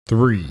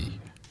3,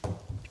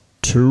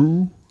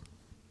 2,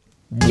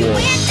 1.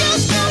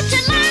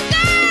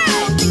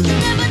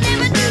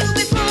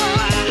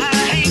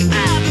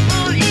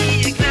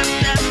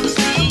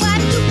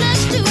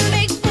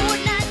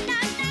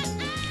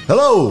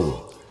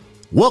 Hello,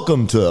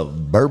 welcome to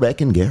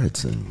Burbeck and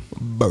Garrettson.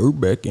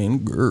 Burbeck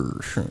and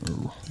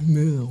Gershon.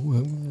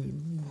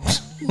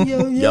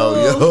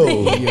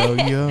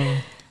 Yo.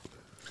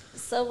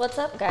 So what's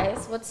up,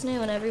 guys? What's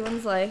new in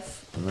everyone's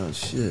life? Not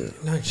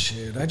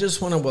shit. I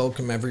just want to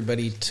welcome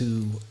everybody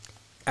to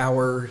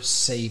our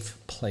safe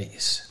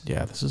place.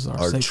 Yeah, this is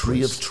Our safe tree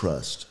place. of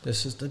trust.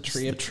 This is the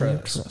tree of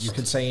trust. You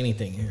could say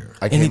anything here.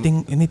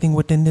 Anything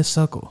within this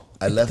circle.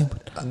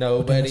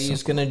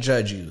 Nobody's going to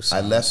judge you. I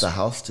left the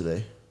house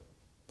today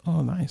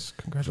Oh, nice.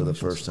 for Congratulations.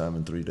 the first time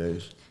in 3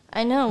 days.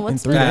 I know.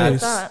 What's 3 bad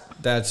days. about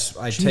that? That's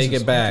I Jesus, take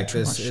it back. I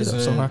turn my This shit up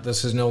so high.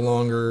 this is no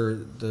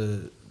longer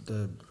the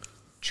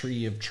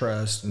tree of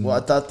trust. And Well,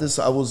 I thought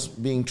I was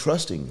being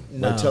trusting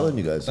by telling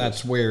you guys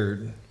that's this.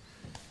 weird.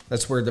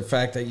 That's weird. The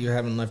fact that you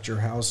haven't left your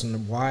house,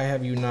 and why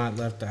have you not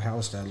left the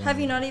house that long? Have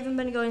you not even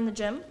been going to the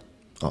gym?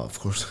 Oh, of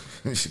course.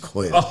 You should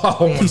go ahead. Oh,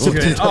 goodness.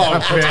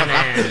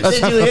 Goodness.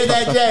 Did you hear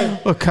that, Jay?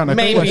 What kind of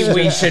Maybe question?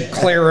 we should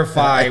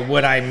clarify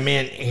what I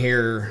meant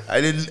here.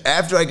 I didn't.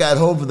 After I got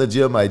home from the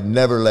gym, I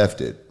never left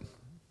it.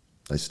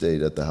 I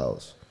stayed at the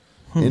house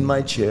in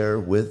my chair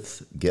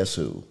with guess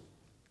who?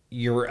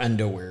 Your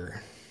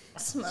underwear.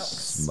 Smokes.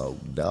 Smoke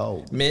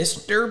dog.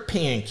 Mr.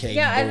 Pancake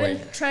Yeah, I've Boy.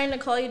 been trying to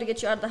call you to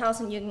get you out of the house,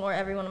 and you ignore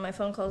every one of my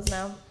phone calls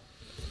now.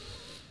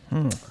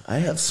 I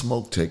have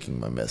Smoke taking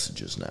my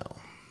messages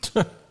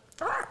now.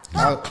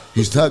 How-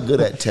 He's not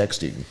good at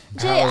texting.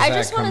 Jay, How is I that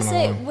just want to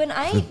coming say, along? when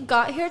I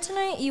got here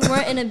tonight, you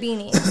weren't in a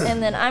beanie,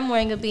 and then I'm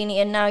wearing a beanie,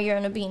 and now you're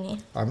in a beanie.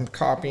 I'm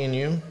copying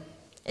you.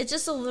 It's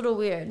just a little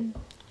weird.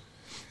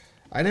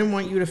 I didn't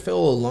want you to feel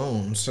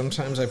alone.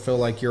 Sometimes I feel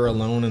like you're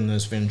alone in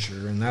this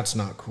venture, and that's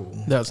not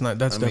cool. That's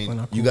definitely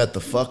not cool. You got the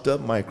fucked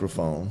up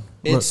microphone.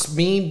 It's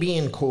me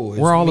being cool.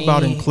 It's We're all me-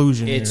 about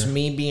inclusion It's here.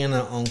 me being an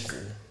uncle.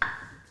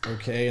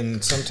 Okay,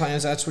 and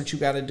sometimes that's what you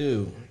got to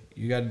do.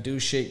 You got to do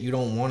shit you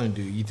don't want to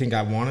do. You think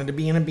I wanted to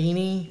be in a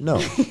beanie?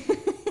 No.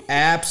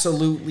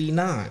 Absolutely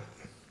not.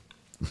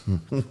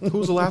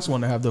 Who's the last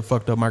one to have the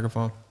fucked up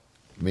microphone?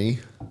 Me?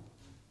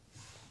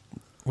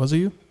 Was it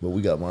you? But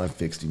we got mine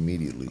fixed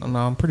immediately. No,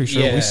 I'm pretty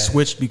sure Yeah. we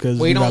switched because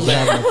We you don't guys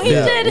let- were having We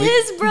Yeah, did we-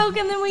 his broke,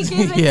 and then we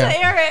gave it Yeah. to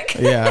Eric.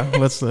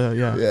 Yeah,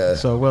 yeah. Yeah.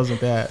 So it wasn't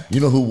that. You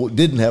know who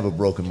didn't have a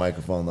broken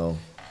microphone, though?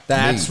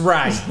 That's Me.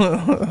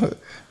 right.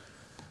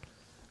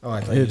 Oh, I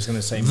thought he was going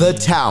to say The me.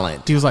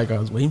 talent. He was like, I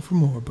was waiting for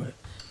more, but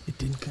it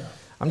didn't come.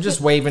 I'm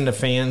just waving to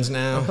fans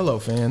now. Hello,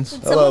 fans.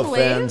 Hello, Someone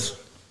wave? fans.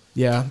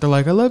 Yeah, they're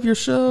like, I love your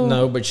show.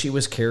 No, but she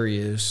was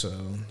curious, so.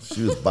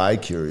 She was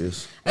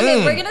bi-curious.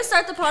 Okay, we're going to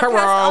start the podcast Hello.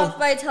 off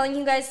by telling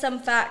you guys some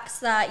facts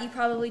that you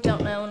probably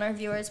don't know and our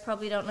viewers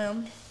probably don't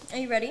know. Are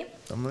you ready?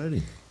 I'm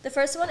ready. The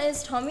first one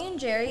is Tommy and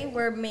Jerry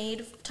were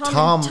made...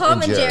 Tom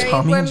and Jerry.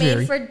 Tommy were and Jerry.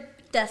 made for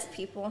deaf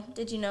people.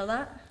 Did you know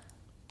that?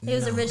 It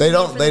was originally They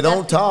don't. for They the deaf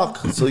don't people.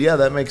 talk. So yeah,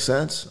 that makes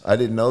sense. I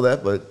didn't know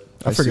that, but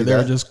I see figured they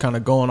were that. just kind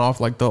of going off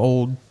like the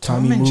old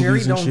timey Tom and movies Jerry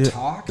and don't shit.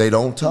 talk? They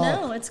don't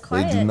talk. No, it's They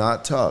quiet. do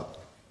not talk.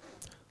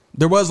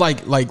 There was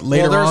like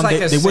later there's on like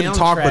they, a they wouldn't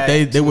talk, but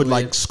they soundtrack would to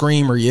like it.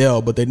 scream or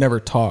yell, but they'd never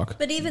talk.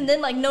 But even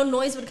then, like, no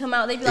noise would come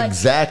out. They'd be like...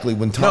 Exactly.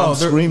 When Tom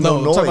there- screamed, no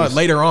I'm talking about noise.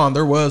 later on,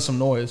 there was some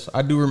noise.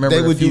 I do remember.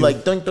 They a would do few. like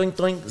doink doink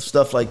doink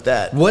stuff like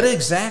that. What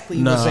exactly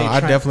No, was they I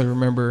trying- definitely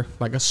remember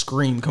like a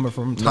scream coming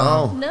from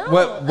Tom. No. No,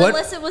 What-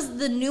 unless it was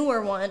the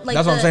newer one. Like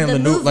That's what I'm saying. The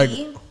new, movie. like,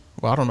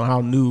 well, I don't know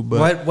how new, but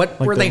What like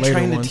were the they later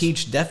trying to ones.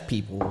 teach deaf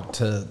people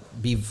to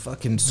be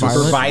fucking super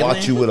Violent? violent?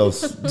 Watch you with a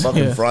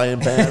fucking Yeah. frying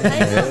pan. I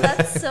know,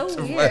 that's so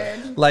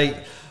weird. Like,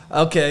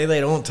 okay, they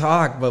don't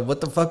talk, but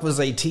what the fuck was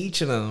they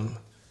teaching them?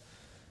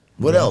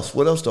 What else?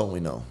 What else don't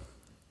we know?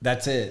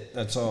 That's it.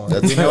 That's all.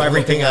 That's we know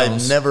everything the only thing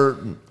else. I never.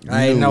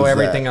 I knew know was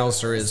everything that.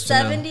 else there is to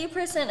know.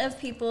 70% of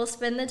people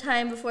spend the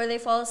time before they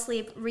fall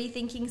asleep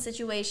rethinking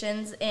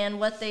situations and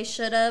what they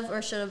should have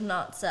or should have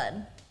not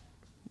said.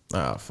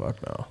 Ah, fuck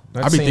no.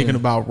 That I be seemed- thinking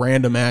about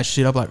random ass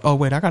shit. I'm like, oh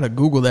wait, I gotta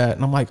Google that,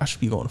 and I'm like, I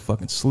should be going to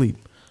fucking sleep.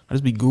 I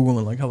just be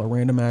googling like hella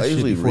random ass I shit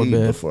usually before read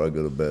bed. before I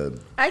go to bed.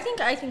 I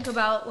think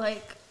about,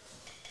 like,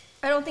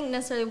 I don't think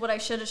necessarily what I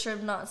should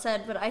have not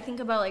said, but I think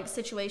about, like,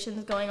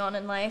 situations going on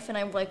in life, and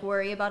I, like,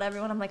 worry about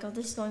everyone. I'm like, oh,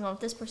 this is going on with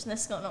this person,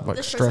 this is going on with Like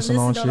this person, this stressing is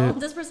on going on shit.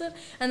 with this person.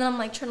 And then I'm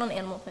like, turn on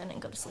Animal Planet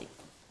and go to sleep.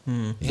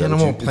 Animal is that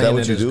what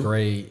Planet you is do?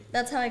 great.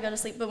 That's how I go to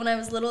sleep. But when I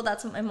was little,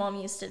 that's what my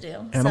mom used to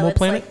do. Animal it's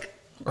Planet? Like,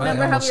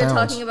 remember Animal how we were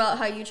sounds. talking about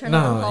how you turn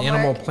on No, Hallmark?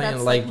 Animal Planet,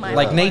 That's like my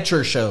like Hallmark.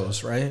 nature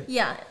shows, right?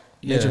 Yeah.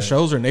 Nature Yeah.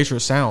 shows or nature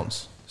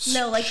sounds.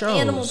 No, like Shows.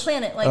 Animal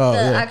Planet, like Oh, the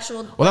yeah.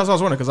 actual. Well, that's what I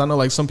was wondering because I know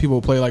like some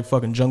people play like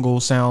fucking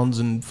jungle sounds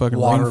and fucking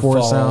rainforest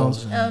Waterfalls,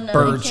 sounds. Oh, no,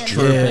 birds you can't do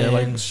chirping, Yeah,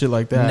 like shit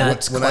like that.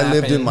 nuts When I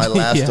lived in my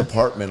clapping. last Yeah.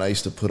 apartment, I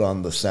used to put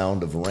on the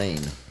sound of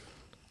rain.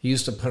 He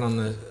used to put on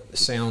the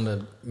sound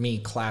of me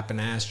clapping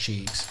ass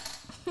cheeks.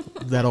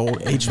 That old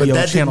But HBO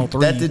that Channel didn't,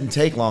 3. that didn't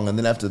take long, and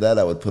then after that,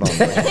 I would put on.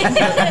 It only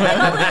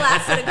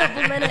lasted a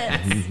couple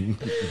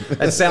minutes.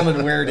 That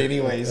sounded weird,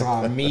 anyways.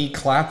 Me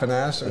clapping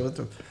ass. What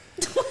the?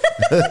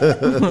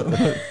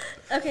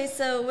 Okay,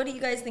 so what do you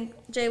guys think,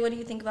 Jay? What do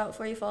you think about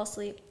before you fall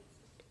asleep?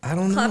 I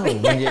don't know.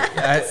 Clapping When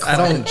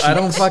I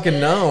don't fucking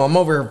know. I'm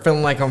over here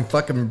feeling like I'm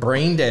fucking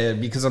brain dead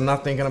because I'm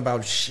not thinking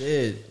about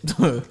shit.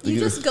 You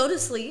just go to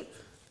sleep.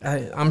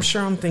 I'm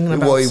sure I'm thinking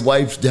about. Well, he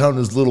wipes down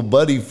his little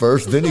buddy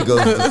first, then he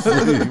goes to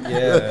sleep.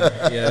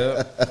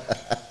 Yeah.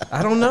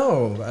 I don't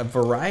know. A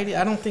variety.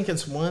 I don't think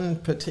it's one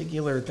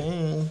particular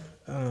thing.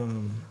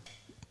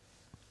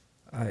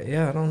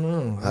 I don't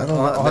know.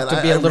 I'll have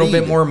to be a little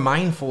bit more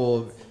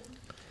mindful.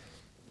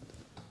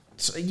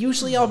 So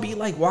usually I'll be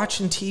like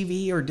watching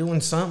TV or doing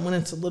something when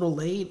it's a little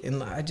late,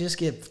 and I just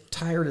get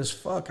tired as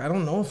fuck. I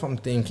don't know if I'm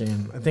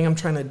thinking. I think I'm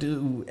trying to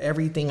do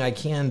everything I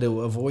can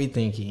to avoid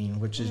thinking,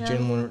 which is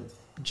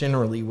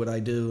generally what I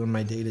do in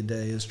my day to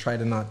day is try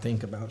to not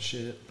think about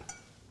shit.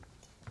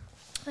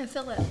 I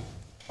feel it.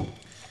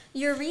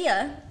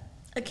 Urea,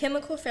 a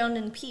chemical found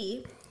in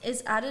pee,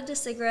 is added to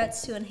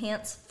cigarettes to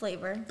enhance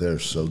flavor. They're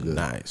so good.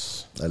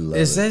 Nice. I love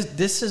Is it.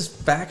 this is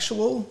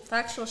factual?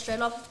 Factual,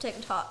 straight off of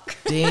TikTok.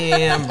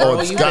 Damn, bro. Oh,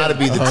 it's got to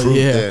be the truth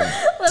yeah. then.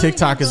 Let me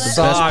TikTok is Google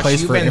the it. best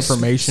place for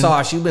information.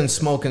 Sauce, you've been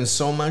smoking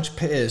so much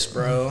piss,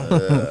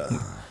 bro.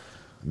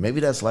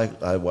 Maybe that's why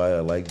I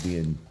like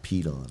being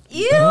peed on.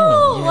 Ew!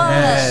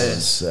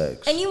 Yes.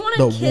 Sex. And you wanted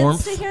The kids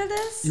warmth. to hear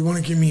this? You want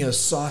to give me a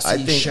saucy I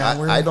think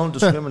shower? I don't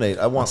discriminate.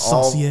 I want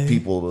all Saucier.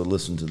 people to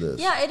listen to this.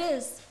 Yeah, it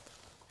is.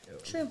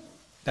 True.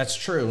 That's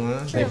true,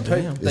 huh? True.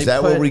 Is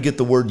that where we get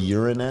the word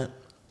urine at?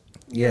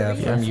 Yeah,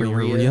 Yeah, from for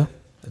urea. urea.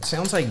 It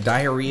sounds like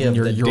diarrhea And of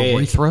your the dick.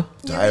 urethra.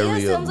 Diarrhea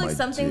Urea of sounds like my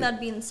something dick. that'd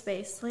be in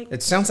space. Like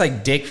It sounds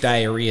like dick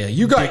diarrhea.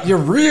 You got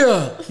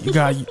urea. You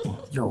got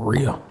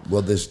urea.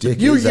 Well, this dick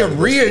You is out of this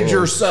ureaed world.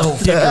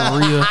 yourself.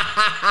 Urea.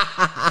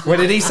 What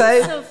did he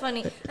say? so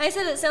funny. I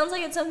said it sounds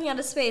like it's something out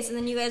of space, and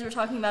then you guys were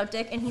talking about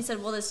dick, and he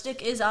said, "Well, this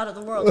dick is out of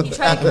the world." He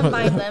tried to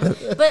combine them,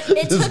 but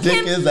it This took dick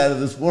him. is out of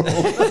this world.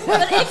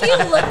 But if you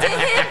looked at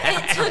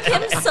him, it took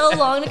him so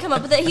long to come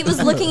up with it. He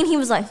was looking, and he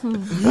was like, What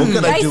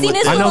can I I do seen with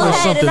his I know little there's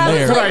head, and I something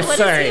was there. like, What'd I "What is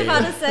say? he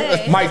about to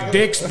say?" My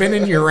dick's been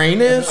in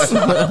Uranus.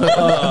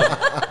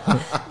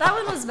 That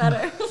one was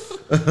better.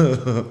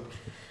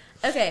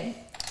 Okay.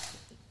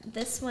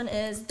 This one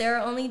is, there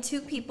are only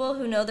 2 people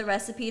who know the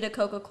recipe to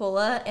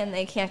Coca-Cola, and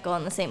they can't go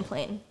on the same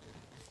plane.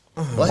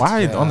 What?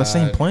 Why on the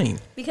same plane?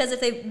 Because if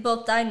they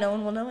both die, no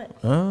one will know it.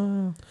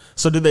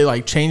 So did they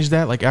like change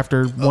that? Like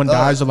after one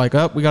dies, they're like,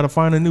 "Up, we got to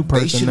find a new They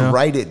person should now."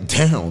 write it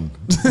down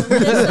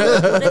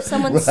What if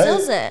someone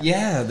steals it?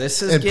 Yeah,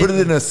 this is and put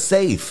it in a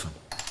safe.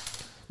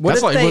 What That's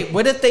if like they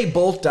what if they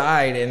both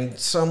died and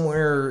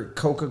somewhere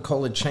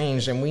Coca-Cola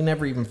changed and we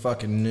never even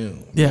fucking knew?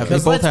 Yeah, they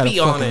because both let's had a be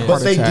fucking honest. But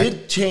heart they attack.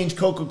 did change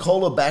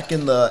Coca-Cola back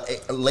in the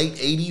late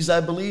 80s,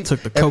 I believe. Took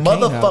the and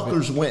cocaine out of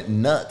motherfuckers went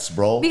nuts,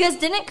 bro. Because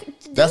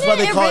didn't That's why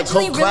they it call it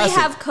originally Coke really Classic.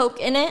 have Coke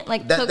in it?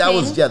 Like That cocaine?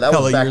 was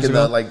Hella back years in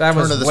the ago. like That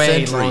turn was of the way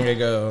century. long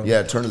ago.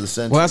 Yeah, turn of the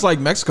century. Well, that's like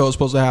Mexico's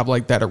supposed to have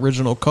like that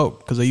original Coke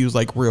because they use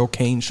like real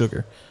cane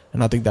sugar,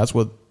 and I think that's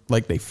what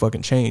like they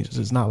fucking changed.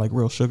 It's not like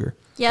real sugar.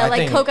 Yeah, I like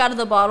think- Coke out of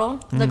the bottle,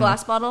 the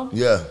glass bottle.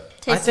 yeah, I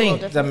Tastes a little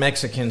think the different.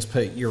 Mexicans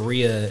put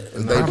urea.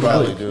 In they their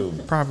probably food.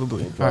 do.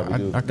 Probably. probably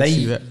do. I can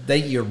see that. They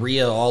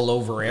urea all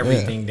over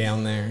everything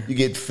down there. You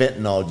get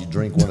fentanyl, you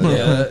drink one of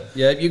them.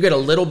 Yeah, you get a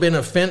little bit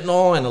of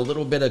fentanyl and a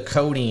little bit of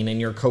codeine in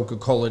your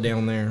Coca-Cola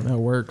down there. That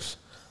works.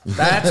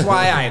 That's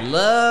why I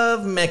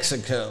love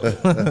Mexico,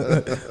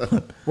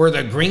 where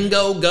the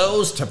gringo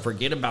goes to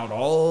forget about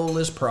all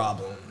his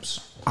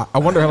problems. I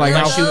wonder like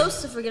how.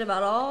 Goes to forget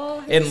about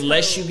all. his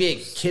Unless you woes.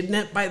 get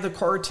kidnapped by the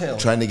cartel.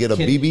 Trying to get a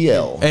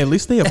BBL. Hey, at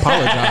least they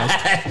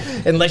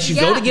apologized. Unless you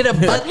go to get a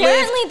butt lift.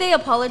 Apparently, they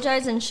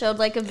apologized and showed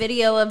like a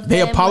video of They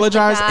them with the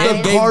apologized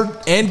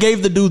guy. and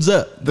gave the dudes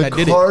up. The that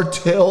did it.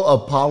 cartel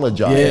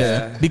apologized.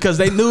 Yeah, because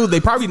they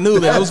probably knew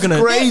that it was That's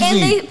gonna. crazy.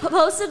 And they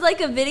posted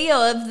like a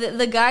video of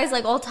the guys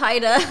like all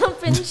tied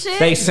up and shit.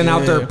 They sent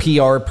out their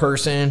PR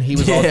person. He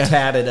was all Yeah.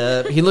 tatted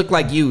up. He looked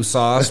like you,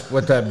 Sauce,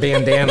 with a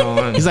bandana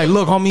on. He's like,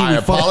 "Look, homie, I we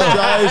fucked up."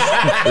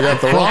 apologize. We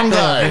got the wrong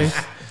guys.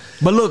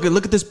 But look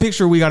at this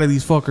picture we got of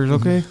these fuckers.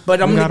 Okay,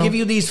 But I'm We going got to give 'em.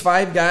 you these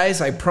 5 guys.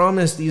 I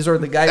promise these are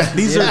the guys.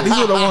 These are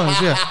the ones.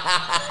 Yeah.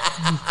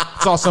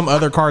 Saw some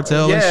other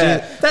cartel and Yeah,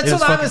 shit. that's They what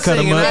just I fucking was cut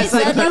 'em saying, up. and They It's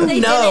like, said that you they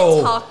know.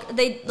 didn't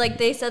talk.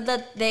 They said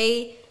that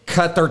they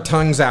Cut their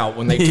tongues out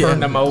when they Yeah.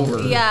 turned them over.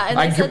 yeah. And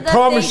I they can said that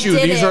promise they you,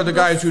 did these it are the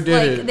guys who did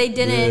like, it. They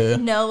didn't Yeah.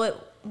 know it.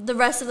 The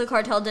rest of the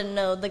cartel didn't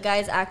know. The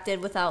guys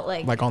acted without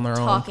Like, on their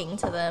own. talking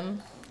to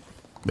them.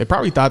 They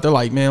probably thought they're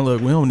like, "Man,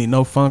 look, we don't need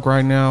no funk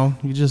right now.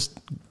 You just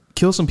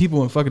kill some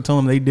people and fucking tell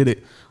them they did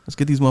it. Let's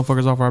get these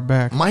motherfuckers off our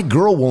back." My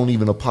girl won't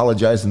even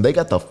apologize, and they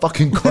got the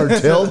fucking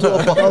cartel to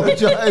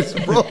apologize,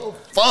 bro.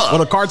 Fuck. Well,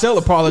 the cartel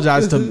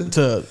apologized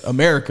to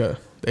America.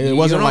 It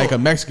wasn't like a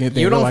Mexican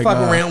thing. You don't like, fuck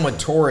around with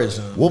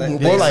tourism.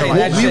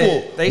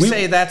 They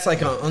say that's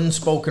like an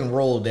unspoken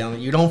rule down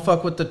there. You don't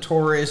fuck with the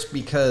tourists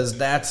because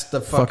that's the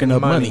fucking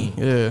up money.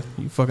 Yeah,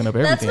 you fucking up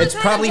everything. That's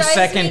It's probably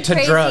second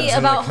to drugs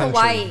about in the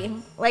country. Hawaii.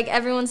 Like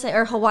everyone say,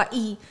 or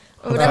Hawaii.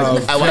 Or whatever Oh,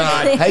 the fuck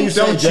God. they- How you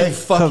say, Don't you Jay?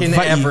 fucking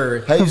Hawaii. ever.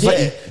 How you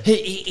say?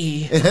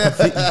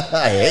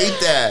 I hate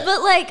that.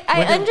 But like,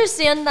 I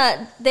understand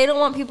that they don't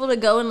want people to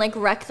go and like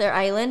wreck their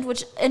island,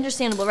 which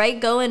understandable, right?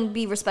 Go and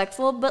be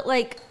respectful. But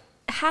like,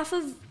 half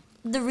of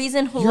the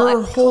reason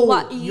Your Hawaii, whole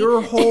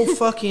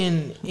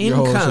fucking Your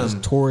whole income, shit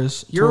is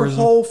tourist. your tourism.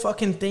 whole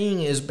fucking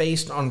thing is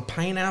based on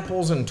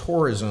pineapples and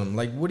tourism.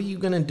 Like, what are you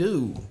gonna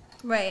do?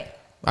 right?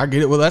 I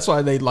get it. Well, that's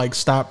why they like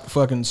stopped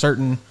fucking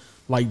certain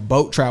like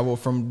boat travel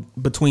from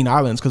between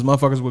islands, because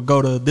motherfuckers would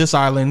go to this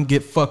island,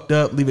 get fucked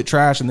up, leave it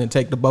trash, and then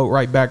take the boat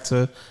right back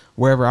to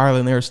wherever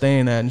island they were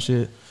staying at and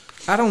shit.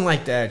 I don't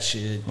like that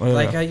shit. Yeah.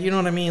 Like, you know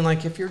what I mean?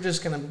 Like, if you're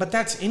just gonna, but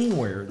that's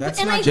anywhere. That's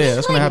And not I just think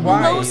that's gonna like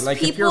happen. most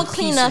Like, if you're people a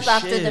clean piece up of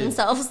after shit.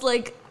 themselves.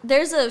 Like,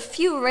 there's a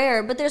few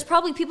rare, but there's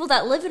probably people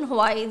that live in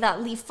Hawaii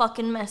that leave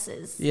fucking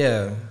messes.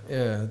 yeah.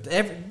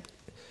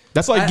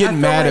 That's like I getting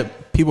feel mad like-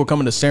 at people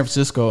coming to San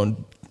Francisco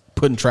and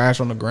putting trash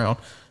on the ground.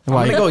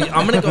 Like,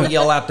 I'm gonna go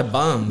yell at the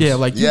bums. yeah,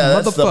 like you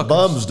Yeah, that's the motherfuckers.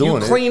 bums You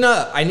doing it. clean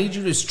up. I need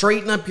you to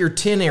straighten up your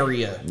tin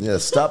area. Yeah,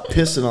 stop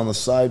pissing on the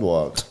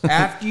sidewalks.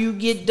 After you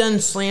get done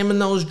slamming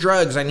those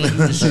drugs, I need you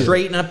to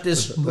straighten up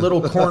this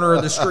little corner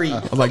of the street.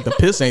 Like the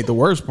piss ain't the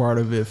worst part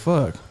of it.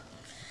 Fuck.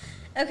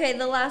 Okay,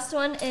 the last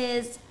one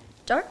is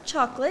dark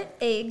chocolate,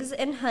 eggs,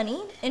 and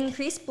honey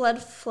increase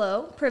blood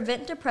flow,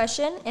 prevent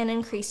depression, and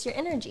increase your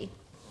energy.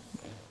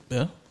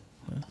 Yeah,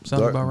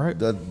 sounds about right.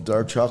 That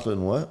dark chocolate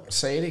and what?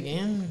 Say it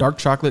again. Dark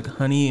chocolate,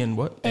 honey, and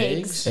what?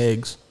 Eggs.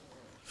 Eggs.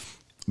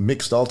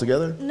 Mixed all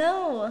together?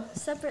 No,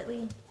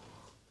 separately.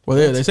 Well,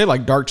 yeah, they say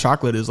like dark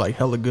chocolate is like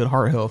hella good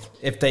heart health.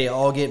 If they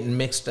all get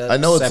mixed up, I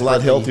know it's a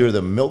lot separately. healthier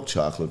than milk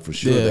chocolate for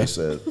sure, Yeah. they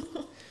said.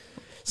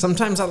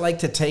 Sometimes I like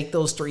to take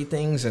those three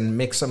things and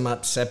mix them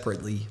up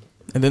separately.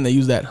 And then they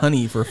use that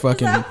honey for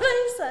fucking Is that what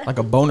I said? like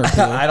a boner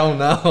pill. I don't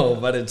know,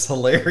 but it's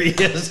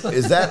hilarious.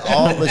 Is that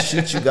all the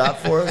shit you got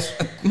for us?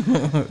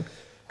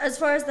 As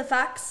far as the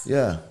facts?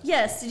 Yeah.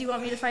 Yes. Did you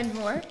want me to find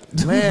more?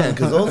 Man,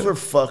 because those were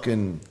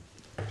fucking...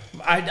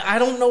 I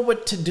don't know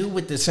what to do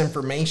with this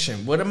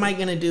information. What am I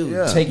gonna do?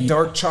 Yeah. Take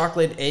dark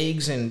chocolate,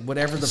 eggs, and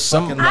whatever the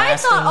fucking I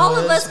last thought thing all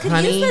of was, us could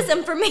honey, use this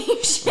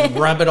information.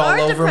 rub it all Our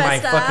over my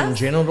depressed fucking ass.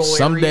 genital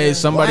Someday area.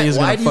 somebody is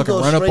why gonna do you fucking go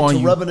run up straight on to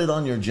you. rubbing it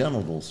on your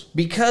genitals?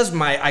 Because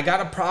I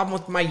got a problem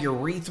with my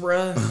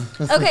urethra.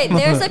 Okay,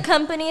 there's a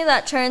company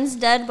that turns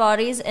dead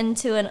bodies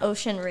into an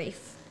ocean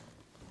reef.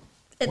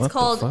 It's What the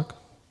called fuck?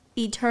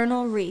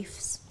 Eternal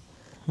Reefs.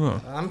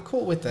 I'm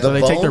cool with that. So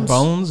they take their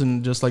bones? bones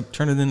and just like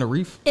turn it into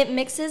reef. It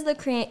mixes the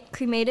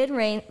cremated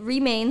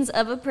remains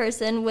of a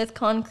person with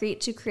concrete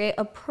to create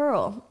a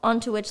pearl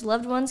onto which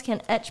loved ones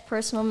can etch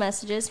personal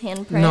messages,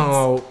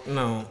 handprints.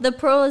 No. The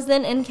pearl is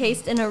then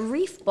encased in a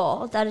reef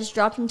ball that is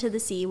dropped into the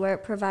sea where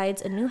it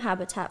provides a new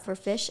habitat for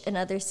fish and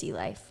other sea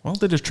life. Why don't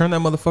they just turn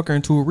that motherfucker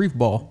into a reef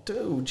ball?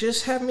 Dude,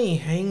 just have me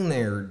hang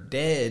there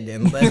dead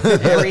and let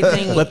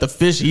everything... Let the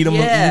fish eat them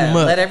yeah, up.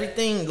 let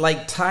everything,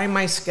 like, tie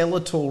my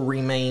skeletal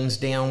remains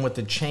down with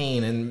a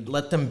chain and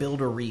let them build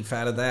a reef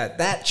out of that.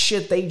 That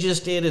shit they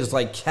just did is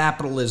like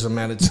capitalism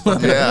at its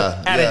fucking,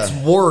 its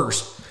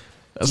worst.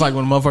 That's like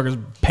when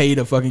motherfuckers pay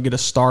to fucking get a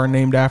star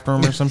named after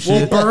them or some We'll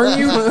shit.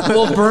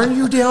 burn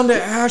you down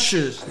to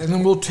ashes, and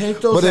then we'll take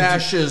those But if-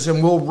 ashes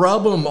and we'll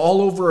rub them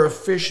all over a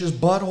fish's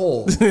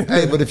butthole.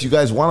 Hey, but if you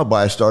guys want to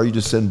buy a star, you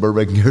just send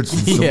Burbank and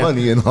some Yeah.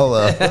 money and all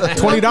that.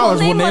 $20,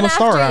 we'll name one a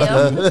star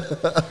after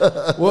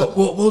out. you. What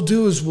we'll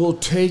do is we'll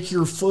take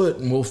your foot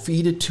and we'll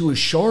feed it to a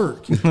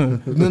shark,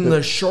 and then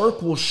the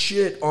shark will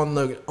shit on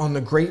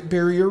the Great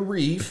Barrier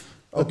Reef.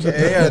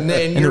 Okay, and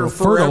then you're it'll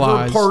forever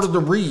fertilize. part of the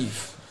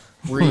reef.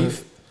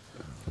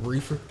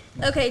 Reefer.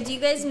 Okay, do you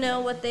guys know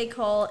what they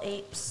call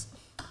apes?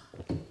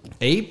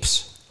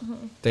 Apes?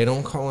 They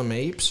don't call them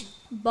apes.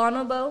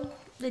 Bonobo?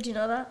 Did you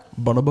know that?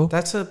 Bonobo?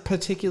 That's a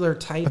particular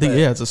type. I think,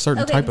 yeah, it's a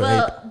certain Okay, type of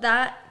well, ape.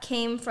 that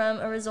came from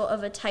a result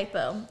of a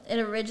typo. It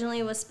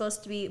originally was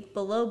supposed to be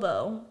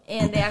Bolobo,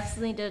 and they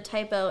accidentally did a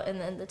typo,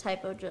 and then the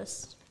typo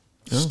just...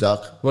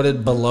 Stuck. What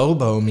did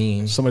Bolobo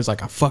mean? Somebody's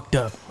like, I fucked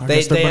up. I They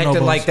guess they're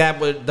acted bonobos. like that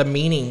would the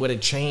meaning would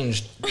have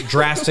changed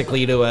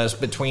drastically to us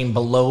between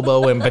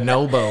Bolobo and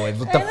Bonobo. And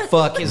what the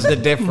fuck is the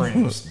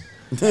difference?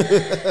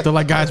 They're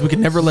like, guys, we can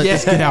never let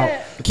this Yeah. get out.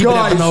 Keep it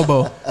at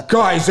Bonobo.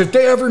 Guys, if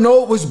they ever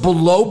know it was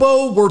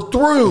Bolobo, we're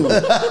through.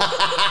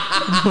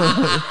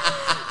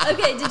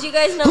 Okay, did you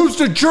guys know Who's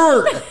the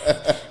jerk?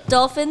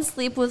 dolphins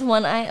sleep with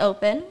one eye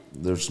open?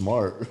 They're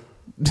smart.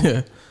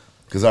 Yeah.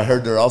 Because I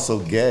heard they're also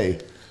gay.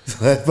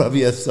 So that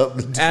probably has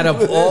something to do Out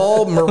of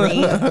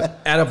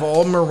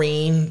all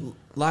marine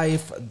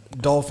life,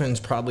 dolphins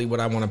probably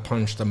what I want to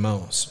punch the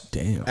most.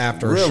 Damn.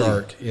 After Really? a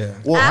shark, yeah.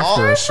 Well,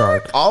 After all, a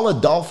shark? all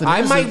a dolphin I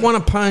is might is- want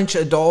to punch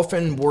a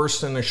dolphin worse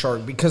than a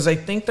shark because I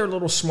think they're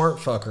little smart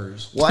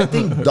fuckers. Well, I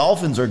think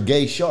dolphins are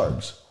gay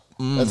sharks.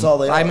 That's all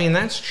they are. I mean,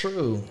 that's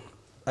true.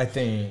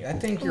 I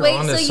think you're Wait,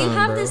 onto so you something,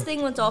 have bro. this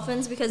thing with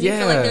dolphins because you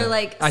feel like they're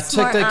like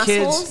smart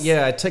assholes?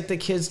 I took the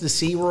kids to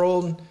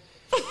SeaWorld.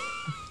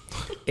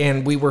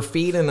 And we were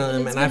feeding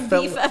them, and I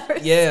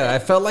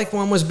felt like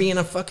one was being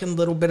a fucking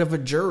little bit of a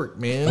jerk,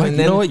 man. Like, and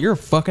you know what? You're a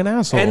fucking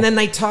asshole. And then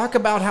they talk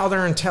about how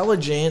they're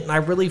intelligent, and I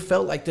really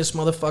felt like this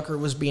motherfucker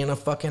was being a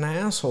fucking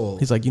asshole.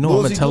 He's like, you know, What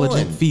I'm was he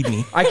intelligent. doing? Feed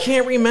me. I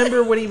can't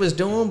remember what he was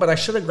doing, but I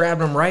should have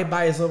grabbed him right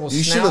by his little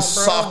You snout, should have bro.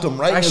 socked him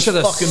right in I his should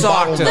have fucking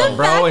socked bottle. him,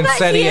 bro, The and fact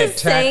said that he he is attacked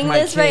saying my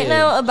this kid. right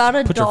now about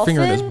a Put your dolphin.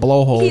 finger in his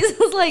blowhole.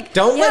 He's like,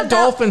 Don't let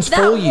dolphins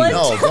fool you.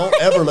 No, don't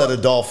ever let a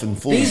dolphin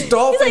fool These you. He's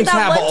dolphins like, that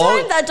have one all.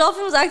 time that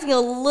dolphin was acting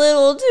a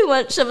little too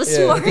much of a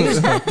smart.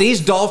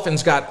 These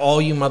dolphins got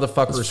all you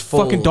motherfuckers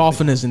fooled. Fucking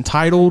dolphin is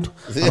entitled.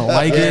 I don't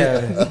like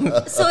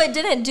it. So it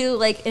didn't do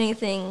like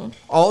anything.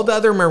 All the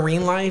other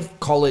marine life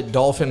call it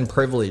dolphin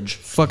privilege.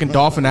 Fucking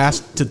dolphin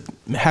asked to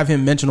have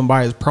him mention him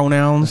by his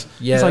pronouns.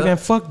 Yeah. He's like, man,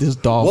 fuck this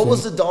dolphin. What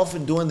was the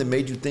dolphin doing that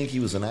made you think he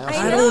was an asshole?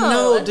 I don't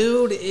know,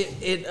 dude.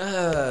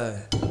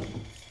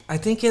 I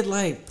think it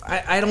like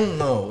I don't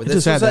know.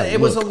 just had that It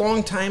was a look.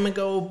 long time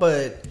ago,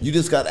 but You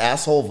just got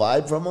asshole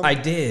vibe from him?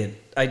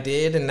 I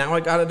did, and now I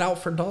got it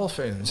out for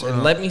dolphins.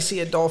 And let me see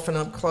a dolphin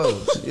up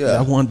close. Yeah.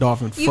 That one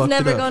dolphin You've fucked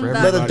never it up gone for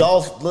back.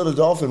 everybody. Let a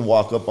dolphin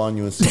walk up on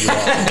you and see you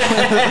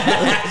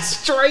off.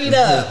 Straight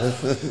up.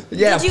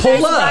 Yeah, Did you pull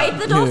guys up. ride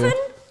the dolphin?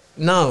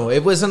 No,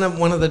 it wasn't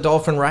one of the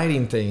dolphin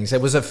riding things.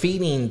 It was a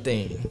feeding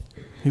thing.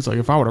 He's like,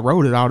 if I would have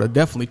rode it, I would have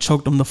definitely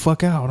choked him the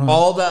fuck out. Huh?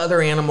 All the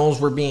other animals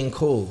were being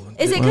cool.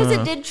 Is it because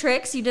it did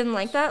tricks? You didn't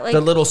like that? Like,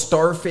 The little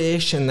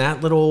starfish and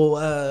that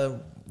little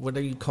what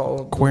do you call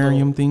it?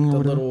 Aquarium thing or The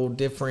whatever? little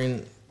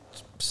different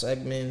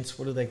segments.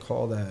 What do they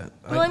call that?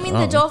 well, I mean,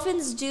 the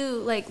dolphins do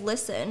like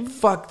listen.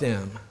 Fuck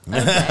them.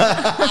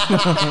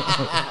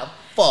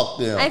 Fuck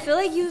them. I feel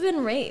like you've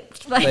been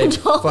raped by They a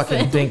dolphin.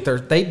 fucking think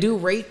they do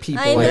rape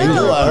people. I They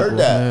know. do, I heard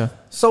that. Yeah.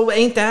 So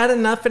ain't that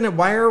enough? And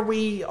why are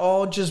we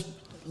all just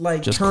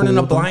like Just turning cool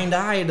a with them? blind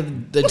eye to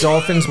the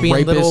dolphins being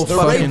Rapists, little they're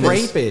fucking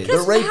rapists. rapists?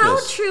 They're Because how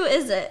rapists. true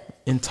is it?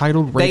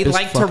 Entitled They rapist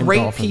like to fucking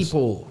rape dolphins.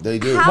 people. They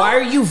do. How- Why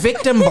are you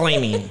victim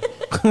blaming?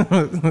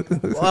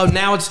 Well,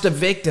 now it's the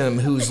victim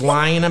who's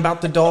lying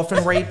about the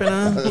dolphin raping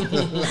him.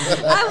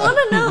 I want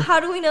to know, how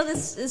do we know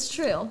this is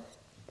true?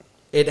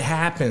 It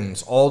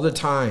happens all the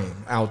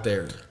time out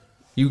there.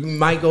 You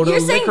might go to You're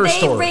a saying liquor they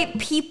store. rape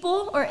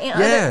people or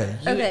Yeah.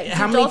 Okay.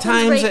 How do many dolphins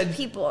times rape that-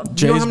 people? You know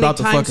Jay's how many about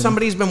to times fucking-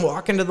 somebody's been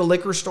walking to the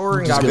liquor store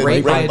and Just got get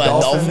raped by a by a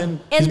dolphin? dolphin?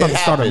 He's about to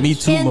start a Me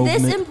Too In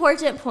this movement.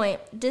 important point,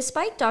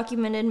 despite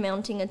documented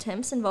mounting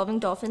attempts involving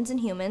dolphins and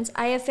humans,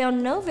 I have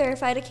found no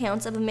verified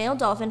accounts of a male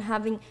dolphin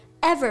having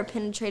ever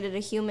penetrated a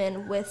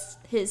human with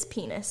his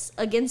penis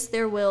against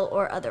their will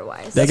or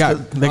otherwise. They got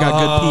good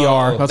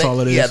PR. That's all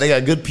it is. Yeah, they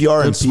got good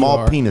PR and Good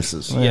small PR.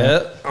 penises.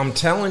 Yeah, I'm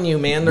telling you,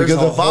 man. There's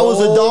Because if I was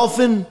a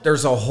dolphin,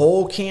 there's a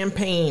whole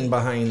campaign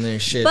behind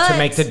this shit But- to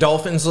make the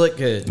dolphins look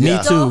good. Me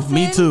Yeah. too.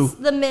 Me Dolphins, too.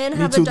 The men Me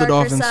have too, a the darker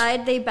dolphins.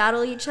 side. They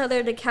battle each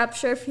other to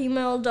capture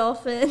female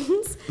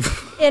dolphins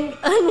and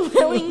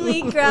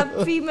unwillingly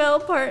grab female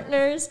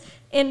partners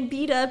and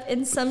beat up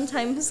and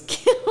sometimes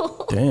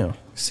kill. Damn.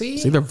 See,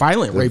 See, they're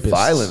violent they're rapists.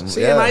 violent.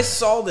 See, yeah. and I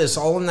saw this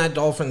all in that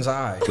dolphin's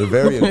eye. They're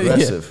very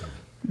aggressive.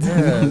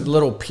 Yeah,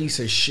 little piece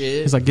of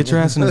shit. He's like, get your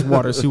ass in this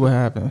water, see what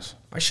happens.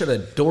 I should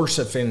have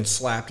dorsifin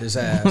slapped his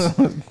ass.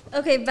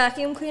 Okay,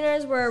 vacuum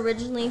cleaners were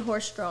originally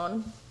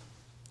horse-drawn,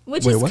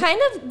 which Wait, is what? kind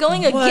of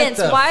going What against.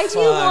 the Why do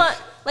you fuck? want,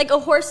 like, a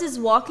horse is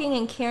walking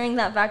and carrying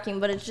that vacuum,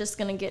 but it's just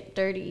gonna get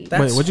dirty?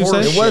 That's what'd you say?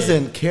 horseshit. It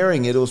wasn't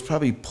carrying it, it was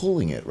probably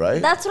pulling it,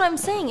 right? That's what I'm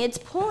saying. It's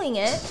pulling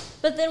it,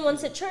 but then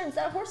once it turns,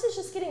 that horse is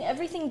just getting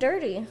everything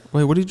dirty.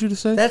 Wait, what did you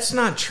just say? That's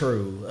not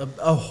true.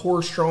 A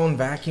horse-drawn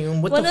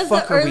vacuum. What One the of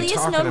fuck the are we earliest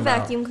talking known about?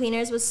 vacuum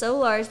cleaners was so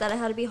large that it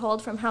had to be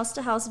hauled from house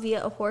to house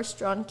via a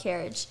horse-drawn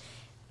carriage.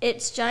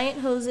 Its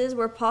giant hoses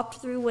were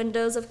popped through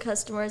windows of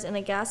customers and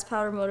a gas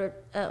powder motor.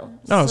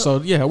 Oh,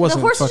 so yeah, it wasn't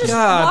the horse fucking. just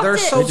God, walked they're it.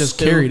 so They just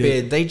carried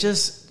stupid. it. They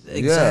just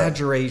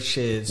exaggerate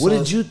shit. What So-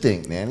 did you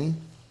think, Nanny?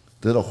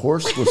 That a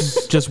horse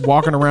was... Just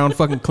walking around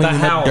fucking The cleaning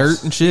up house.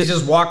 dirt and shit. He's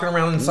just walking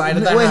around inside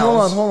of the Wait,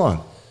 house. hold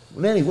on.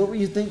 Nanny, what were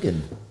you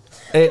thinking?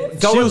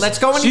 Let's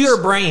go into she's- your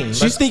brain.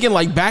 She's thinking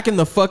like back in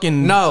the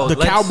fucking the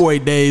let's- cowboy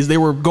days, they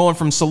were going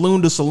from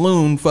saloon to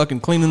saloon, fucking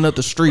cleaning up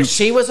the streets.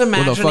 She was with a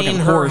imagining fucking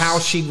her horse.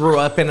 house she grew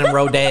up in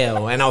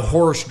Rodeo and a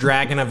horse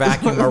dragging a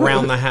vacuum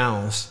around the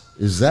house.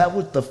 Is that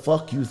what the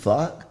fuck you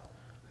thought?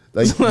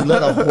 Like you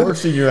let a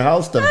horse in your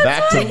house to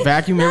vacuum? To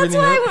vacuum That's everything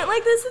why I up? went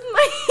like this with my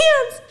hands.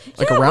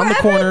 Like Yeah, around the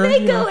wherever corner, they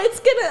you go, know? it's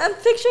gonna. I'm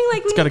picturing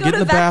like when gotta you get go in to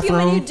the vacuum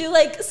and you bathroom. do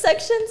like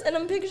sections, and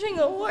I'm picturing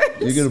a horse.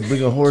 You're gonna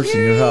bring a horse in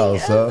your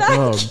house, huh?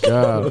 Oh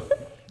god.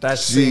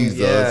 That's Jesus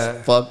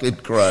yeah. fucking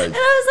Christ. And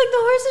I was like,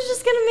 the horse is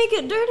just gonna make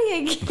it dirty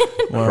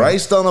again.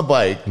 Christ on a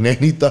bike.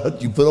 Nanny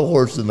thought you put a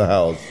horse in the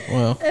house.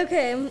 Well,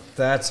 Okay.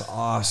 That's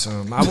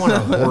awesome. I want a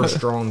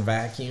horse-drawn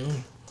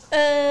vacuum.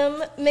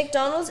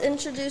 McDonald's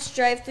introduced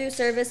drive-through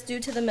service due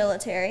to the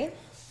military.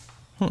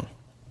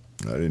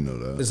 I didn't know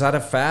that. Is that a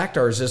fact,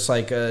 or is this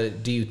like a?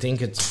 Do you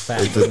think it's a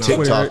fact? It's a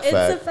or not? TikTok It's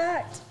fact. a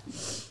fact.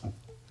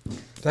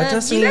 That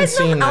doesn't do you even guys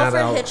know seem that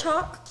Alfred out.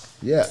 Hitchcock?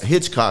 Yeah,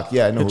 Hitchcock.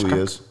 Yeah, I know who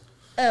he is.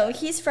 Oh,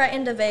 he's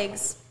frightened of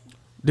eggs.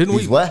 Didn't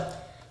He's we? what?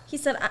 He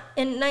said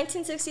in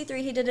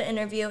 1963 he did an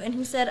interview and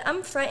he said,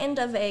 "I'm frightened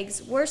of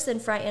eggs. Worse than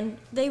frightened,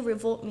 they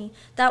revolt me.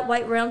 That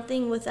white round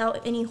thing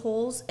without any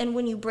holes, and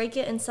when you break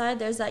it inside,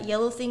 there's that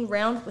yellow thing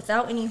round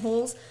without any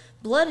holes.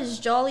 Blood is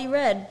jolly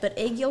red, but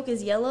egg yolk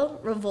is yellow.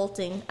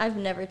 Revolting. I've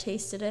never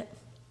tasted it."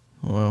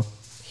 Well,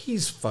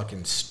 He's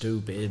fucking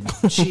stupid.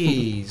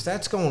 Jeez,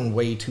 that's going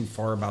way too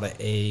far about an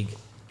egg.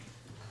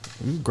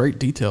 great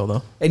detail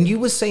though. And you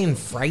was saying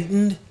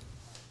frightened?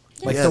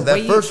 Like Yeah,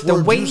 that first the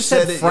word way you you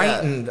said said it,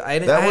 frightened, yeah. I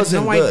had That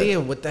wasn't no good. idea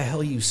what the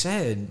hell you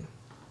said.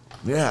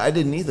 Yeah, I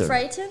didn't either.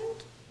 Frightened?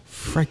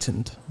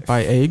 Frightened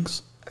by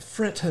eggs.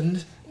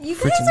 Frightened. You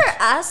guys Frightened. are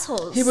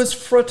assholes. He was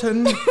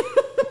frightened.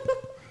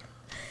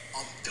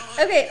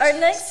 Okay, our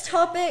next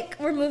topic,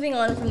 we're moving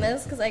on from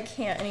this because I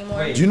can't anymore.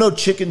 Wait. Do you know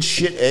chickens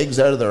shit eggs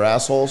out of their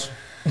assholes?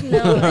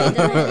 No, I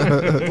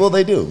didn't. Well,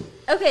 they do.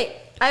 Okay,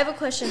 I have a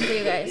question for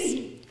you guys.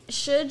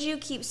 Should you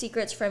keep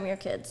secrets from your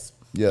kids?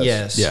 Yes.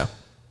 Yes. Yeah.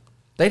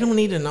 They don't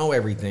need to know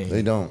everything.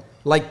 They don't.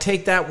 Like,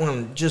 take that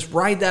one. Just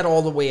ride that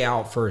all the way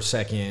out for a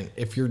second.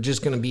 If you're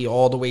just going to be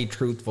all the way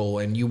truthful,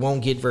 and you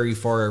won't get very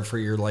far for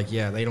you're like,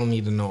 yeah, they don't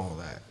need to know all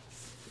that.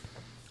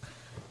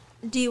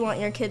 Do you want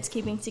your kids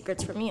keeping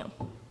secrets from you?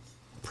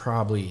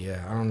 Probably,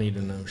 yeah. I don't need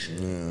to know shit.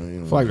 I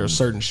feel like there's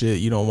certain shit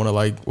you don't want to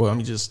like. Well, I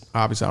mean, just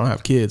obviously I don't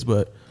have kids,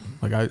 but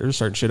like there's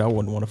certain shit I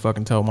wouldn't want to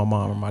fucking tell my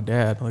mom or my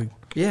dad. Like,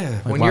 Yeah,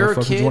 Like, when why you're the a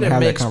fuck would you kid, wanna it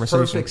have that makes conversation?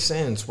 perfect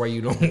sense why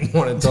you don't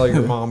want to tell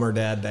your mom or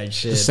dad that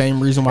shit. the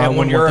same reason why I And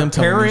when wouldn't you're want a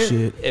them telling me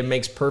parent, shit. it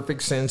makes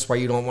perfect sense why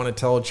you don't want to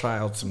tell a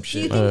child some Do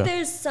you shit. think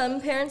there's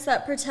some parents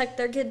that protect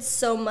their kids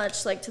so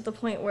much, like to the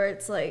point where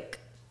it's like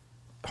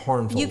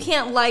Harmful. you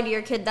can't lie to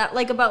your kid that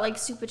like about like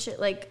stupid shit,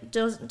 like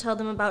doesn't tell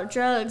them about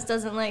drugs,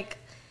 doesn't like.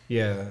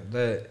 Yeah,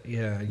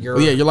 you're.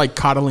 Well, yeah, you're like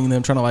coddling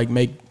them, trying to like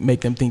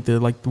make them think that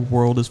like the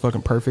world is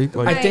fucking perfect.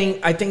 Like,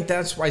 I think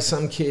that's why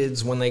some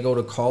kids when they go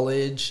to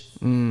college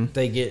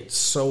they get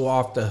so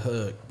off the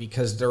hook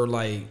because they're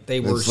like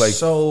they were It's like-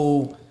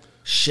 so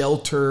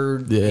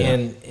sheltered Yeah.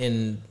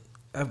 and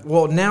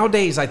well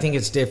nowadays I think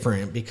it's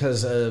different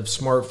because of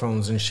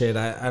smartphones and shit.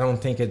 I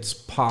don't think it's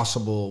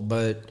possible,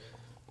 but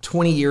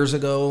 20 years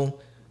ago,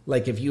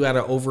 like if you had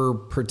an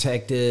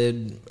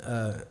overprotected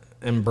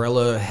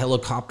umbrella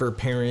helicopter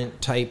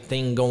parent type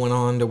thing going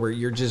on to where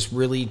you're just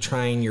really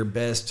trying your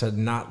best to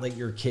not let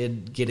your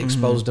kid get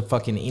exposed to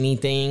fucking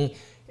anything,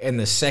 and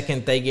the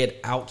second they get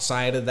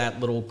outside of that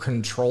little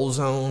control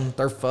zone,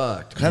 they're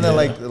fucked. Kind of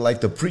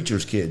like the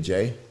preacher's kid,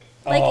 Jay.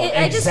 Like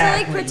I just feel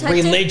like protective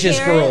religious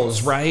parents,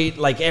 girls, right?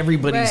 Like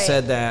everybody Right.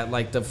 said that.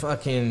 Like the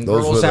fucking Those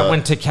were girls that the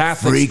went to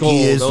Catholic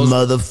freakiest school.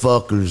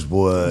 motherfuckers,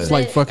 boy. it's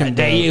like fucking.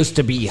 They used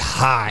to be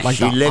high. Like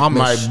She the licked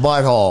my Amish.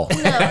 butthole. No,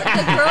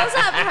 the girls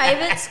at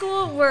private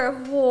school were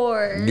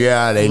whores.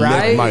 Yeah, they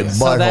right? licked my butthole.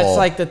 So that's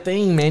like the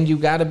thing, man. You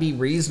got to be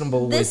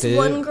reasonable This with it.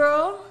 one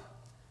girl.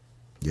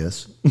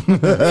 Yes.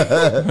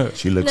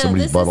 She licked No,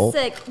 somebody's this butthole. is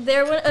sick.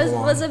 There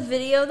was a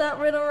video that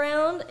went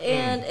around,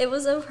 and it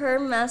was of her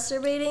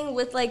masturbating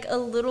with like a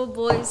little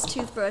boy's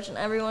toothbrush, and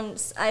everyone.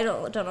 I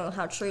don't know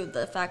how true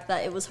the fact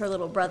that it was her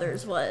little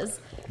brother's was.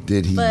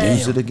 Did he But-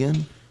 use it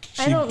again?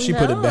 I don't she know.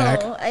 put it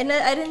back. I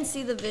didn't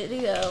see the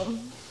video.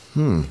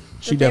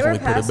 She But they were definitely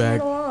put it passing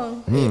back.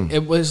 along.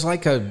 It was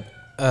like a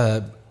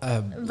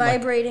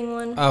Vibrating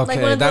one. okay. Like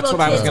one of the That's little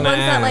what I was kids, gonna ones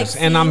that, like,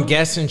 ask, and I'm sing.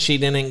 guessing she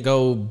didn't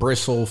go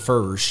bristle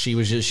first. She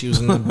was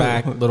in the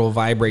back little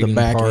vibrating The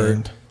back part.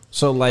 end.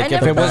 So I like if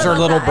never it was thought her about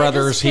little that. I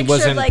brother's, just he pictured,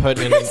 wasn't like,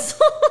 putting.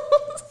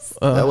 bristles.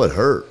 That would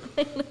hurt.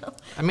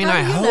 I mean, How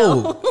I do you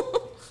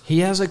hope he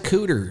has a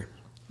cooter.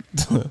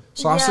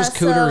 Sauce's Yeah,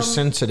 cooter is so-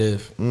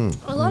 sensitive.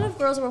 A lot of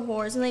girls were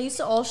whores, and they used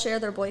to all share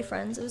their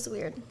boyfriends. It was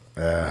weird.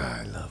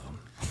 I love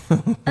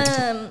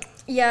them.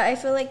 Yeah, I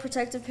feel like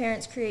protective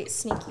parents create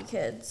sneaky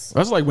kids.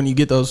 That's like when you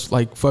get those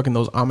like fucking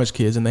those Amish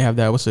kids and they have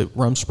that, what's it,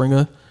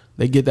 Rumspringa?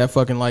 They get that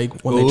fucking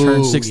like when they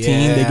turn Ooh,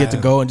 16, they get to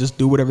yeah. go and just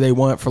do whatever they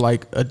want for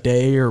like a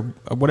day or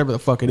whatever the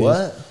fuck it is.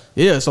 What?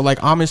 Yeah, so like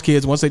Amish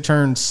kids, once they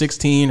turn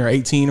 16 or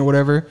 18 or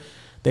whatever,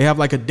 they have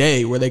like a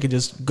day where they can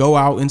just go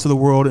out into the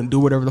world and do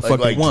whatever the fuck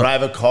Like they want.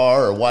 drive a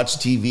car or watch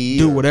TV.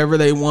 Do or- whatever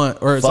they want,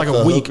 or it's Fuck like a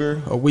a week,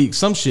 hooker.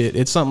 some shit.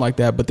 It's something like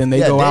that. But then they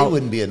Yeah, go a day out,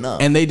 wouldn't be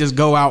enough. and they just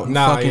go out and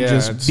Nah, fucking yeah,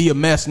 just it's- be a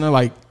mess. And they're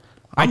like,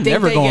 I'm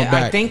never they going get,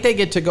 back. I think they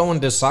get to go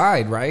and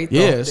decide, right?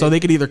 Yeah, so they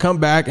could either come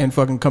back and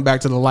fucking come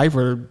back to the life,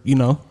 or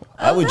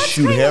I would That's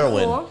shoot kinda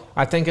heroin. cool,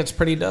 I think it's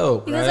pretty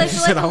dope, because right? I feel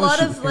said like I a would lot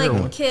shoot of like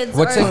heroin. kids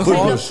What's are it kind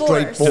called? of Straight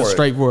forced. for just it.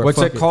 straightforward. What's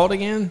fuck it called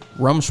again?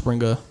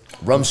 Rumspringa.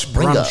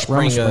 Rumspringa.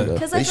 Rumspringa.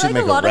 Because They I should feel like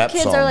make a a lot of rap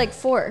kids song. are like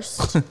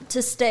forced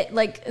to stay,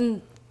 like,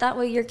 and that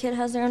way your kid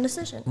has their own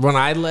decision. When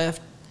I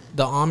left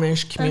the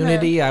Amish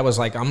community, I was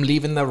like, I'm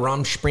leaving the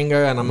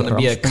Rumspringer and I'm going to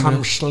be a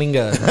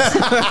Kumschlinger.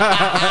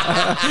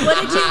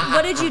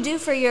 What did you do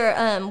for your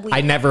week?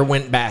 I never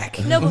went back.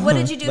 No, but what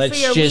did you do Let's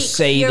for your just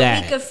say your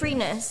that. week of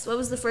freeness? What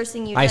was the first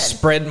thing you I did?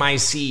 spread my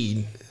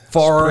seed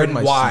far Spread and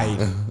my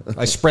wide.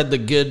 I spread the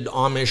good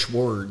Amish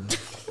word.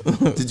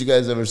 Did you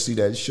guys ever see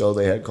that show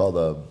they had called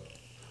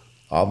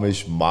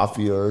Amish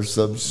Mafia or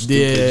some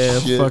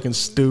stupid shit? Fucking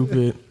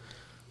stupid.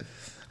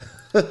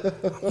 I'm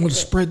going to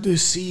spread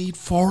this seed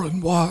far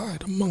and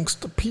wide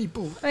amongst the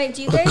people. All right,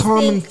 do you the guys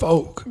common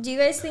folk. Do you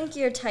guys think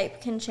your type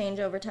can change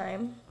over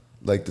time?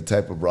 Like the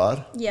type of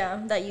broad?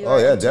 Yeah, that you. Oh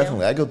yeah,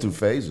 definitely. I go through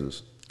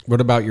phases.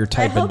 What about your I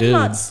type of hope dude?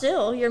 not.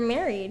 Still, you're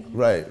married.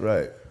 Right.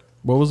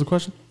 What was the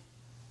question?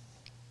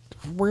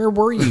 Where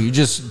were you? You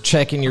just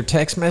checking your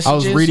text messages? I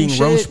was reading and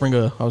shit?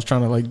 Rumspringa. I was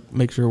trying to like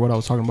make sure what I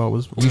was talking about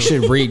was. You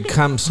should read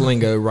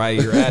Cumslingo right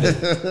you're at it.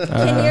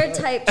 Can your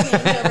type change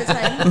over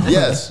time?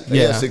 Yes.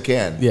 Yes, it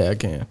can. Yeah, it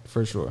can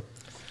for sure.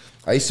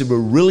 I used to be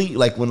really,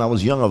 like when I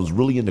was young, I was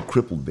really into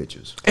crippled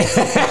bitches.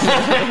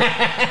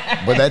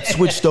 But that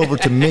switched over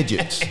to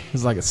midgets.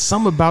 It's like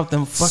some about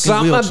them fucking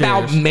Something wheelchairs.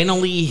 about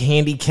mentally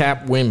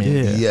handicapped women.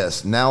 Yeah.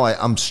 Yes. Now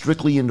I'm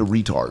strictly into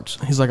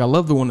retards. He's like, I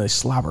love the one they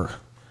slobber.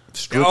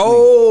 Strictly.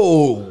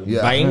 Oh,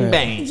 Yeah. bang, Yeah.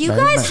 bang. You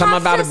guys Something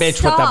have about to a bitch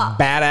stop. with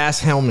a badass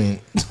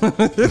helmet.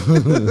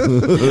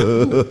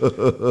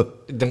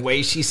 The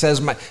way she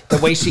says the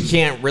way she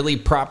can't really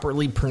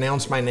properly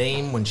pronounce my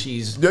name when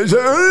she's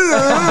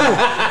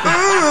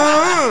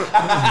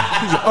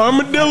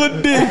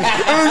Armadillo dick.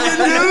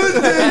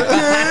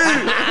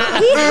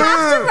 We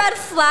have to red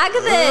flag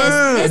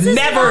this. This is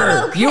never.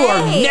 not okay. You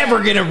are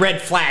never gonna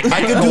red flag.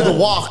 I can do the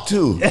walk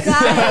too.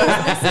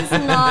 Guys, this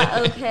is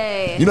not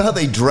okay. You know how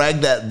they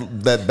drag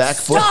that back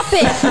foot? Stop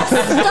it!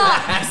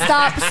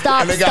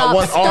 Stop! And they got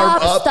one arm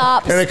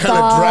up, and they kind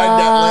of drag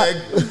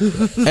that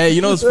leg. Hey,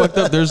 you know what's fucked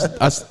up? There's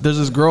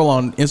this girl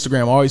on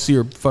Instagram. I always see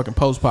her fucking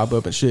post pop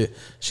up and shit.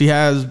 She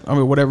has, I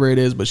mean, whatever it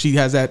is, but she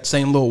has that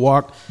same little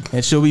walk,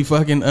 and she'll be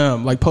fucking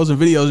like posting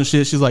videos and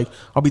shit. She's like,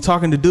 I'll be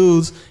talking to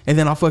dudes, and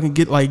then I'll fucking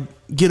get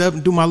up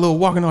and do my little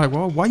walk, and they're like,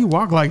 well, why you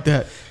walk like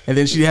that? And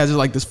then she has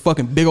like this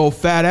fucking big old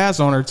fat ass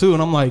on her too,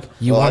 and I'm like,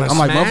 You wanna I'm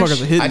like, smash?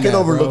 motherfuckers are hitting. I can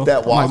overlook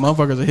that walk. I'm like,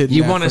 motherfuckers are hitting.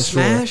 You want to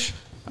smash?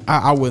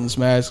 I wouldn't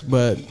smash,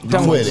 but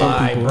Don't Quit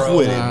lie, it. bro.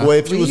 Quit it. Boy,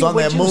 if you was on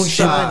that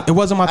moonshine, It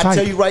wasn't my type. I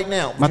tell you right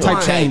now. My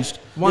type changed.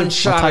 One My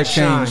shot type of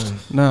shine.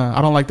 changed. Nah,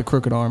 I don't like the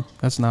crooked arm.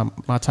 That's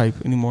not my type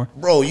anymore.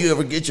 Bro, you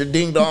ever get your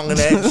ding dong and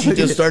that she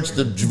just starts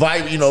to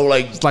vibe,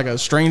 like It's like a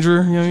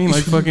stranger, you know what I mean?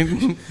 Like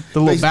fucking the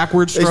little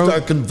backwards They stroke.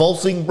 start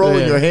convulsing, bro, Yeah.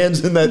 and your hands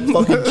in that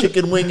fucking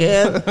chicken wing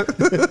hand.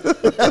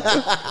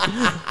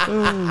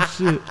 Oh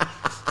shit.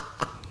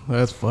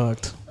 That's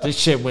fucked. This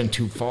shit went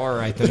too far,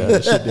 I think.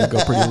 That shit did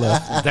go pretty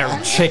left. Their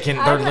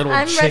little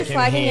I'm red chicken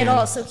flagging hand. it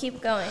all, so keep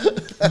going.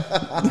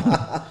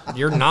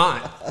 You're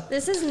not.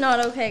 This is not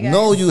okay, guys.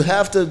 No, you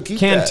have to keep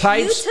Can that.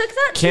 types You took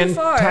that too can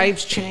far.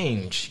 types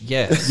change?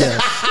 Yes.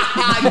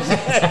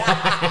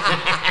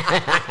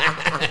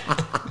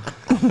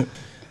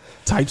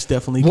 Types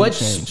definitely can What's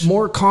change.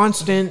 more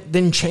constant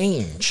than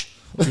change?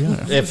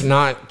 If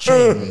not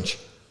change.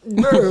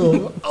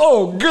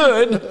 Oh,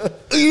 good.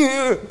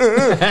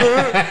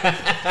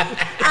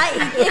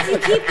 If you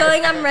keep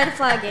going, I'm red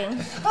flagging.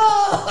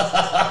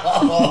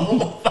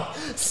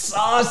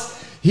 Sauce.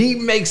 He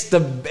makes the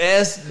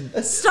best.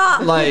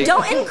 Stop! Like-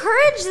 Don't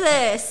encourage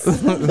this.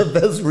 The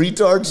best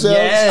retard sounds.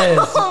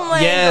 Yes. Oh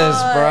my yes,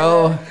 God.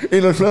 bro.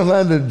 You know,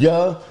 sometimes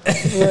the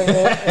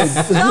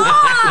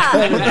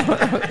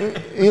Stop!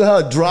 you know how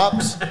it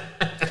drops?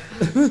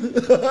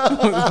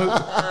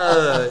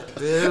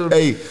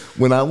 Hey,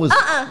 when I was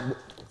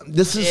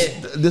this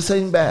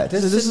ain't bad.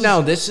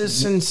 This is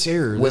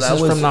sincere. When This I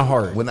is was from the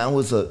heart. When I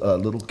was a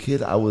little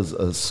kid, I was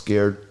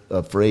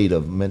afraid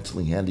of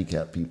mentally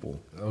handicapped people.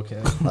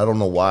 Okay. I don't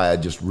know why. I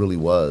just really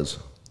was.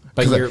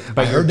 But 'Cause your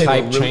I heard they were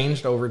type really-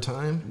 changed over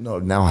time? No,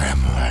 now I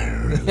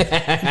am.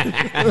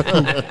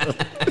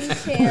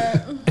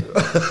 Can't.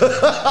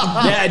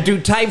 Yeah, do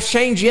types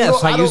change?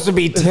 Yes. No, I I used to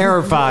be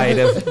terrified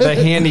of the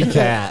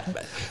handicap,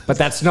 but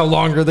that's no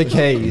longer the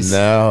case.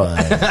 Now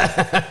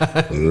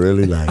I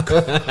really like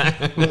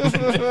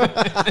it.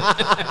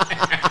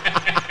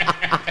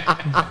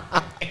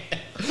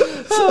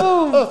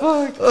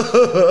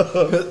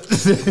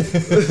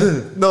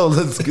 No,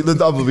 I'm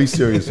gonna be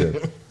serious here.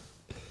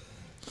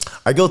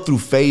 I go through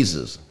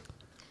phases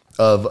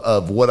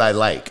of what I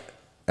like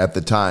at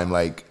the time.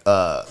 Like,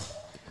 I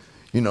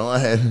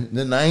had in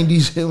the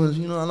 90s, it was,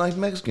 I like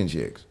Mexican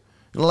chicks.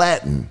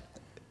 Latin,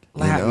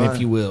 If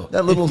you will.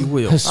 That little, If you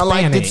will. I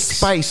like it Hispanics.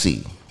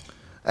 spicy.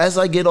 As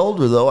I get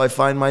older, though, I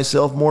find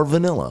myself more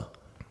vanilla.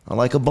 I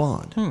like a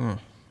blonde.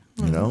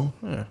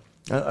 Yeah.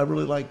 I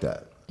really like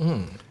that.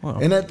 Wow.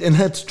 And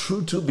that's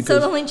true too, So it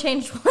because only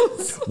changed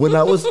once. when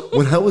I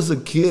was a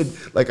kid,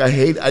 like I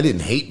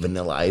didn't hate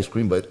vanilla ice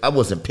cream, but I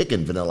wasn't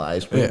picking vanilla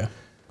ice cream. Yeah.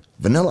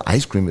 Vanilla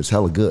ice cream is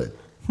hella good.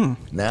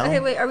 Now, Okay,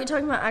 wait. Are we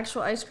talking about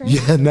actual ice cream?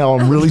 yeah, now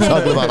I'm really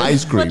talking about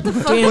ice cream. What the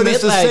fuck? But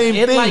it's the same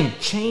it thing. like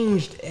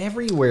changed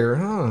everywhere,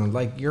 huh?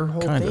 Like your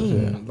whole Kind of,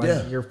 thing, yeah. like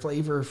Yeah. your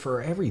flavor for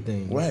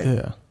everything. Right.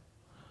 Yeah.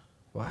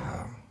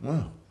 Wow.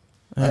 Wow.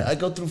 I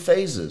go through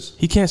phases.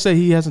 He can't say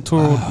he hasn't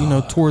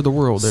toured the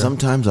world there.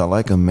 Sometimes I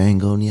like a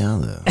mango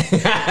nyalo.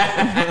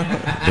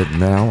 But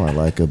now I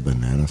like a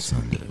banana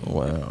sundae.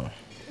 Wow.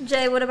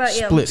 Jay, what about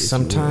you? Split.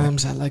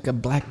 Sometimes I like a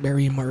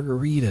blackberry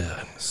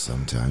margarita.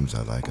 Sometimes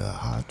I like a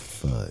hot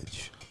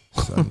fudge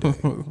sundae.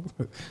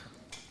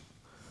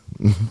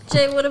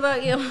 Jay, what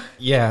about you?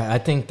 Yeah, I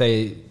think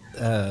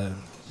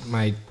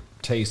my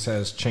taste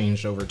has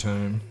changed over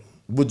time.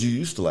 What do you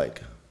used to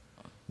like?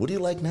 What do you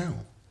like now?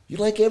 You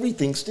like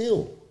everything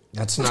still.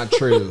 That's not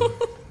true.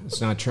 It's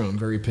not true. I'm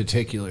very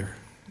particular.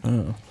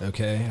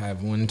 Okay, I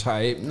have one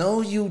type.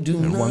 No, you do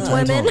not. One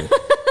time Women.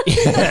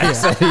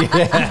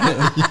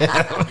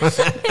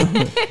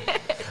 I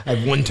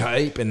have one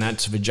type, and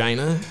that's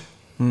vagina.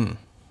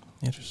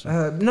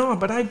 Interesting. No,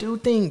 but I do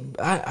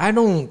think I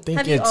don't think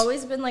Have it's. you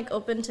always been like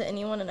open to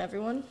anyone and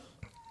everyone?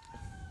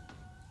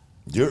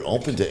 You're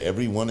open to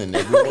everyone and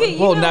everyone. Okay, you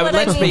Well, know no, what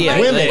let's I mean. be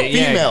like, Women,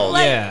 females.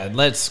 Yeah,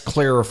 let's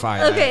clarify.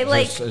 that Okay,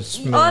 like just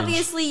a smidge.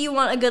 obviously you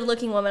want a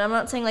good-looking woman. I'm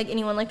not saying like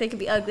anyone like they could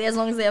be ugly as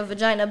long as they have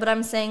vagina, but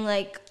I'm saying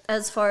like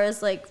as far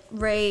as like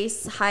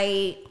race,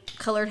 height,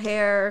 colored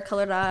hair,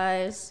 colored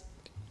eyes.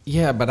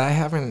 Yeah, but I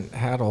haven't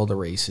had all the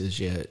races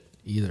yet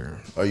either.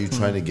 Are you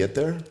trying to get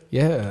there?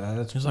 Yeah,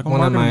 that's Just like one of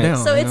marking them my.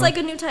 down. So you it's know? like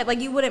a new type. Like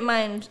you wouldn't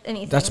mind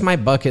anything. That's my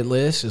bucket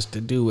list is to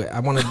do it.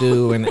 I want to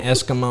do an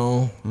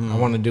Eskimo. I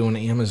want to do an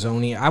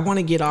Amazonian. I want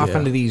to get off Yeah.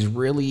 into these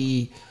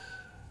really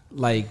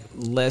like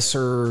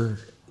lesser,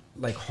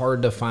 like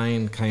hard to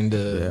find kind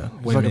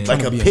of women.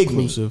 Like a be pygmy.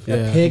 inclusive, A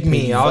yeah.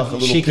 pygmy. Fuck a little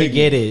She could pygmy.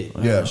 get it.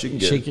 Yeah, she can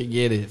get She it. could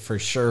get it for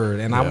sure.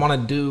 And I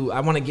want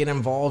to get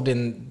involved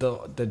in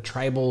the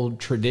tribal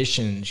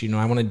traditions. You know,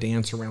 I want to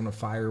dance around a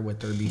fire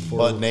with her before.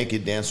 Butt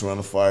naked, dance around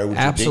the fire with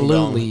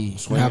Absolutely. your ding dong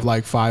swinging. Have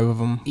like 5 of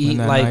them eat in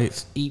that like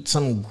night. eat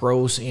some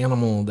gross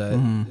animal that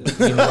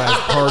you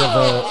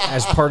know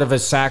as part of a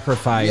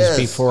sacrifice Yes,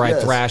 before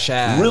yes. I thrash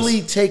ass.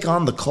 Really take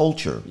on the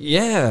culture.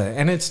 Yeah,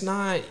 and it's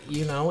not,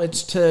 you know,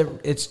 it's to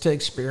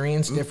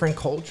experience different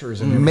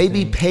cultures and Maybe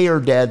everything. pay her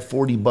dad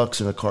 $40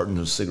 and a carton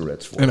of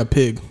cigarettes for And it. a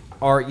pig.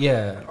 or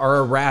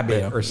a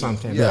rabbit or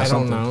something. Yeah, I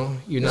don't something. know.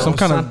 You know, Some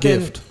kind of something-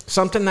 gift.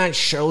 Something that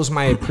shows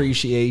my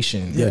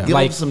appreciation. Yeah. Give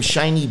like them some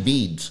shiny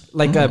beads.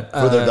 like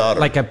For their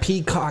daughter. like a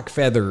peacock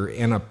feather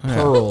and a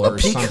pearl or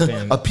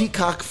something. A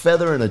peacock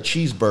feather and a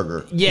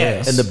cheeseburger.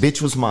 Yes. And the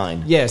bitch was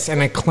mine. Yes,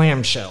 and a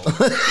clamshell.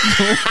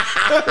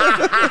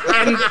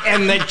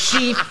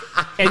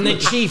 and the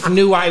chief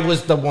knew I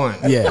was the one.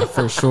 Yeah,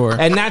 for sure.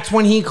 And that's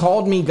when he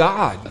called me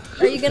God.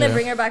 Are you gonna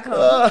bring her back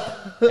home?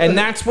 And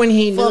that's when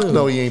he knew. Fuck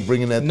no, you ain't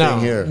bringing that thing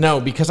here. No,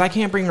 because I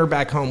can't bring her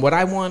back home. What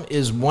I want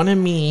is one of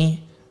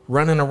me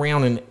running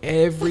around in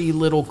every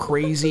little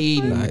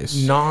crazy Nice.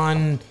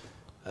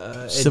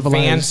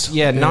 non-civilized,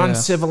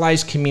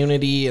 non-civilized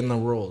community in the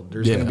world.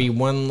 There's Yeah. going to be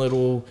one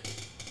little,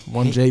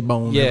 One J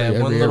bone.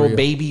 every one little area.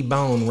 baby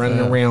bone running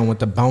around with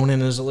the bone in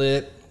his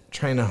lip,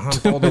 trying to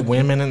hump all the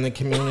women in the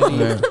community.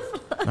 Yeah.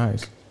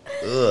 Nice.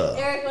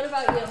 Eric, what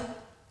about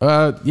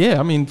you? Yeah,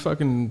 I mean,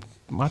 fucking,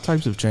 my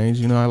types have changed.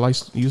 You know, I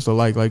used to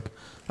like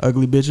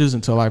ugly bitches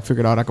until I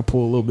figured out I could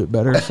pull a little bit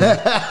better. So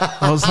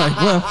I was like,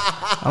 well,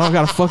 I don't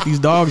gotta fuck these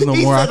dogs no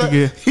more. I could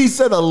get. He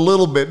said a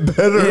little bit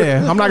better.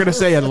 Yeah, I'm not gonna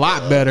say a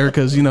lot better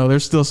because you know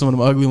there's still some of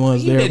them ugly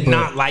ones You there. did but-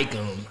 not like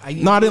him.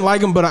 No, I didn't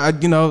like them, but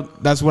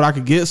that's what I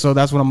could get, so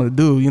that's what I'm gonna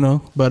do. You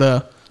know, but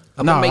I'm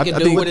gonna make it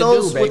do what it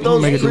do, baby. With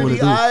those Make it do what pretty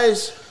it do.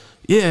 eyes.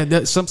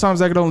 yeah, sometimes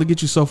that could only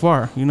get you so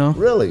far. You know,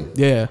 Really?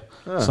 yeah,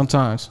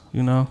 sometimes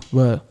you know,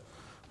 but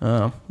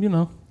you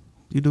know,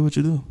 you do what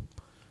you do,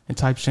 and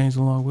types change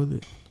along with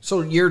it.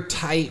 So your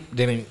type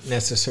didn't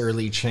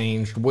necessarily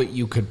change what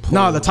you could pull.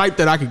 No, the type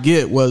that I could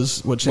get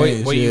was what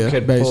changed. what yeah, you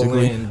could basically. pull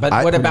in. But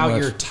I what pretty about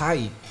much. your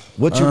type?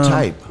 What's your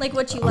type? Like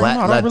what you Lat- like?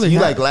 No, I Lat- don't really you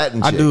have- like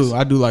Latin I chicks. do.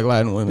 I do like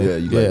Latin women. Yeah,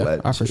 you like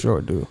Latin I for chicks. sure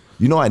do.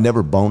 You know I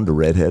never boned a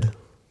redhead.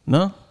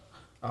 No,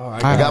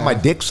 I got my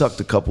dick sucked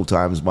a couple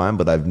times by him,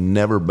 but I've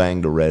never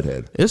banged a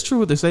redhead. it's true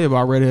what they say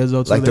about redheads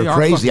though. Too. Like They they're are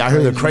crazy. fucking I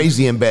heard they're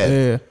crazy in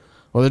bed. Yeah.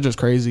 Well, they're just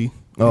crazy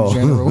Oh. in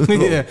general.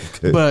 yeah.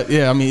 Okay. But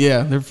yeah, I mean,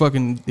 yeah, they're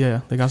fucking they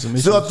got some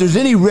issues. So if there's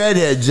any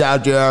redheads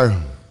out there,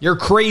 You're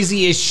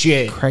crazy as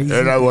shit. Crazy.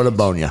 then I want to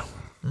bone you.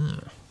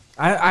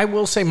 I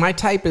will say my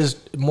type is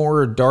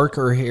more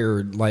darker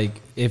haired.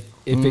 Like if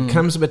it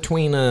comes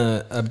between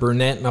a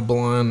brunette and a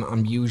blonde,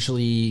 I'm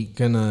usually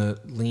gonna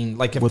lean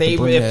like if With the if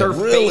brunette. their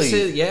Really?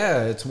 faces,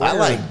 yeah, it's weird. I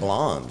like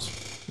blondes.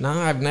 No,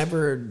 I've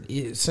never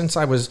since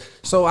I was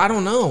so I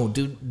don't know.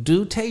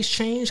 Do taste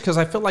change? Because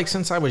I feel like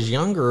since I was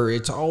younger,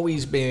 it's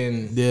always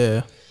been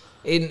Yeah.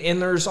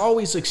 and there's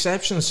always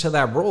exceptions to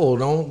that rule.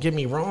 Don't get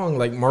me wrong.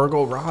 Like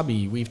Margot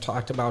Robbie, we've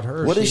talked about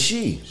her. What is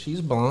she?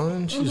 She's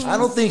blonde. I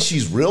don't think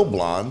she's real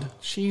blonde.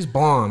 She's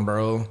blonde,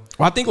 bro.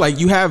 Well, I think like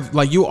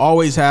you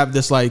always have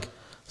this like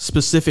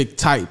specific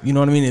type, you know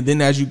what I mean? And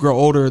then as you grow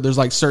older, there's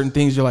like certain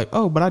things you're like,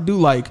 oh, but I do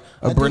like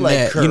a I do like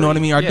brunette, you know what I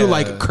curly. mean? Or I do Yeah.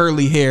 like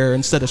curly hair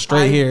instead of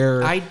straight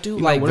hair. I do you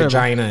know, like whatever.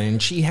 vagina,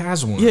 and she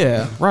has one.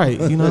 Yeah, right.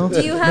 You know, Do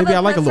you have maybe a I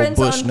like a little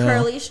preference bush on now.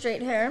 curly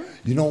straight hair,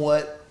 You know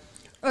what?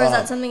 or is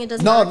that something it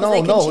doesn't No, matter 'cause no, they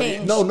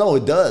can no, change? no,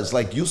 it does.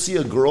 Like you'll see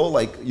a girl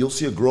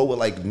with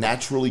like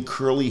naturally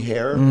curly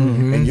hair,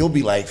 and you'll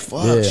be like,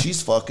 "Fuck, Yeah.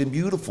 she's fucking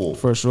beautiful."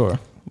 For sure.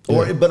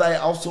 But I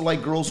also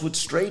like girls with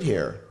straight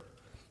hair.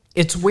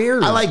 It's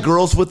weird. I like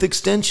girls with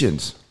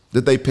extensions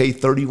that they pay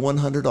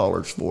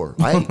 $3,100 for.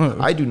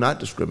 I do not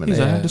discriminate.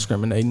 He's not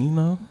discriminating, you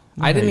know.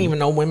 I didn't even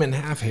know women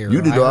have hair.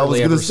 You did know I was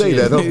going to say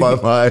that. Oh,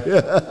 my.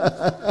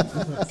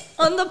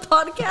 On the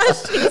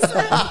podcast, she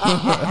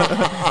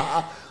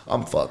said.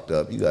 I'm fucked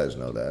up. You guys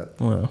know that.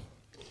 Well,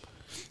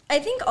 I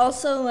think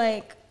also,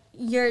 like,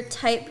 your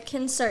type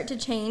can start to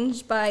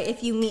change by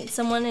if you meet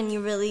someone and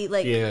you really,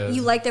 like,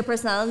 you like their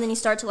personality, and then you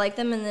start to like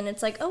them, and then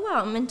it's like, oh,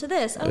 wow, I'm into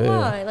this. Oh,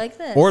 wow, I like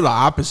this. or the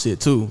opposite,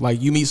 too.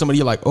 Like, you meet somebody,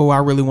 you're like, oh, I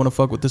really want to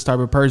fuck with this type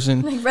of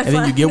person. Like, and red then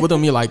you flag. get with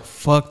them, you're like,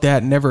 fuck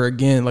that, never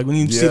again. Like, when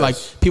you see, like,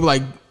 people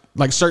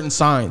like certain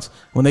signs,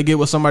 when they get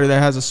with somebody that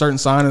has a certain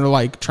sign and they're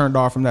like turned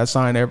off from that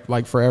sign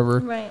like forever.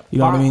 Right. You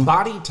know what I mean?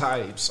 Body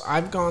types.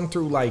 I've gone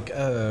through like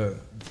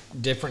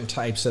different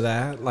types of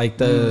that. Like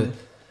the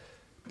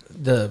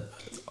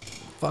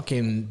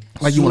fucking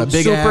Like you want a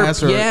big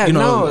ass or you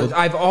know, no,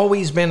 I've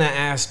always been an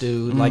ass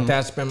dude. Like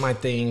that's been my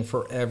thing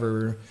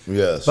forever.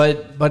 Yes.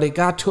 But it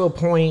got to a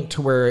point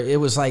to where it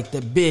was like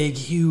the big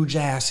huge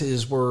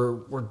asses were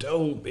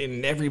dope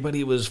and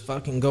everybody was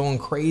fucking going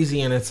crazy,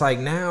 and it's like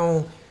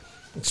now,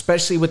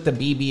 especially with the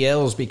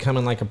BBLs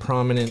becoming like a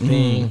prominent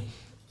thing,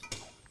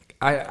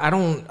 I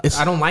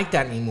don't like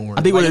that anymore.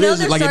 I think what Well, it you know is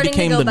they're like it starting to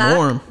became go the back?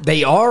 norm.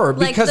 They are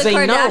Like because the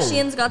they know.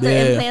 Kardashians got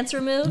their Yeah. implants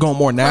removed. Going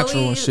more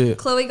natural and shit.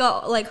 Chloe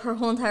got like her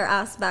whole entire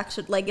ass back.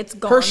 Like it's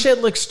gone. Her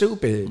shit looks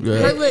stupid.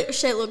 Yeah. Her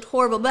shit looked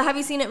horrible. But have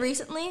you seen it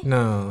recently?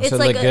 No. It's So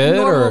like look a good,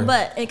 normal or-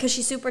 butt because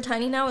she's super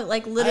tiny now. It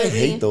like I literally.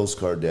 hate those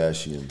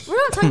Kardashians. We're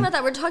not talking about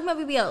that. We're talking about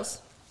BBLs.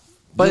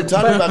 You're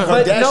talking about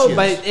But no, Kardashians.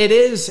 but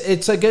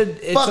it's a good.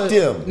 It's Fuck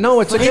them.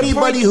 No, it's a good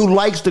Anybody point. who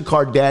likes the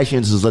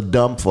Kardashians is a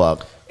dumb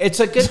fuck. It's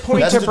a good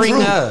point That's to the bring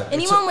truth. up.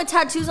 Anyone with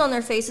tattoos on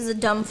their face is a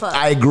dumb fuck.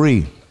 I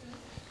agree.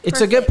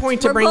 It's a good Perfect.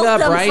 point to We're bring both up,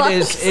 dumb right?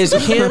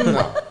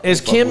 fucks. Is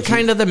Kim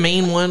kind of the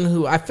main one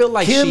who I feel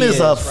like Kim she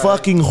is a right?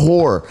 fucking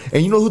whore.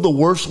 And you know who the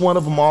worst one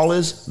of them all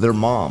is? Their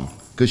mom.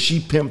 Because she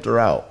pimped her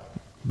out.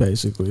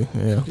 Basically,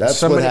 yeah. That's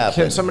Somebody, what happened.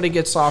 Can somebody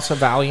get Sauce a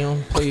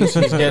Valium, please?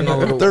 He's getting a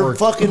little. They're worked.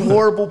 fucking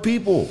horrible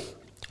people.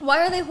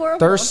 Why are they horrible?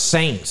 They're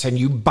saints, and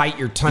you bite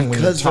your tongue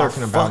when you're Because they're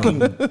talking about them.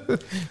 fucking,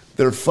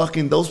 they're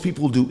fucking, those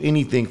people do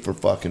anything for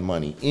fucking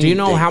money. you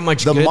know Anything. how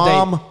much the good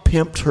mom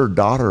pimped her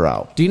daughter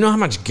out? Do you know how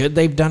much good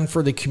they've done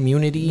for the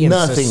community and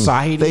Nothing.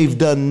 society? They've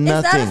done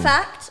Is nothing. that a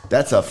fact?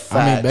 That's a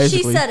fact.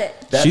 basically. She said it.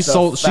 That's she a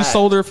sold fact.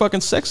 her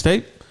fucking sex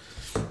tape.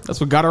 That's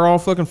what got her all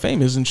fucking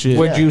famous and shit.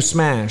 Would you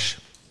smash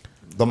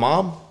The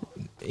mom?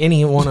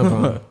 any one of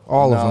them?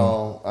 All of them.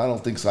 No, I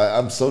don't think so.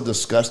 I'm so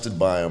disgusted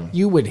by them.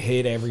 You would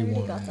hit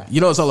everyone. You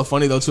know, it's hella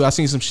funny though too. I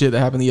seen some shit that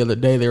happened the other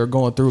day. They were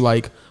going through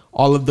like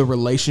all of the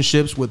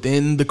relationships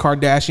within the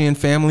Kardashian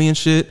family and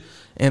shit,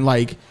 and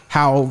like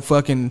how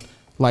fucking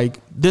like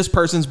this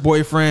person's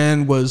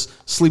boyfriend was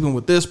sleeping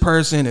with this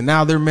person, and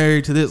now they're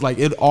married to this. Like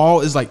it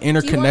all is like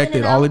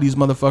interconnected. it All out? of these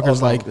motherfuckers, Oh, no,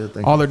 like good,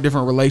 thank all you. their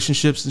different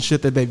relationships and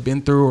shit that they've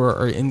been through or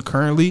are in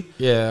currently,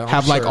 Yeah, I'm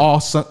have like sure. all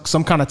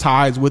some kind of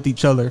ties with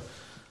each other.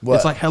 What?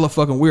 It's like hella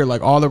fucking weird.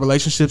 Like all the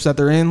relationships that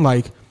they're in,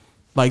 like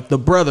the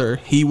brother,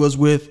 he was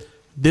with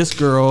this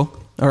girl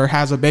or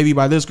has a baby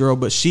by this girl,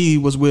 but she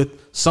was with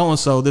so and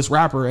so, this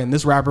rapper, and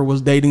this rapper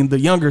was dating the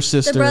younger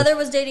sister. The brother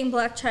was dating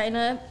Black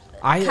China.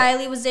 I-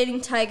 Kylie was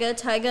dating Tyga.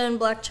 Tyga and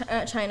Black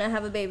China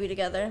have a baby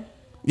together.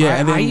 Yeah,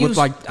 and then with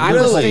like I,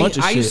 with a used whole to bunch think,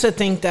 of I shit. used to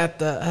think that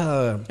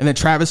the And then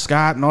Travis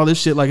Scott and all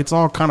this shit, like it's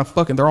all kind of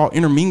fucking. They're all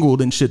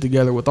intermingled and shit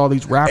together with all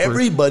these rappers.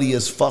 Everybody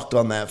is fucked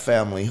on that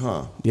family,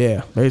 huh?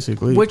 Yeah,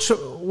 basically. which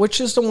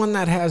is the one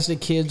that has the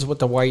kids with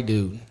the white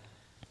dude?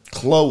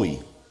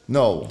 Chloe.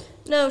 No.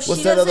 No, she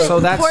What's that doesn't. other- So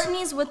that's-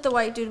 Courtney's with the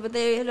white dude, but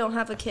they don't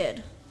have a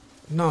kid.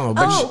 No,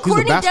 but Oh, a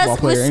Courtney basketball does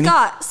player, with ain't he?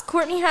 Scott.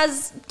 Courtney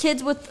has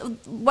kids with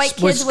white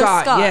with kids with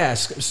Scott.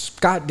 yes,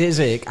 Scott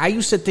Disick. I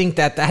used to think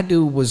that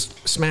dude was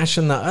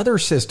smashing the other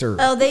sister.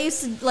 Oh, they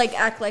used to like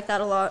act like that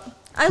a lot.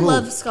 I Who?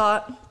 love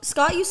Scott.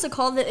 Scott used to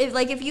call them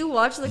if you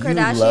watch the You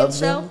Kardashian love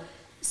show, them?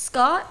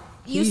 Scott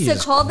used He to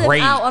is call them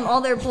great. out on all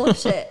their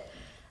bullshit.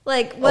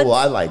 Like once, well,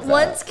 I like that.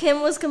 once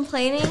Kim was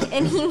complaining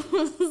and he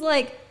was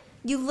like,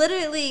 "You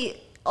literally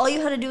all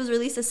you had to do was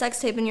release a sex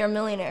tape and you're a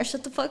millionaire.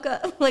 Shut the fuck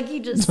up." Like you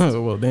just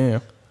well,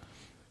 damn.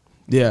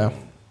 Yeah.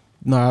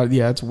 No,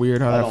 yeah, it's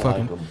weird how I that don't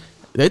fucking. like 'em.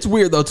 It's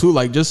weird though too.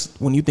 Like just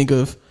when you think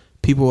of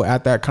people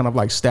at that kind of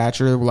like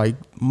stature, like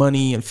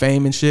money and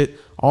fame and shit,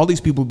 all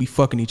these people be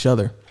fucking each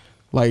other.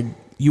 Like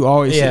you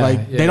always Yeah, like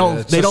yeah, they don't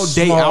it's they a don't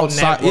date small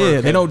outside. network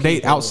Yeah, they of don't date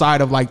people.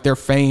 outside of like their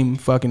fame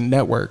fucking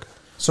network.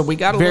 So we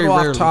got a Very little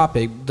rarely. off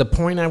topic. The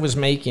point I was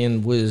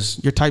making was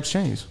Your types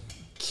change.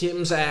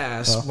 Kim's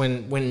ass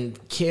when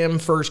Kim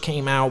first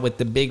came out with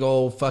the big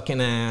old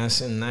fucking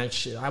ass and that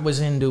shit. I was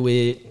into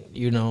it,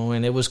 you know,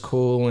 and it was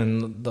cool,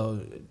 and the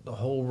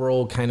whole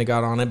world kind of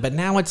got on it. But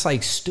now it's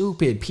like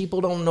stupid.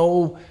 People don't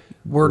know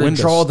where to When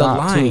to draw the stop,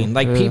 line. too.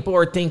 Like Yeah. people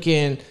are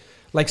thinking,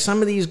 like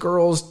some of these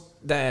girls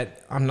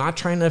that I'm not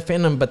trying to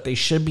offend them, but they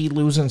should be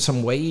losing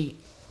some weight.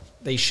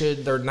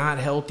 They're not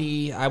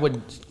healthy. I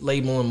would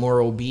label them more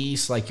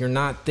obese. Like you're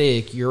not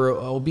thick, you're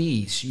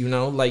obese. You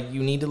know, like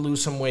you need to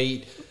lose some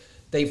weight.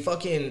 They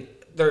fucking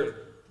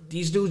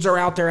these dudes are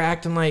out there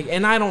acting like,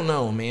 and I don't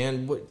know,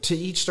 man. To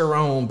each their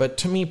own. But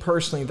to me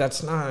personally,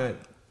 that's not.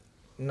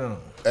 No.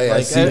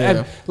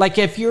 Hey, like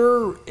if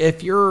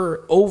you're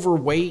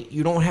overweight,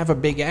 you don't have a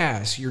big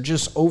ass. You're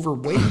just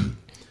overweight.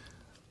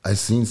 I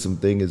seen some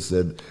thing that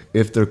said,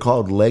 if they're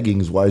called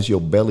leggings, why is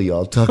your belly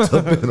all tucked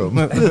up in them?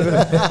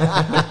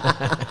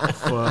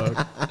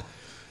 Fuck.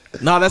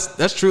 No,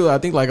 that's true. I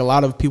think like a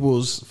lot of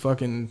people's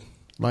fucking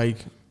like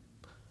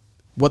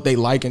what they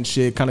like and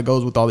shit kind of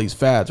goes with all these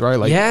fads, right?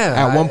 Like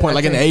at one point,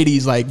 in the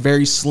 80s, like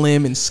very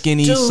slim and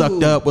skinny,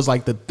 sucked up was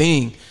like the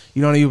thing.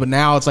 You know what I mean? But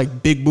now it's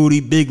like big booty,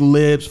 big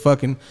lips,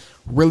 fucking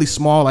really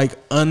small, like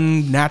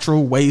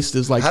unnatural waist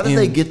is like. How did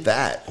they get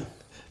that,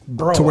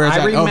 bro? To where it's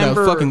like,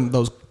 the fucking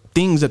those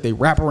things that they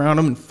wrap around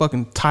them and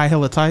fucking tie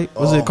hella tight.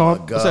 What's it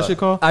called? What's that shit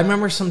called? I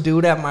remember some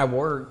dude at my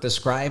work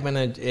describing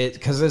it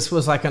because this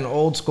was like an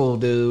old school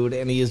dude,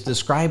 and he is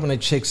describing a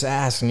chick's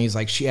ass, and he's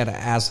like, she had an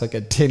ass like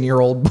a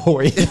 10-year-old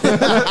boy.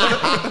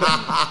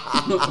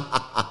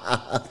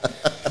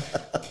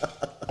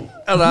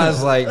 And I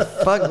was like,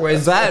 fuck,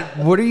 is that,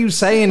 what are you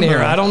saying here?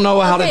 I don't know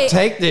how to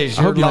take this.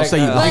 You're like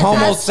a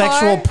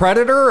homosexual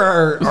predator,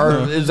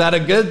 or is that a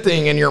good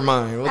thing in your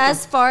mind?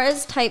 As far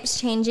as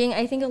types changing,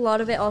 I think a lot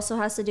of it also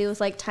has to do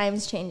with like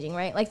times changing,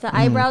 right? Like the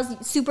eyebrows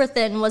super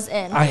thin was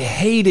in. I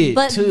hate it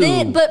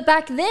too. But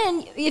back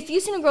then, if you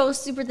seen a girl with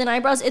super thin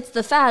eyebrows, it's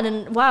the fad,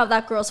 and wow,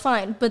 that girl's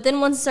fine. But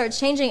then once it starts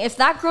changing, if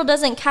that girl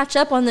doesn't catch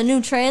up on the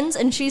new trends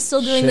and she's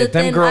still doing the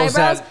thin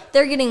eyebrows,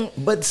 they're getting.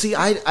 But see,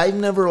 I've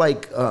never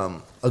like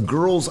a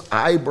girl's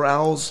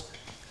eyebrows.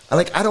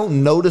 I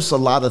don't notice a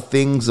lot of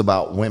things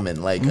about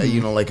women. Like you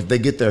know, like if they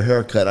get their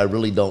hair cut, I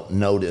really don't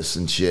notice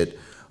and shit.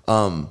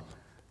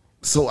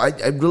 So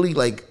I really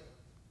like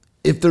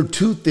if they're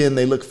too thin,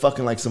 they look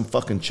fucking like some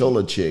fucking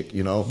chola chick,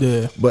 you know.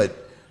 Yeah. But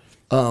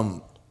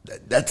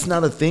that's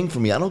not a thing for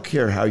me. I don't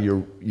care how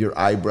your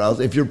eyebrows.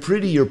 If you're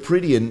pretty, you're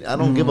pretty, and I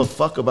don't give a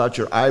fuck about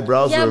your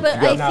eyebrows. Yeah, but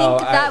I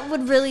think that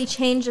would really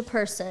change a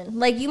person.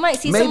 Like you might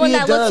see someone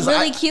that looks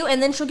really cute,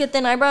 and then she'll get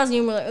thin eyebrows, and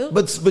you're like, ooh.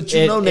 But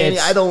you know, Nanny,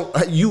 I don't.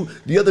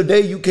 The other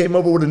day you came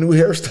over with a new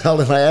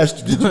hairstyle, and I asked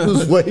you, did you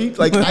lose weight?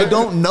 Like I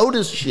don't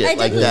notice shit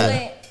like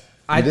that.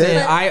 I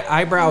think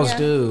eyebrows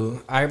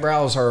do.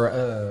 Eyebrows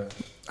are.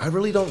 I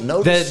really don't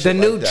notice the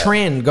new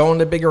trend going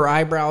to bigger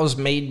eyebrows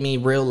made me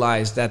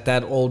realize that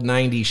old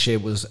 90s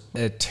shit was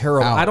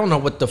terrible. I don't know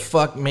what the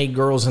fuck made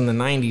girls in the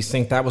 90s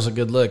think that was a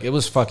good look. It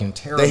was fucking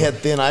terrible. They had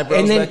thin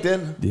eyebrows back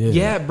then?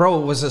 Yeah,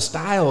 bro, it was a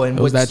style. And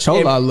it was that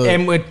chola look.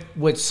 And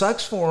what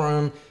sucks for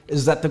them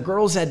is that the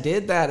girls that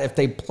did that, if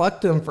they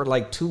plucked them for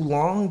like too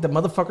long, the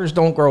motherfuckers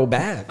don't grow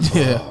back.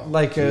 Yeah.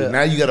 Like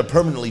now you got to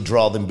permanently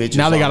draw them bitches.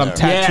 Now they got them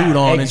tattooed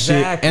on and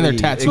shit. And they're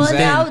tattooed. Well,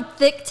 now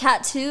thick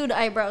tattooed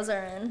eyebrows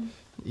are in.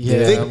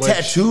 Yeah, thick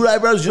tattooed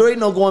eyebrows. You ain't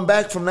no going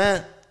back from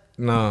that.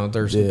 No,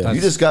 there's.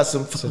 You just got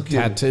some fucking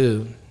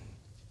tattoo.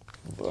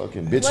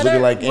 Fucking bitch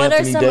looking like Anthony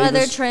Davis. What are some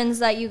other trends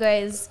that you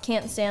guys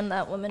can't stand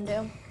that women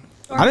do?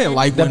 I didn't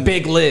like the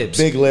big lips.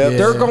 Big lips.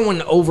 They're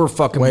going over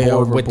fucking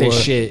board with this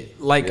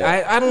shit. Like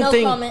I don't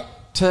think. Comment.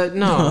 To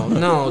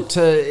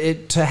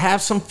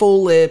have some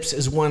full lips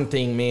is one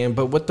thing, man.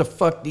 But what the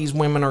fuck these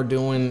women are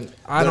doing,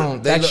 they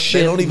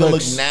don't even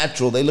look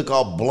natural. They look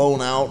all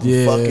blown out.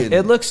 Yeah, fucking,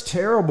 it looks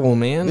terrible,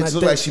 man. It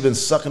looks like she's been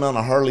sucking on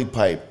a Harley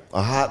pipe,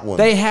 a hot one.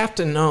 They have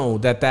to know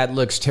that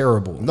looks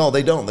terrible. No,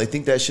 they don't. They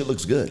think that shit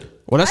looks good.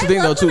 Well, that's the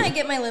thing though too. When I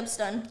get my lips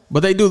done, but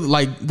they do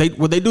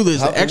what they do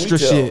is the extra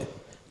shit.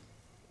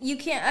 You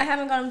can't. I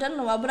haven't got them done in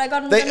a while, but I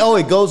got them.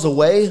 It goes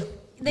away.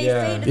 They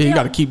fade. Yeah, you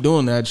got to keep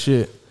doing that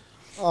shit.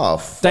 Oh,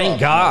 thank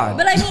God.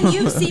 But I mean,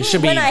 you've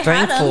seen me when I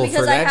had them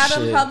because I had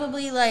them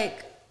probably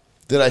like.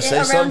 Did I say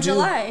around something?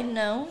 July?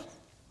 No.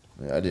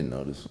 Yeah, I didn't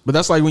notice. But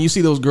that's like when you see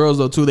those girls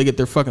though too. They get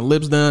their fucking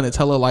lips done. It's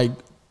hella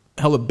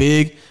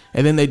big,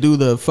 and then they do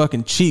the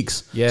fucking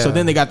cheeks. Yeah. So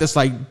then they got this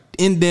like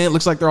indent.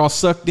 Looks like they're all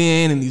sucked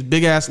in, and these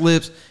big ass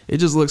lips. It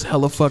just looks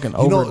hella fucking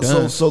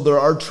overdone. So there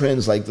are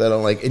trends like that.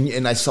 I'm like,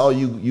 and I saw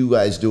you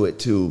guys do it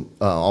too.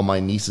 All my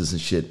nieces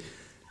and shit.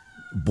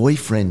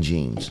 Boyfriend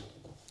jeans.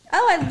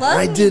 Oh, I love.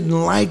 I didn't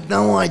like.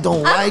 No, I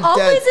don't like that. I'm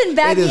always in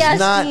baggy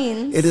ass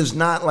jeans. It is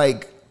not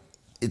like.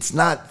 It's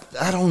not.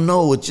 I don't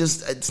know.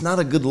 It's not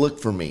a good look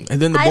for me.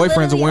 And then the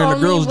boyfriends are wearing the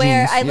girls'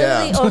 jeans. I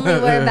literally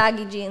only wear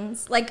baggy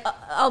jeans. Like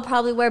I'll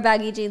probably wear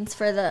baggy jeans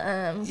for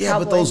the yeah,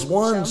 but those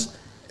ones,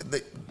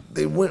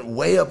 they went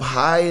way up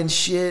high and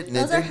shit. And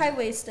those are high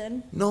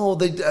waisted. No, I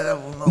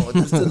don't know. It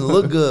just didn't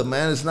look good,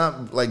 man. It's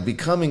not like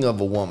becoming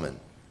of a woman.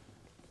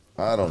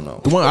 I don't know.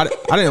 The one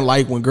I didn't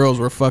like when girls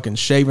were fucking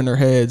shaving their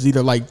heads,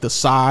 either like the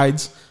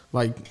sides,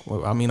 like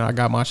I mean I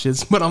got my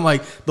shits, but I'm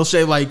like they'll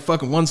shave like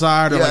fucking one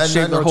side or like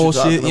shave their whole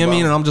shit. You know what I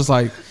mean? And I'm just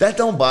like that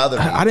don't bother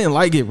me. I didn't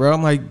like it, bro.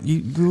 I'm like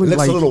you look it looks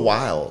like a little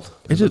wild.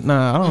 It just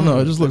I don't know.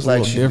 It just looks like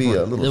a little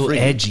different, a little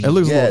edgy. It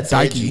looks a little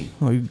dykey.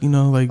 Like, you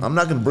know, like I'm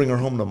not gonna bring her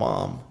home to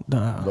mom.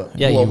 Nah. But,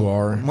 yeah, you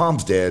are.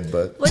 Mom's dead,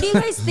 but what do you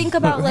guys think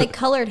about like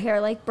colored hair,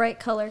 like bright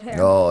colored hair?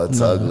 Oh, it's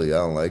ugly. I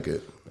don't like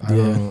it.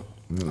 Yeah.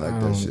 I don't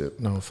like that shit.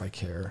 Know if I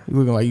care. You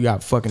looking like you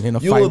got fucking in a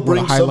you fight will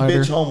bring with a some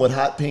highlighter. bitch home with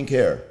hot pink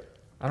hair.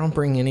 I don't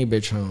bring any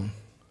bitch home.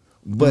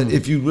 But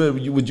if you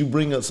would you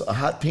bring us a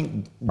hot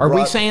pink? Are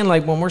we saying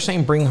like when we're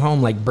saying bring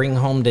home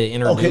to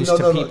introduce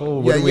to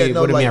people? What do we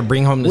mean?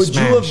 Bring home to smash?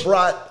 Would you have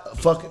brought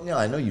fucking?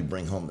 I know you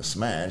bring home the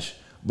smash,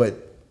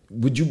 but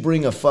would you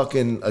bring a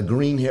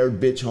green haired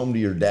bitch home to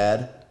your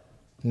dad?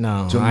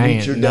 No, to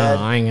meet your dad?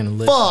 No, I ain't gonna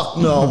listen. Fuck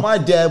no, my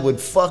dad would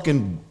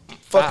fucking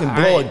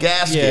blow a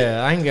gasket.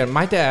 Yeah, I ain't gonna.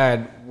 My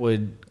dad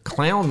would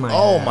clown my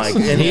ass. My,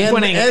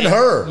 and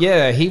her.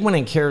 Yeah, he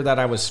wouldn't care that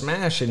I was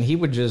smashing. I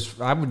would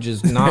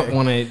just not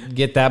want to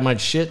get that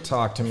much shit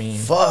talked to me.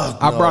 Fuck.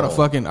 I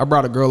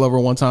brought a girl over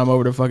one time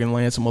over to fucking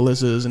Lance and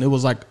Melissa's, and it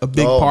was like a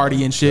big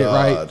party and shit,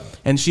 God. right?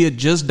 And she had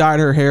just dyed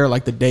her hair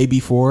like the day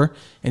before,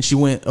 and she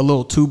went a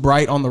little too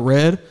bright on the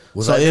red,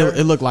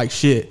 it looked like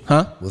shit,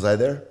 huh? Was I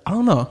there? I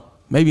don't know,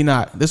 maybe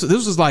not. This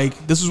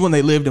was when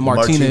they lived in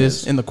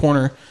Martinez. In the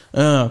corner.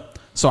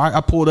 So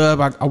I pulled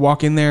up, I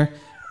walk in there.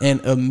 And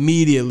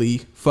immediately,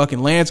 fucking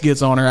Lance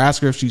gets on her,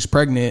 asks her if she's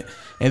pregnant,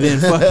 and then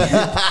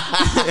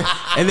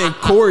and then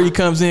Corey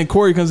comes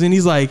in.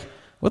 He's like,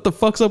 "What the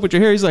fuck's up with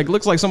your hair?" He's like,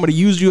 "Looks like somebody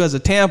used you as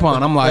a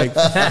tampon." I'm like,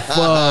 "Fuck."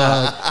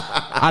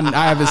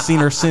 I haven't seen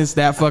her since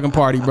that fucking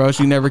party, bro.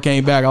 She never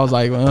came back. I was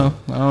like, "Well,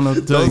 I don't know what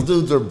to tell you." Those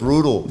dudes are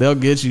brutal. They'll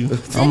get you.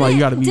 I'm like, you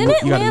gotta be. Didn't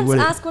you gotta Lance be with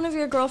it. ask one of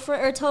your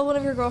girlfriend or tell one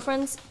of your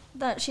girlfriends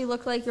that she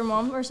looked like your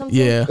mom or something?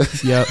 Yeah.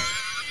 Yep.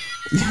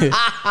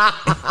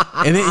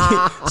 And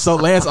then, so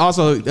Lance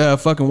also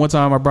fucking one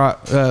time I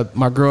brought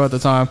my girl at the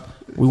time.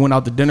 We went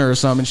out to dinner or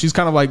something. She's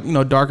kind of like,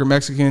 darker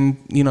Mexican,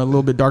 a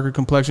little bit darker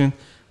complexion.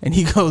 And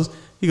he goes,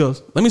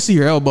 "Let me see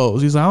your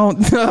elbows." He's like,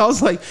 I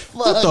was like,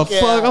 what the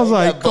fuck? I was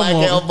like, come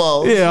on.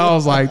 Elbows. Yeah, I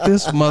was like,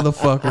 this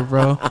motherfucker,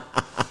 bro.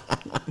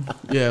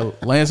 Yeah,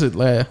 Lance,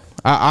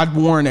 I'd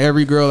warn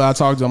every girl that I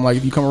talk to. I'm like,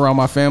 if you come around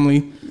my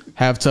family,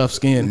 have tough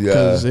skin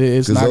because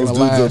it's not those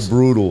gonna dudes last. are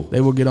brutal.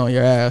 They will get on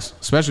your ass,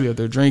 especially if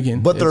they're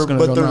drinking. But they're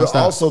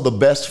also the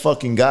best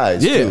fucking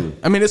guys. Yeah, too.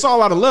 I mean, it's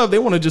all out of love. They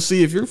want to just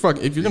see if you're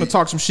gonna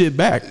talk some shit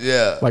back.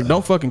 Yeah, like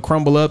don't fucking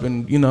crumble up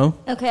and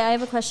Okay, I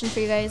have a question for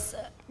you guys.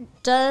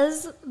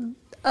 Does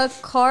a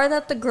car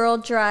that the girl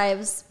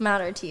drives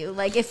matter to you?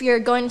 Like, if you're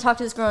going to talk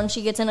to this girl and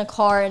she gets in a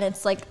car and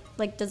it's like,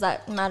 does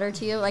that matter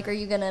to you? Like, are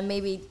you gonna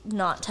maybe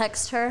not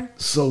text her?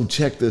 So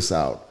check this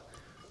out.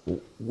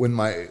 When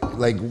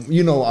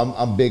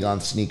I'm big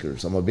on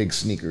sneakers. I'm a big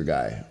sneaker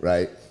guy,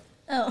 right?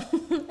 Oh,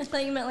 I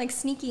thought you meant like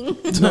sneaking.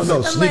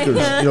 No, sneakers.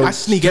 I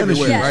sneak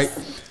everywhere, Yes.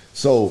 right?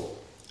 So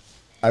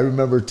I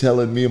remember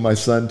telling me and my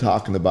son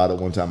talking about it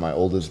one time, my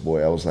oldest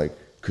boy. I was like,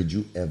 could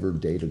you ever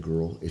date a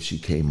girl if she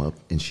came up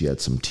and she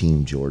had some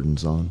Team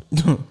Jordans on?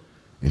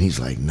 And he's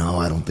like, no,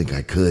 I don't think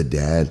I could,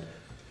 Dad.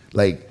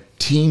 Like,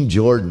 Team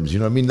Jordans, you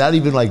know what I mean? Not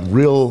even like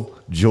real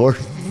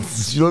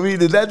Jordans, you know what I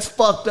mean? And that's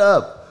fucked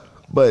up.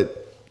 But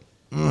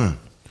You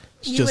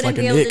just wouldn't like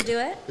be a able Nick. to do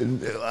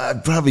it?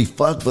 I'd probably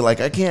fuck, but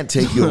like I can't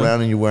take you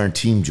around and you're wearing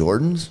Team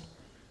Jordans.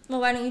 Well,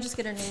 why don't you just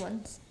get her new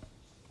ones?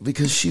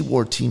 Because she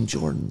wore Team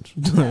Jordans.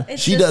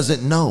 It's She just-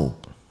 doesn't know.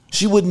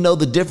 She wouldn't know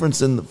the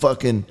difference in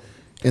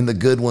the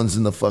good ones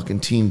and the fucking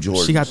Team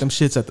Jordans. She got them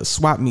shits at the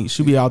swap meet.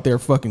 She be out there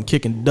fucking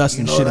kicking dust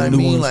You and know shit what I on new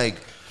mean? ones. Like,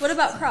 What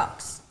about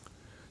Crocs?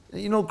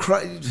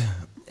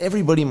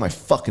 everybody in my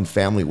fucking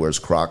family wears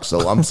Crocs,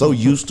 so I'm so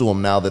used to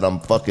them now that I'm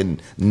fucking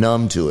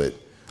numb to it.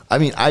 I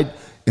mean,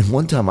 and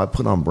one time I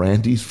put on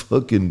Brandy's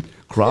fucking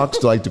Crocs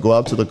to go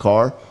out to the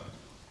car.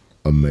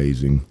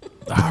 Amazing.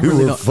 I They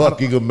really were don't-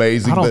 fucking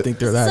amazing. I don't but think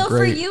they're that So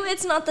great. for you,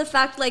 it's not the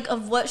fact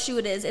of what shoe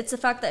it is. It's the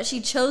fact that she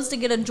chose to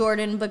get a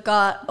Jordan but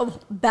got a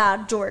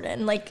bad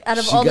Jordan. Like, out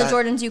of She all the got-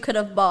 Jordans you could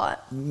have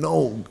bought.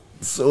 No.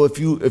 So if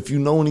you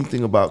know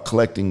anything about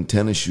collecting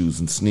tennis shoes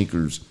and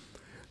sneakers,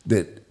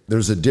 that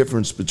there's a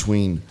difference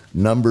between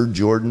numbered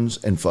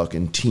Jordans and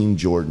fucking Team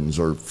Jordans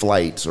or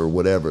flights or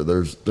whatever.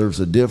 There's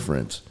a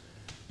difference,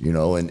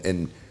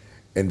 and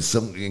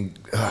something.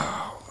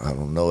 I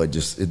don't know.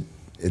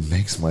 It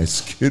makes my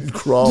skin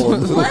crawl a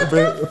little What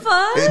bit. the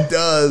fuck? It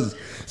does.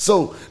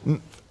 So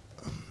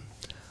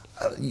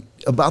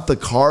about the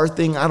car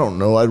thing, I don't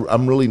know.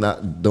 I'm really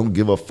don't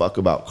give a fuck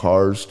about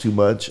cars too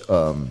much.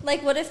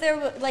 Like, what if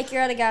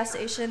you're at a gas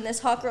station, this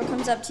hot girl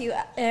comes up to you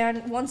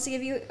and wants to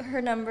give you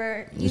her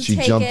number, you She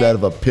take jumped it, out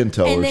of a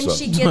Pinto and or then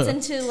something. she gets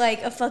into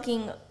like a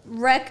fucking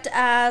wrecked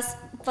ass,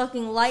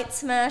 fucking light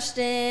smashed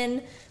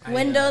in,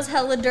 windows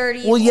hella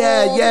dirty. Well,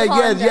 yeah.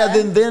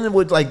 Honda. Then it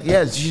would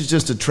she's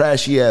just a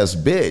trashy ass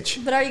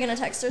bitch. But are you gonna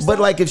text her? But still?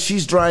 like if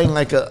she's driving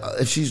like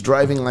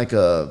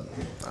a,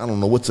 I don't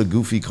know what's a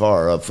goofy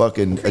car, a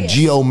Prius.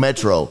 Geo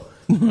Metro.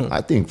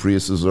 I think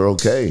Priuses are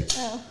okay.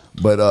 Oh.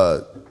 But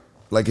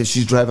like if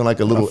she's driving like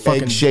a little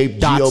fucking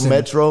egg-shaped Geo Datsun.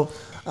 Metro,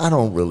 I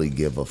don't really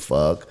give a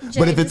fuck. Jay,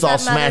 but if does it's all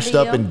that matter smashed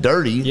to up you? and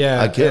dirty,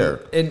 Yeah, I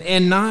care.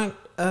 and not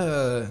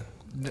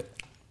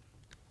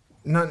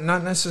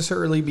not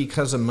necessarily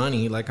because of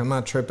money. Like, I'm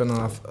not tripping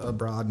off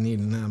abroad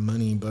needing that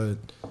money, but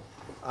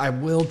I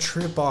will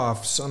trip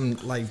off some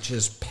like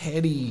just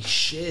petty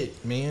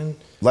shit, man.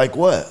 Like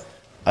what?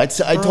 I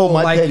Bro, told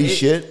my like, petty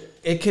shit.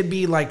 It could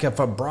be like if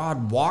a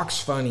broad walks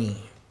funny,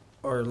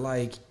 or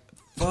like,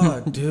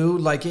 fuck,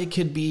 dude. Like, it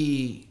could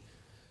be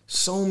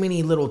so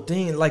many little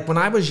things. Like when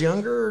I was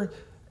younger,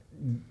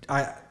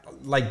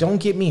 don't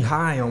get me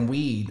high on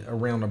weed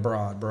around a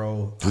broad,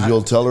 bro. Because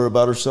you'll tell her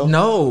about herself?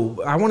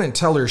 No, I wouldn't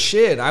tell her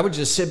shit. I would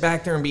just sit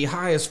back there and be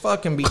high as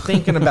fuck and be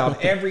thinking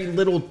about every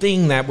little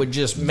thing that would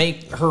just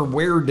make her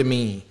weird to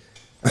me.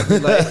 I'd be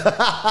like,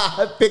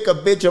 pick a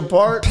bitch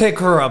apart? Pick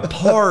her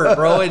apart,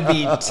 bro. It'd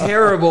be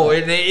terrible.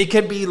 It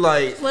could be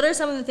like... What are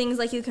some of the things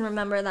like you can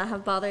remember that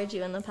have bothered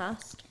you in the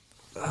past?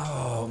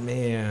 Oh,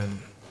 man.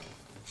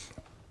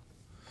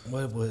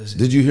 What was it?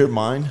 Did you hear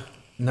mine?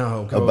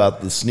 No.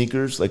 About the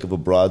sneakers, like if a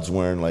broad's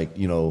wearing like,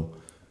 you know,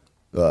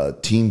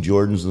 Team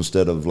Jordans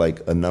instead of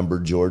like a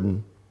numbered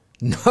Jordan.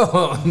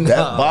 No.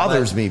 That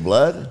bothers me,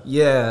 blood.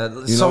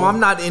 Yeah. So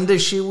I'm not into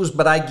shoes,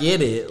 but I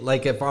get it.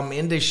 Like if I'm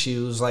into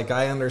shoes, like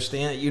I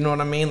understand, you know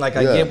what I mean? Like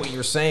I get what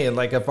you're saying.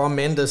 Like if I'm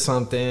into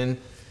something,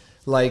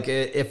 like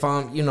if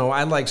I'm, you know,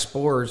 I like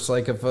sports,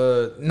 like if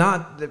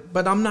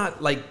but I'm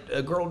not like,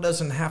 a girl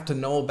doesn't have to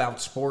know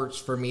about sports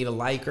for me to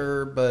like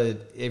her,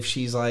 but if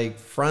she's like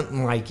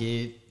fronting like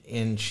it,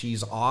 and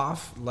she's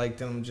off, like,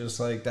 then I'm just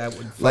like, that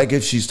would... Like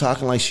if she's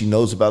talking like she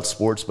knows about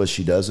sports, but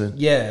she doesn't?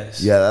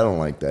 Yes. Yeah, I don't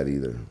like that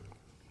either.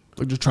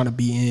 Or just trying to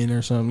be in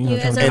or something. You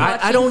know, guys trying are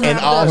to I don't And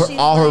have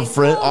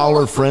all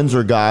her friends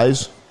are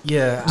guys.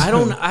 Yeah, I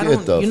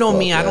don't, you know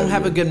me, I don't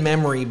have a here. good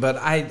memory, but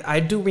I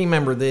do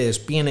remember this,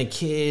 being a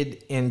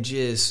kid and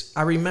just,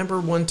 I remember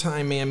one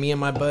time, man, me and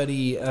my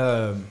buddy,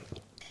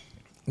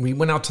 we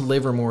went out to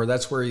Livermore,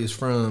 that's where he's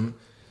from,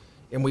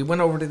 and we went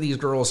over to these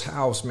girls'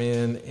 house,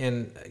 man,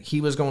 and he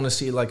was going to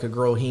see like a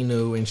girl he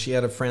knew, and she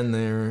had a friend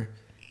there,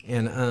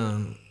 and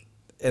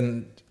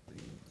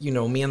you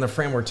know, me and the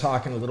friend were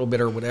talking a little bit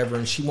or whatever,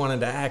 and she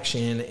wanted to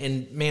action,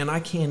 and man, I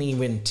can't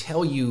even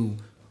tell you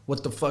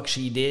what the fuck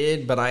she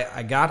did, but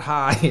I got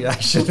high. I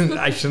shouldn't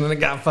have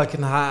got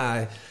fucking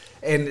high.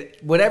 And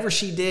whatever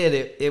she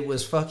did, it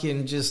was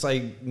fucking just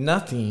like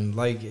nothing.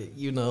 Like,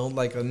 you know,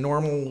 like a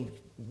normal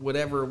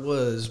whatever it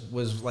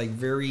was like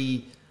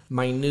very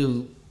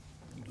minute,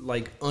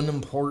 like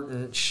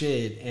unimportant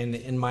shit. And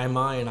in my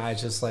mind, I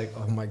was just like,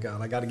 oh my God,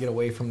 I got to get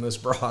away from this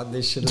broad.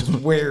 This shit is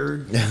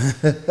weird.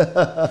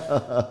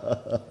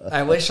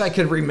 I wish I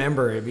could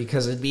remember it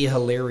because it'd be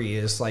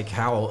hilarious, like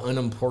how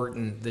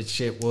unimportant the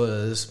shit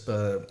was.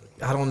 But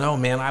I don't know,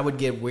 man. I would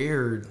get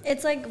weird.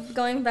 It's like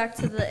going back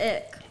to the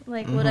ick,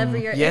 like whatever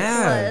your ick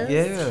was.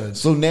 Yeah.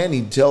 So,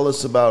 Nanny, tell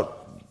us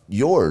about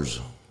yours.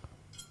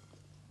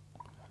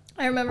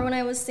 I remember when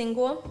I was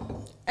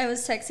single, I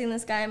was texting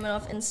this guy I met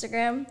off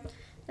Instagram.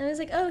 And I was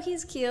like, oh,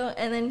 he's cute.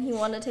 And then he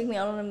wanted to take me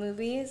out on to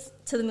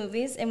the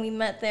movies. And we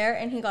met there,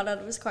 and he got out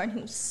of his car, and he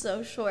was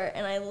so short.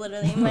 And I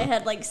literally, in my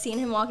head, like, seen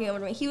him walking over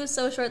to me. He was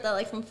so short that,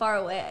 like, from far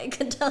away, I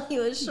could tell he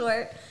was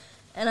short.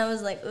 And I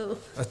was like, ooh.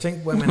 I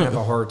think women have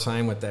a hard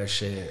time with that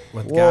shit.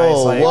 With Whoa,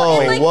 guys like... whoa.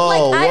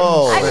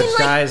 I mean, with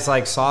guys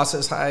like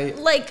Sauce's height.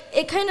 Like,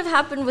 it kind of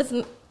happened with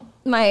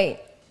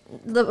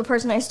the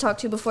person I used to talk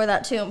to before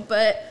that, too.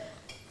 But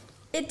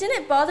it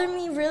didn't bother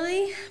me,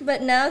 really.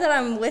 But now that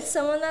I'm with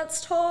someone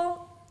that's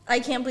tall, I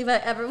can't believe I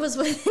ever was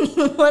with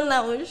anyone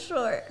that was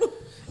short.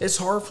 It's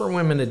hard for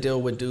women to deal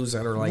with dudes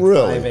that are like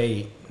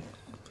Really?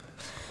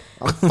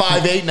 5'8". I'm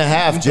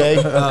 5'8.5",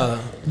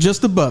 Jay.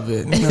 just above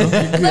it. You know?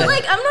 But,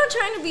 like, I'm not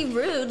trying to be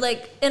rude.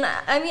 Like, and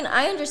I mean,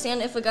 I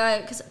understand if a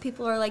guy, because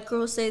people are like,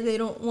 girls say they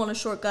don't want a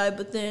short guy,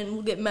 but then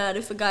we'll get mad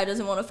if a guy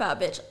doesn't want a fat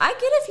bitch. I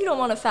get if you don't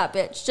want a fat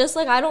bitch, just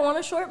like I don't want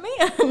a short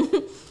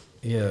man.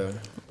 Yeah.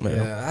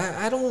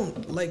 I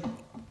don't, like,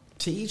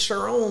 to each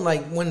their own.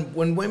 Like,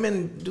 when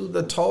women do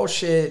the tall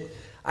shit,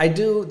 I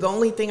do. The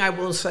only thing I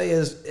will say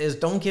is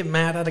don't get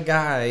mad at a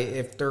guy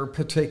if they're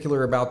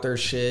particular about their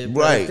shit.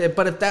 Right.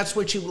 But if that's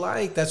what you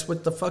like, that's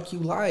what the fuck you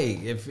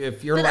like.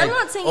 If you're But like I'm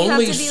not saying you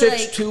only have to be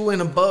 6'2"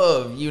 and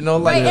above, you know,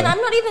 like. Right, and I'm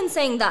not even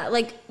saying that.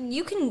 Like,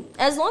 you can,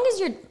 as long as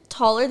you're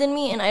taller than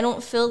me and I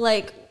don't feel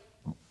like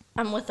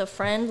I'm with a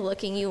friend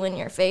looking you in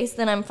your face,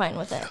 then I'm fine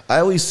with it. I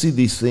always see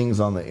these things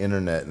on the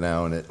internet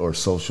now, or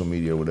social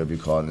media, or whatever you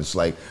call it. And it's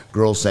like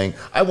girls saying,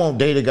 "I won't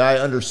date a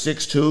guy under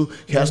 6'2".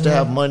 He has to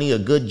have money, a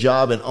good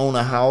job, and own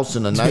a house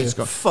and a nice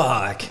car."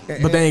 Fuck.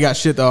 But they ain't got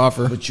shit to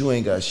offer. But you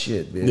ain't got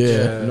shit, bitch.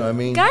 Yeah. You know what I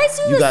mean? Guys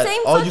do You the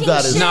same all you fucking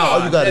got is shit.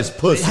 all you got is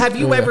pussy. Have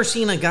you ever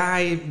seen a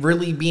guy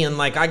really being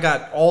like, I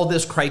got all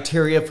this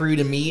criteria for you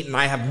to meet and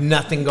I have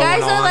nothing going on?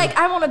 Guys are like,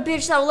 I want a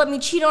bitch that will let me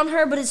cheat on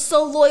her, but is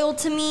so loyal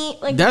to me.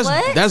 Like,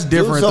 what? That's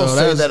different Dudes don't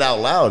though. say that out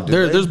loud. Do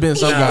they? There's been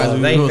some guys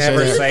who they will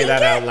never say say that.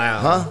 that out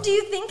loud. Huh? Do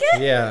you think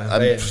it? Yeah.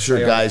 I'm sure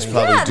guys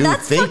probably Yeah, do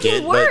that's think fucking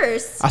it, but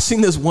worse. I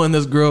seen this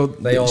girl.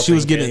 They all She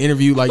was think getting it. an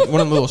interview, like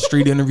one of them little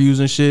street interviews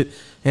and shit.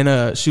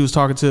 And she was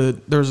talking to,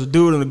 there was a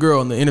dude and a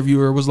girl, and the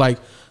interviewer was like,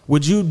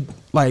 would you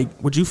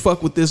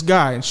fuck with this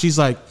guy? And she's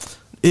like,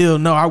 ew,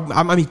 no,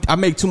 I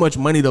make too much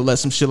money to let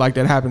some shit like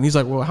that happen. He's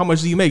like, well, how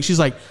much do you make? She's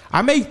like,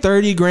 I make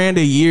 $30,000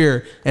 a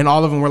year. And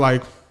all of them were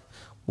like,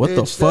 what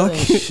the Bitch, that fuck?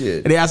 ain't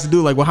shit. And they asked the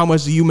dude, like, well, how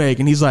much do you make?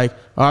 And he's like,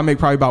 oh, I make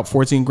probably about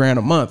 $14,000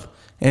 a month.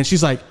 And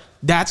she's like,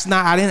 I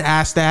didn't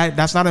ask that.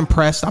 That's not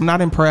impressed. I'm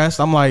not impressed.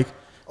 I'm like,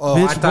 Oh,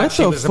 bitch, I thought what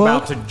she the was fuck?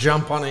 about to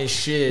jump on his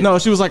shit. No,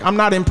 she was like, I'm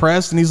not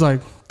impressed. And he's like,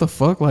 the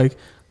fuck? Like,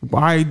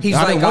 why? I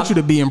didn't want you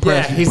to be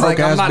impressed. Yeah, he's broke like,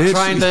 I'm ass not bitch.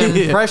 trying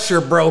to impress your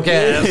broke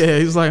ass. Yeah,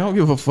 he's like, I don't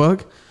give a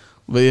fuck.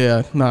 But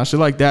yeah, nah, shit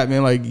like that,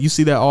 man. Like, you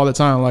see that all the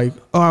time. Like,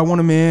 oh, I want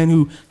a man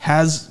who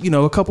has,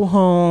 a couple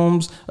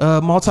homes,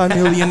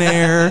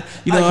 multimillionaire,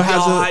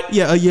 has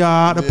a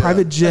yacht, a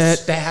private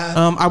jet.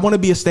 I want to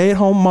be a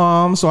stay-at-home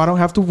mom, so I don't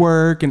have to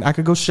work and I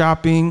could go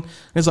shopping. And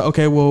it's like,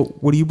 okay, well,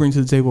 what do you bring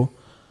to the table?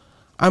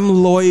 I'm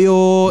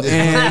loyal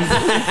and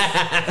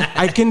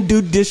I can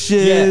do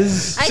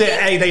dishes. Yeah.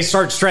 Hey, they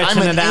start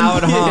stretching it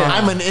out.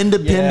 I'm an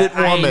independent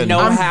woman. I know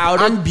how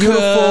to I'm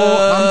beautiful.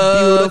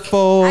 I'm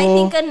beautiful. I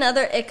think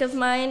another ick of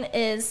mine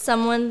is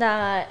someone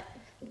that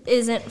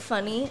isn't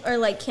funny or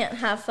like can't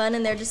have fun,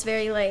 and they're just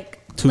very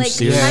too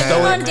serious. I've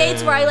been on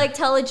dates where I like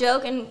tell a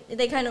joke and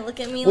they kind of look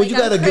at me Well, like you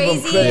gotta I'm give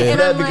crazy, them credit for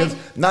that I'm because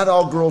not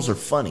all girls are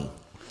funny.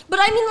 But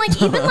I mean,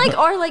 like, even like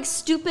our like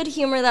stupid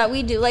humor that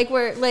we do, like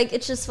where like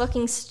it's just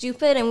fucking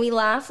stupid and we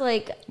laugh.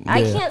 Like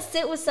I can't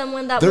sit with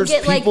someone that There's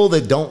will get people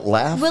that don't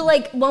laugh. we'll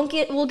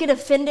get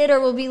offended or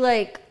we'll be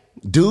like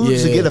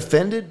dudes that get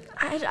offended.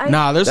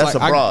 Nah, there's that's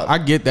like abroad. I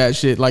get that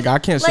shit. Like I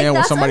can't stand when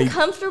that's somebody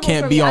uncomfortable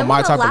can't for be me. on I my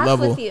wanna type of laugh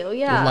level. with you,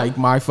 yeah. With, like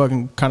my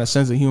fucking kind of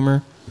sense of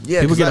humor.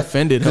 Yeah, people get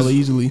offended hella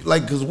easily.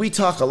 Like, because we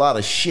talk a lot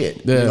of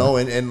shit, Yeah.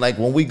 and like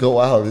when we go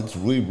out,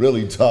 we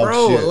really talk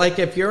shit. Bro, like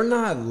if you're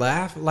not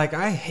laughing, like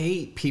I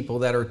hate people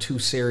that are too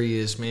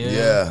serious, man.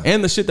 Yeah.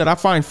 And the shit that I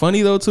find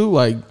funny though too,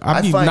 like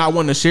I be not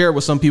wanting to share it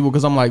with some people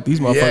because I'm like, these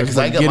motherfuckers. Yeah, because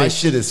I got my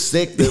shit is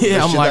sick.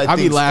 Yeah, I'm like, I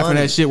be laughing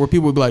at shit where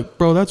people would be like,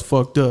 bro, that's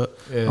fucked up.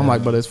 Yeah. I'm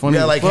like, but it's funny.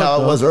 Yeah, like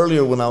how it was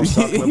earlier when I was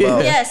talking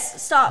about.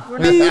 yes, stop. We're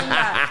not doing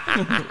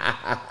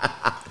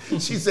that.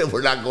 She said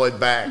we're not going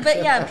back. But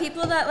yeah,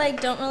 people that like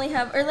don't really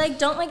have or like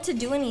don't like to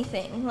do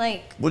anything.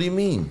 Like What do you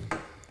mean?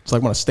 It's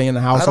like want to stay in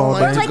the house I don't all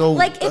like day. to go-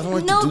 like I if don't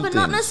like to no, do but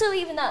not things.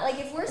 necessarily even that. Like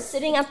if we're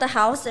sitting at the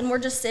house and we're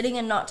just sitting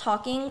and not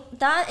talking,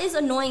 that is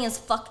annoying as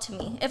fuck to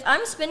me. If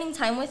I'm spending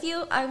time with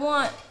you, I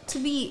want to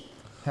be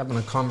Having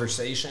a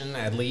conversation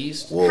at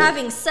least.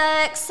 having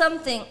sex,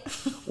 something.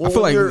 I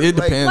feel like it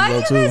depends Why do though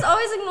you too. guys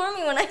always ignore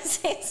me when I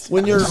say stuff?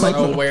 When you're like,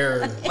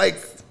 Aware. like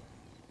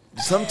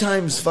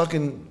sometimes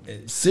fucking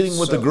sitting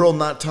with a So- girl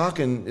not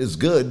talking is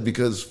good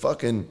because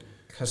fucking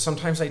Because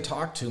sometimes I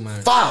talk too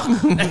much. fuck.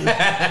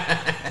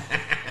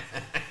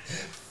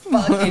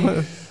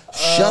 Fucking.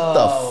 Shut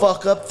the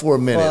fuck up for a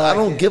minute. I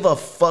don't give a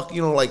fuck,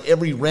 like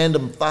every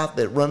random thought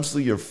that runs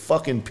through your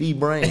fucking pea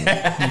brain.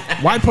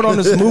 Why put on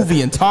this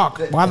movie and talk?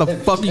 Why the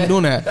fuck are you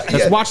doing that?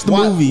 Let's watch the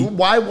movie.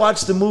 Why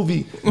watch the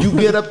movie? You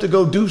get up to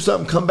go do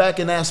something, come back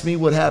and ask me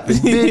what happened.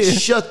 Bitch,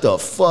 shut the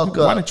fuck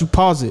up. Why don't you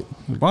pause it?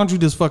 Why don't you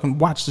just fucking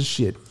watch this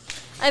shit?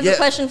 I have a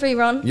question for you,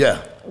 Ron.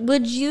 Yeah.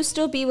 Would you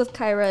still be with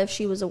Kyra if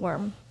she was a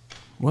worm?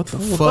 What the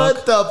fuck?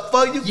 What the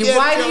fuck?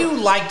 Why do you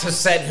like to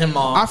set him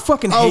off? I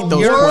fucking hate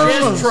those You're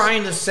questions. just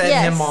trying to set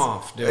Yes. him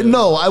off, dude.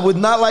 No, I would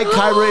not like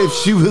Kyra if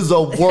she was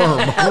a worm.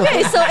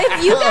 Okay, so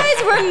if you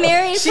guys were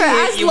married She for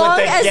hit as you with long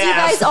the as you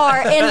gas. guys are,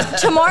 and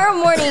tomorrow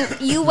morning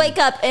you wake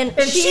up and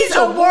she's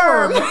a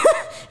worm,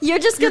 you're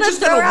just gonna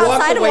throw her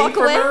outside and walk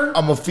away? I'm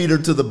gonna feed her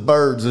to the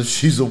birds if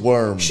she's a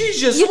worm. She's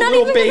just You're a not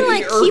little even baby gonna,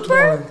 like, keep her?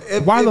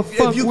 earthworm. Why the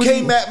fuck If you would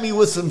came you- at me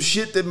with some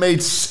shit that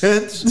made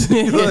sense,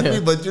 you know what I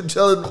mean? But you're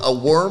telling a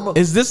worm?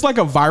 Is this like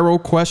a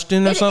viral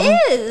question or It something?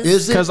 is.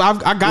 Is it? Because I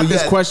got Well,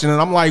 this yeah. question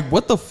and I'm like,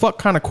 what the fuck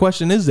kind of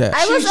question is that?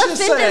 I was She's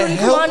just offended a when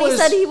Kamani helpless-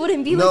 said he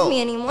wouldn't be No, with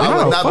me anymore. I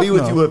would No, not fuck be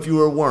with no. you if you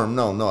were a worm.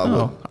 No, I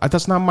wouldn't.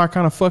 That's not my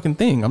kind of fucking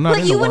thing. I'm not But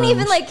into you wouldn't even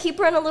worms. like keep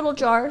her in a little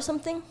jar or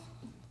something?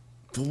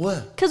 For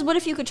what? Because what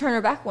if you could turn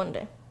her back one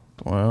day?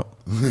 Well,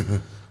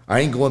 I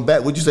ain't going back.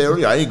 What'd you say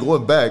earlier? I ain't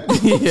going back.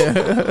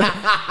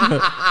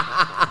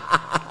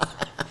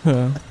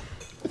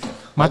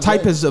 my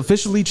type has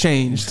officially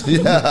changed.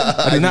 Yeah,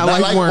 I do not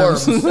like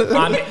worms.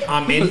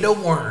 I'm into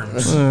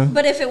worms.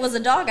 But if it was a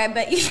dog, I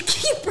bet you'd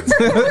keep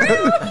her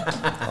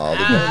around. All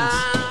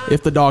depends.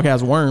 If the dog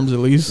has worms, at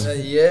least.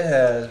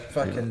 Yeah,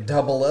 fucking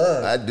double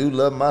up. I do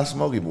love my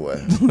Smokey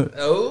boy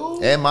Oh.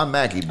 and my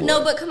Mackie boy.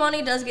 No, but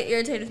Kamani does get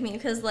irritated with me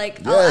because,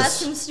 like, I'll Yes.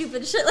 ask him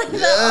stupid shit like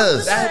that all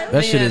the Yes. time.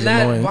 That shit is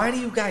annoying. Why do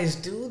you guys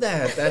do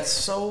that? That's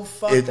so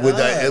fucked Would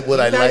up. I You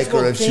guys like her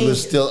will if she was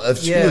think- still if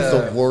she was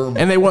a worm?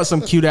 And they want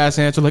some cute ass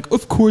answer like,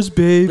 of course,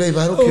 babe. Babe,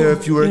 I don't care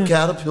if you were a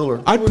caterpillar.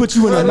 I'd put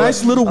you in a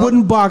nice little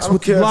wooden box I don't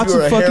with care lots if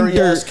you of were a fucking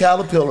hairy ass dirt.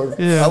 caterpillar.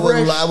 Yeah.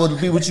 I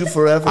would be with you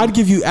forever. I'd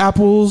give you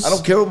apples. I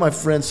don't care what my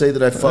friends say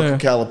that I fuck Yeah. a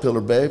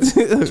caterpillar, babe.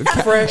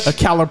 Fresh. A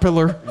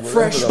caterpillar.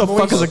 Fresh. The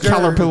fuck is a moist dirt.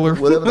 caterpillar?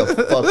 Whatever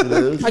the fuck it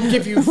is. I'd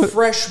give you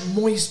fresh,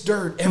 moist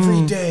dirt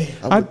every day.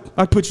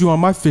 I'd put you on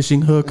my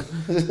fishing hook.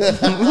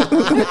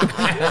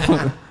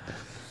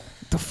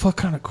 The fuck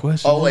kind of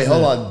question? Oh wait, is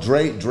hold that?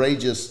 on. Dre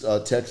just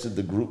texted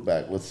the group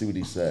back. Let's see what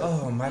he said.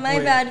 Oh my, My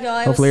boy. bad, y'all. I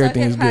was Hopefully stuck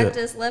in everything's good.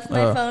 practice, left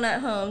my phone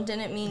at home,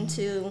 didn't mean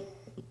to.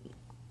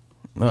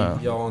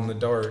 Y'all in the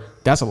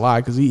dark. That's a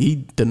lie because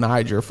he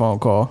denied your phone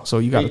call. So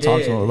you got to He talk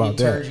did. to him about He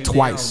turned that you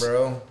twice, down,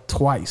 bro.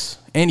 Twice,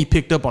 and he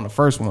picked up on the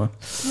first one.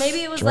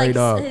 Maybe it was Straight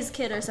like up. his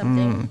kid or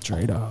something.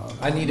 Straight up.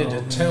 I needed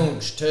a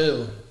tunch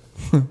too.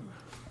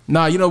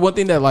 Nah, you know, one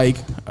thing that like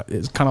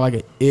is kind of like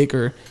an ick,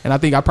 and I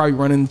think I probably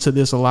run into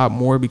this a lot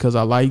more because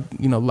I like,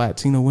 you know,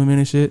 Latino women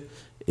and shit,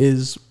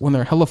 is when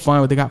they're hella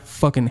fine, but they got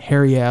fucking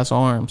hairy ass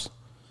arms.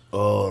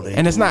 Oh,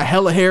 and it's not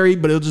hella hairy,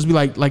 but it'll just be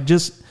like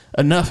just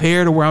enough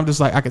hair to where I'm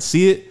just like I can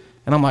see it,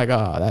 and I'm like,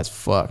 oh, that's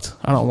fucked.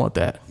 I don't want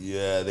that.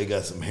 Yeah, they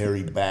got some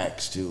hairy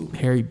backs too.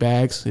 Hairy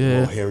backs,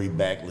 yeah. Hairy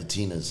back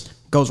Latinas.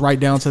 Goes right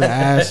down to the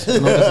ass.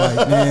 And I'm just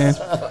like, man.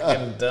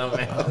 Fucking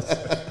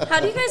dumbass. How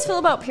do you guys feel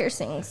about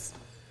piercings?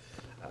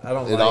 I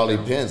don't. It all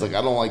depends. Like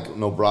I don't like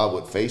no bra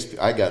with face.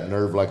 I got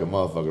nerve like a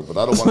motherfucker, but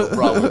I don't want no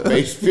bra with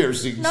face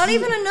piercings. Not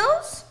even a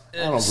nose? I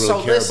don't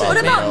really care about. What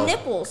about nails.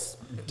 nipples?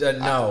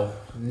 No,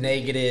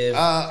 negative.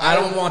 I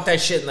don't want that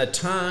shit in the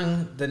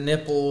tongue, the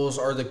nipples,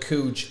 or the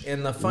cooch.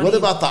 And the funny. What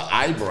about the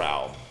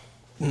eyebrow?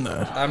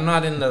 No. I'm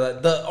not into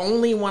that. The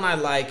only one I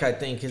like, I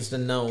think, is the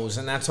nose,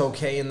 and that's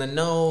okay. And the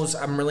nose,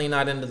 I'm really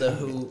not into the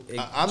hoop.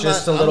 I'm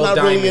not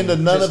really into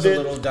none of it. Just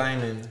a little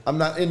diamond. I'm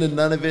not into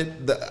none of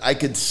it. I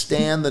could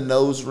stand the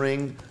nose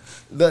ring,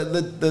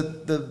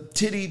 the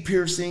titty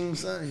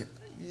piercings.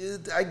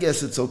 I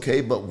guess it's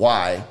okay, but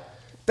why?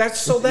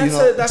 That's titty what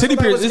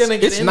I was gonna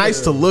get it's into. Nice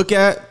to look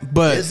at,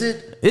 but is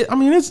it? I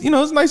mean, it's, you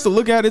know, it's nice to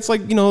look at. It's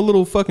like, you know, a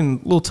little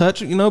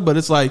touch, you know, but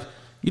it's like.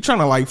 You're trying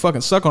to like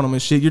fucking suck on them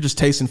and shit. You're just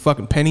tasting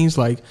fucking pennies.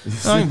 Like,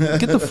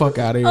 get the fuck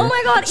out of here. Oh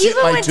my god, Eva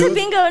went to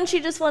bingo and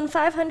she just won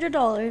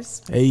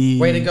 $500. Hey,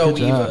 way to go,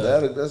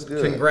 Eva! That's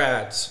good.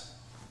 Congrats.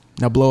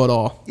 Now blow it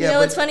all. You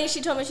know, it's funny.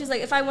 She told me, she's like,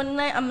 if I win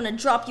tonight, I'm gonna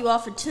drop you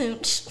off a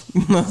toonch.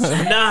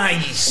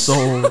 Nice.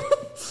 So,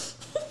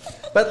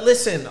 but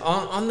listen,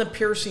 on the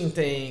piercing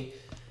thing,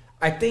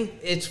 I think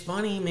it's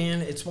funny, man.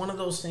 It's one of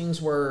those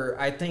things where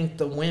I think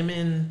the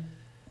women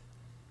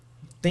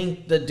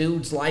think the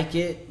dudes like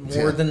it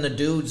more than the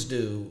dudes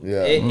do.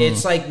 Yeah.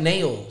 It's like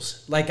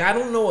nails. Like, I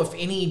don't know if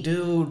any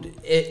dude,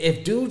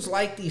 if dudes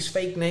like these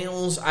fake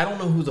nails, I don't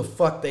know who the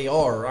fuck they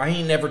are. I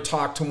ain't never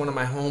talked to one of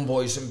my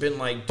homeboys and been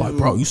like, dude,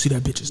 bro, you see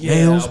that bitch's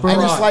nails, bro? I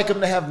just like them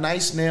to have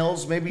nice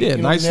nails. Maybe,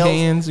 nice nails,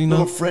 hands, you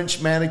know. Little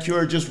French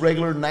manicure, just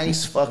regular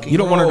nice fucking. You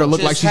don't want her to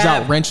look like she's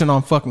out wrenching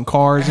on fucking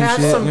cars and shit.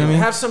 You know what I mean?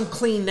 Have some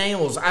clean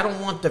nails. I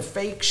don't want the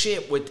fake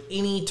shit with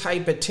any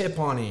type of tip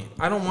on it.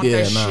 I don't want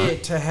that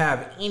shit to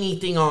have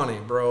anything on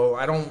it, bro.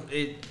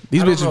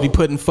 These bitches be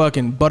putting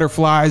fucking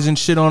butterflies and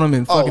shit on them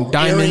and fucking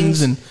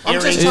diamonds and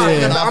I'm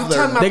talking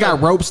about they got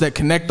ropes that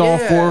connect all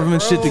four of them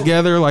and shit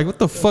together. Like, what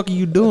the fuck are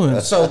you doing?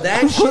 So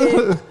that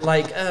shit,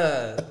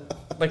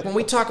 like when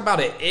we talk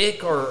about an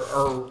ick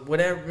or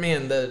whatever,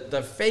 man,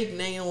 the fake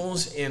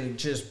nails and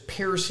just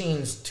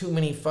piercings, too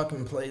many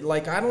fucking play.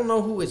 Like, I don't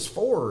know who it's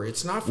for.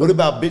 It's not for. What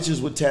about bitches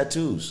with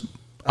tattoos?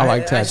 I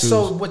like tattoos.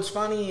 So what's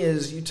funny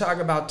is you talk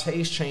about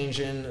taste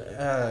changing.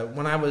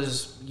 When I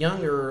was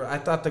younger, I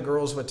thought the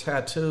girls with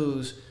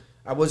tattoos,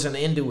 I wasn't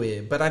into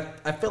it. But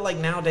I feel like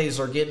nowadays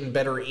they're getting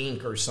better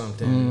ink or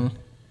something.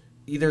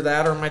 Either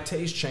that or my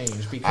taste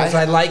changed because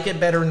I like it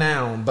better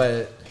now.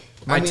 But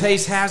my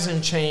taste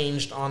hasn't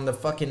changed on the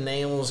fucking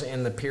nails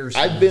and the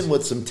piercings. I've been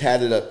with some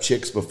tatted up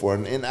chicks before,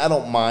 and I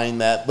don't mind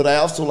that. But I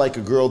also like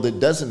a girl that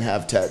doesn't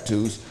have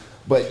tattoos.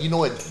 But you know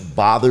what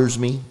bothers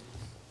me?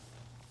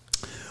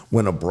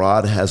 When a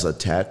broad has a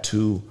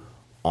tattoo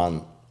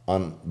on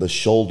the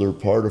shoulder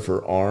part of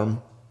her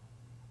arm,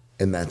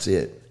 and that's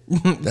it.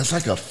 That's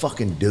like a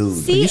fucking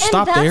dude. See,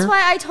 and that's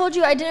why I told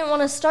you I didn't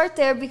want to start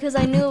there because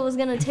I knew it was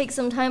going to take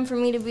some time for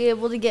me to be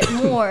able to get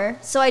more.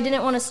 So I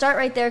didn't want to start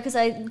right there because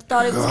I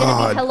thought it was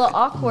going to be hella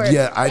awkward.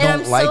 Yeah, I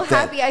don't like that. And I'm so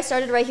happy I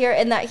started right here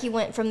and that he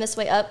went from this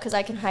way up because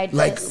I can hide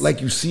this.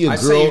 Like you see a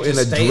girl in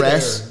a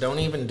dress. There. Don't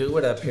even do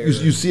it up here.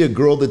 You see a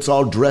girl that's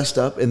all dressed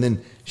up and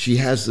then she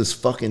has this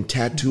fucking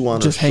tattoo on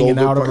just her shoulder.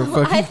 Just hanging out of her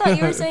fucking. I thought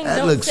you were saying that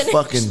don't looks finish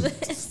fucking.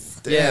 this.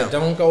 Damn. Yeah,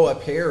 don't go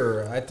up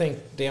here. I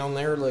think down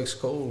there looks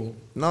cool.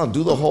 No,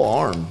 do the whole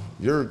arm.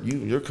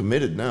 You're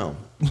committed now.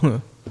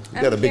 You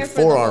got a big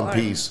forearm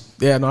piece.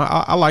 Yeah, no,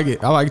 I like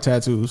it. I like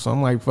tattoos. So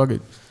I'm like, fuck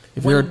it.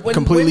 If you're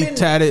completely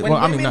tatted, well,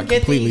 I mean not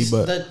completely,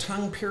 but the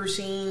tongue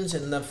piercings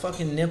and the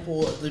fucking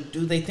nipple.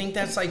 Do they think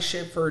that's like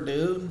shit for a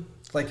dude?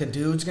 Like a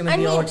dude's gonna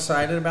be all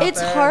excited about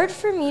it's that? It's hard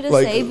for me to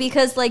say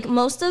because like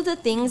most of the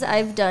things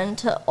I've done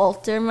to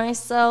alter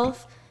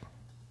myself,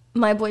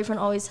 my boyfriend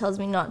always tells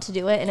me not to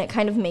do it, and it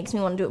kind of makes me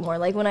want to do it more.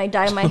 Like when I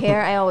dye my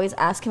hair, I always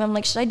ask him, I'm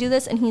like, should I do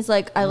this? And he's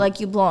like, I like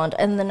you blonde.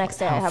 And the next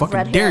day I have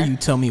red hair. Dare you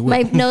tell me what?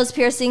 My nose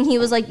piercing, he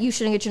was like, you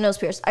shouldn't get your nose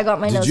pierced. I got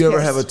my nose pierced. Did you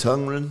ever have a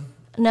tongue ring?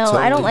 No,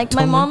 I don't like.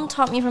 My mom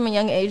taught me from a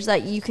young age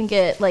that you can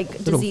get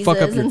like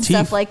diseases and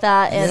stuff like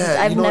that, and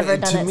I've never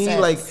done it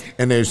since. Like,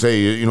 and they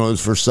say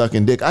it's for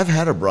sucking dick. I've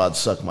had a broad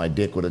suck my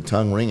dick with a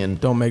tongue ring, and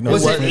don't make no.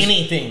 Was it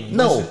anything?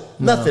 No,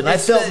 nothing. I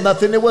felt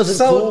nothing. It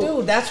wasn't cool. So,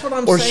 dude, that's what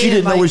I'm saying. Or saying. she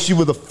didn't know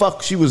what the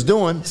fuck she was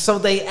doing. So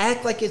they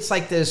act like it's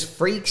like this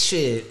freak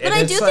shit. But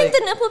I do think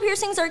the nipple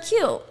piercings are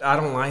cute. I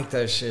don't like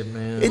that shit,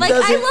 man. Like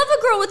I love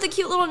a girl with a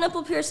cute little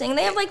nipple piercing.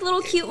 They have like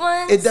little cute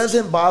ones. It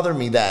doesn't bother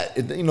me that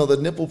the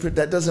nipple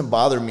that doesn't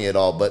bother me at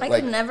all. But I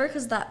could never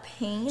because that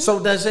pain.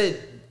 So does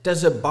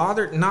it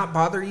not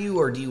bother you,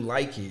 or do you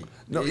like it?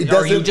 No, it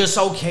Are you just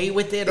okay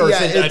with it, or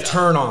is it a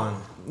turn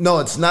on? No,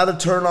 it's not a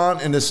turn on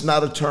and it's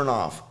not a turn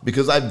off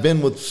because I've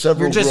been with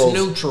several You're just girls.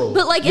 neutral.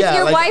 But like, if Yeah,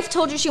 your like- wife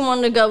told you she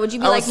wanted to go, would you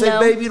be I would like, say, no?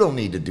 babe, you don't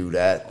need to do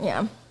that.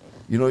 Yeah.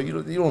 You know, you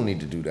don't need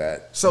to do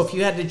that. So if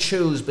you had to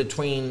choose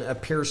between a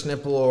pierced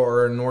nipple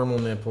or a normal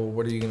nipple,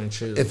 what are you going to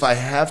choose? If I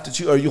have to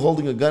choose, are you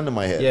holding a gun to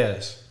my head?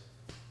 Yes.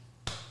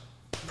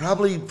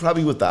 Probably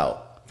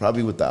without.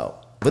 Probably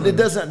without. But it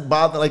doesn't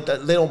bother, like,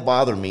 that. They don't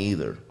bother me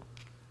either.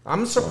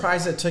 I'm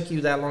surprised it took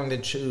you that long to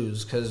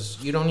choose because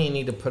you don't even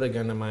need to put a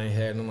gun to my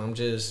head, and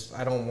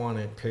I don't want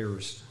it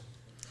pierced.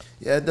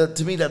 Yeah,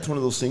 to me, that's one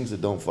of those things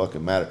that don't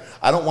fucking matter.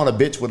 I don't want a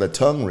bitch with a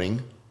tongue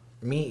ring.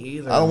 Me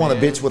either. I don't want a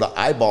man. bitch with an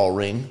eyeball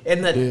ring.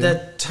 And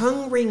the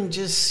tongue ring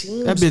just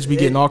seems That bitch be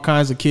getting all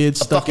kinds of kids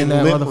stuck in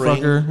that fucking lip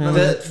ring. motherfucker. You know?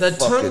 The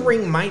tongue Fucking-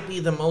 ring might be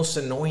the most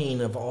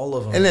annoying of all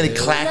of them. And then they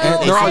dude. clack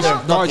No, it. They're I always,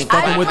 don't- they're always I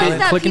fucking with heard it,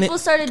 that clicking people it.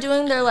 started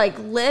doing their like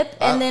lip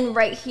and then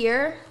right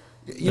here.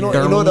 You know what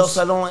else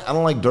Dermals. I don't like? I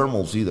don't like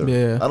dermals either.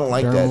 Yeah, I don't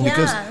like dermals. that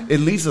because Yeah. it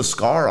leaves a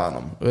scar on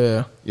them.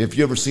 Yeah. If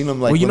you ever seen them,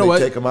 like Well, you know when what?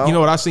 they take them out. You know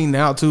what I seen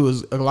now too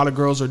is a lot of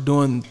girls are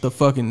doing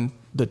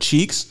the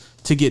cheeks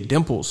to get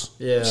dimples.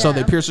 Yeah. So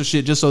they Yeah. pierce the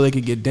shit just so they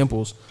could get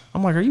dimples.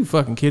 I'm like, are you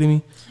fucking kidding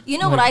me? You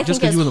know Like, what I just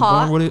think 'cause you is wasn't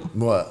born hot? with it?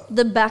 What?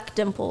 The back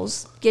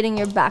dimples. Getting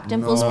your back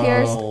dimples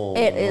pierced.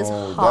 It is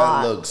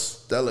hot.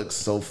 That looks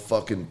so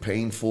fucking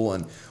painful,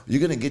 and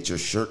you're gonna get your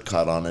shirt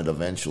caught on it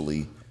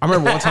eventually. I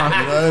remember one time.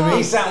 You know what I mean?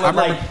 He sounded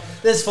like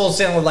this fool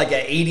sounded like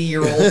an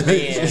 80-year-old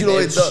man. You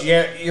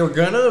know, You're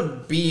gonna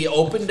be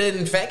open to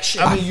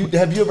infection. I mean,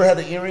 have you ever had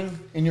an earring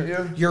in your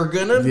ear? You're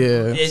gonna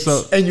Yeah,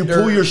 so- And you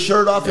pull your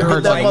shirt off It and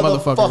hurts that like a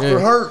motherfucker yeah.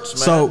 hurts,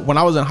 man. So when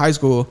I was in high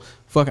school,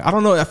 I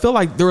don't know. I feel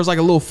like there was like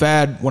a little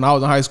fad when I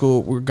was in high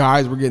school where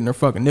guys were getting their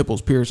fucking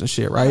nipples pierced and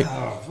shit, right?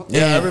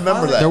 yeah, I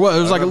remember that. It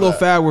was like a I little remember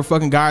fad where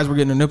fucking guys were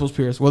getting their nipples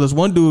pierced. Well, this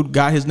one dude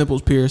got his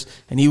nipples pierced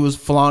and he was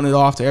flaunting it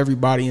off to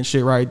everybody and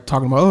shit, right?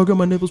 Talking about, oh, I got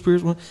my nipples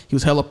pierced. He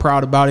was hella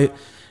proud about it.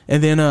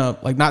 And then,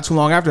 like not too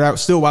long after that,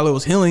 still while it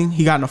was healing,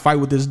 he got in a fight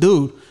with this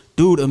dude.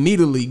 Dude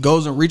immediately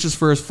goes and reaches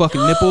for his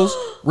fucking nipples,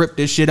 ripped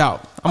this shit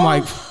out. I'm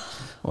like,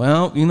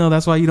 well, you know,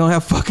 that's why you don't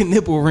have fucking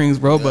nipple rings,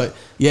 bro. Yeah. But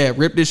yeah,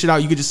 ripped this shit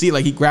out. You could just see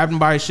like he grabbed him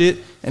by his shit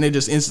and it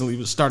just instantly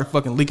just started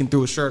fucking leaking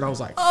through his shirt. I was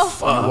like, You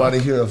want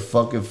to hear a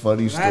fucking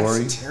funny story?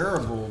 That's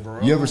terrible, bro.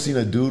 You ever seen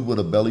a dude with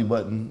a belly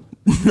button?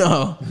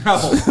 no.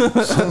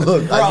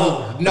 Look,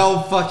 Bro,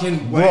 no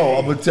fucking way. bro,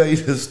 I'm gonna tell you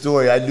this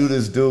story. I knew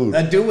this dude.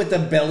 A dude with a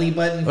belly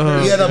button.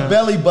 He had a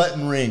belly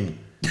button ring.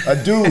 A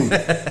dude.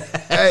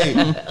 Hey,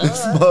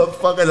 this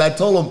motherfucker, and I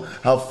told him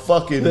how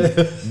fucking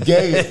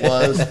gay it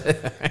was.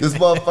 This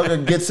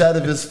motherfucker gets out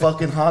of his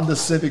fucking Honda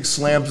Civic,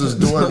 slams his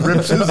door, and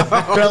rips his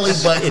belly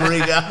button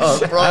ring out,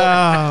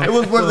 bro. It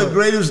was one of the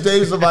greatest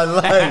days of my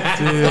life.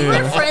 You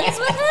were friends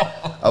with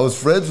him? I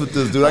was friends with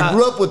this dude. I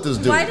grew up with this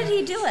dude. Why did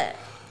he do it?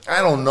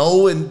 I don't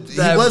know, and he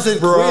wasn't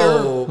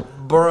queer.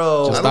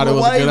 Bro. I Thought don't it know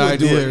was why a good he would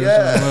do idea. it. Or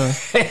Yeah.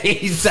 something.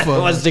 He said it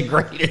was the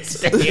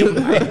greatest day of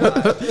my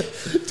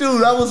life.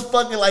 Dude, I was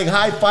fucking like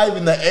high five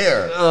in the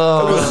air. It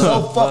was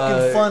so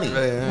fucking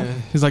funny.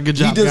 He's like, good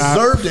He job, guy.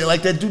 deserved it.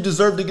 Like that dude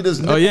deserved to get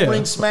his nipple yeah,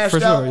 ring smashed for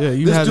sure. out. Yeah,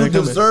 you this had dude that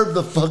coming. deserved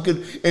the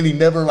fucking, and he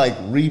never like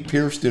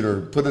re-pierced it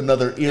or put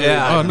another earring.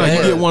 Yeah, Oh no, you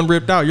there. get one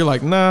ripped out. You're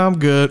like, nah, I'm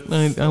good.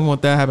 I don't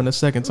want that happen a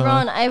second time.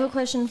 Ron, I have a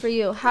question for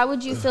you. How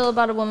would you feel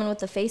about a woman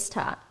with a face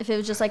tat if it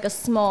was just like a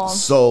small?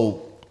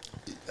 So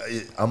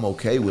I'm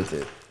okay with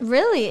it.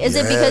 Really? Is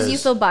it because you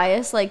Yes. feel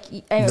biased? Like,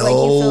 like you No,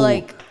 feel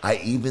like, I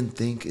even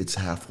think it's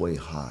halfway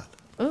hot.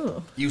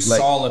 ooh. You Like-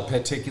 saw a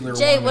particular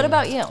Jay, woman. what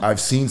about you? I've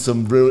seen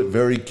some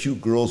very cute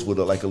girls with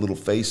like a little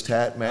face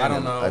tat, man. I don't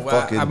and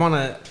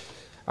know.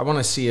 I want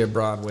to see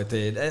abroad with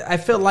it. I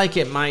feel like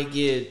it might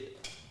get.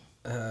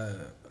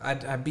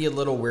 I'd be a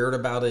little weird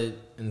about it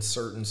in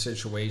certain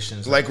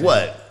situations. like that.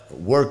 what?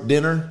 Work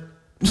dinner?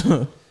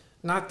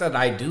 Not that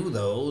I do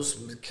those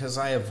because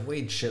I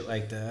avoid shit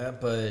like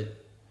that, but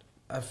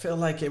I feel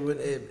like it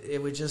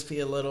would just be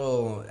a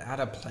little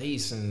out of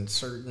place in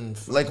certain.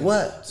 Like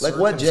what? Like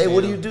what, Jay?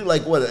 What do you do?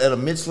 Like what? At a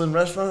Michelin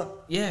restaurant?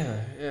 Yeah.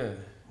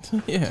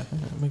 Yeah,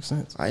 that makes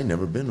sense. I ain't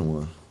never been to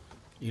one.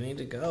 You need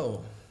to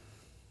go.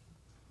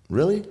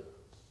 Really?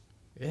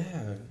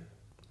 Yeah.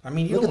 I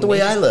mean, you Look don't at the way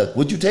need- I look.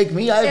 Would you take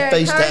me? I have Eric,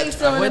 face how are you tats.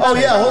 feeling Oh about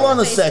yeah, a hold on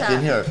a face second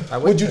tat? here. I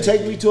Would you take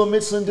take me to a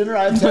Michelin dinner?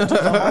 I have tattoos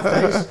on my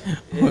face.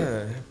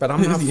 Yeah, but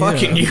I'm not Yeah.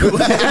 fucking you.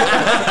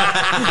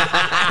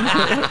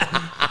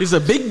 There's a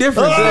big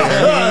difference there. You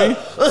know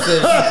what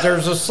I mean?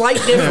 There's a slight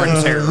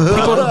difference here.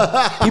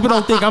 People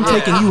don't think I'm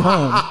taking you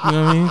home. You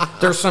know what I mean?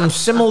 There's some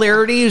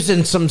similarities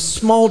and some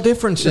small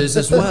differences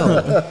as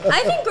well. I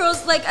think girls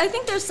I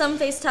think there's some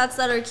face tats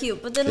that are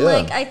cute, but then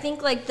Yeah. I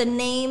think the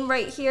name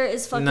right here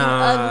is fucking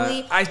Nah,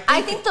 ugly. I I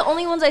think- think the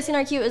only ones I've seen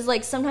are cute is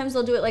sometimes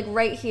they'll do it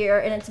right here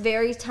and it's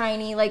very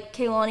tiny. Like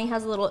Kaylani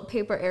has a little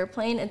paper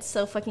airplane. It's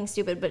so fucking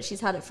stupid, but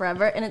she's had it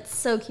forever and it's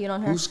so cute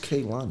on her. Who's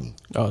Kaylani?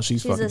 Oh,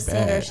 she's She's fucking a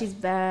singer. bad. She's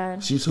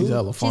bad. She's She's who?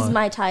 hella She's fun.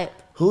 my type.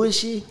 Who is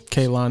she?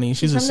 Kaylani.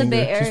 She's a from the singer.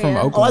 Bay She's from Area.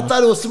 Oh, I Oakland.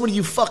 thought it was somebody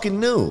you fucking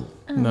knew.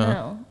 I don't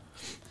know.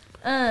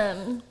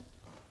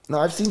 No,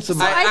 I've seen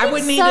some. I I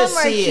would think need to some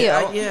are see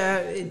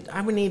it. cute.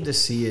 I would need to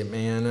see it,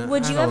 man.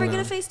 Would you I don't ever know.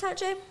 get a face tat,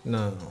 Jay?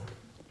 No.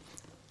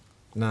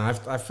 No,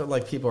 I feel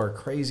like people are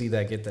crazy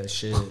that get that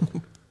shit.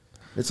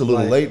 It's a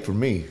little Like- late for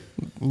me.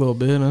 A little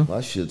bit, huh?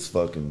 My shit's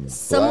fucking.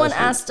 Someone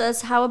blasted. asked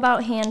us, how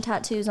about hand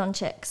tattoos on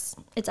chicks?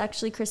 It's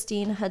actually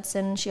Christine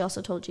Hudson. She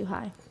also told you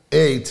hi.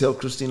 Hey, tell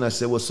Christine I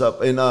said what's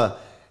up. And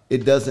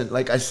it doesn't,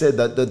 like I said,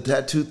 that the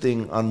tattoo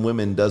thing on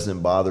women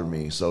doesn't bother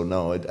me. So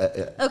no,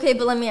 Okay,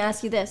 but let me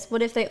ask you this.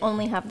 What if they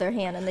only have their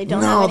hand and they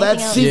don't no, have anything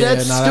that's else? see, Yeah,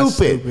 that's, no, that's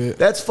stupid. stupid.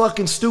 That's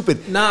fucking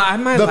stupid. Nah, I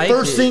might The like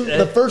first it. thing,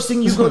 the first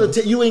thing you go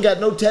to, you ain't got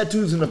no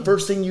tattoos, and the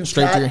first thing you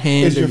Straight to tat your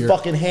hand is or your your-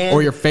 fucking hand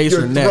or your face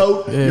your or neck.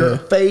 throat, Yeah. your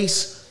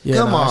face. Yeah,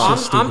 Come no, that's on.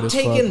 just stupid I'm as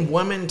taking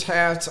women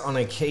tats on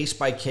a case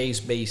by case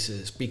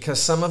basis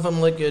because some of them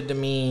look good to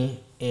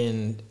me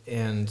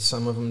and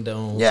some of them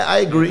don't. Yeah, I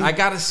agree. I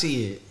gotta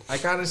see it. I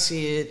gotta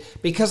see it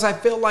because I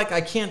feel like I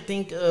can't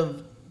think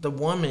of the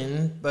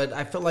woman, but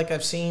I feel like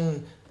I've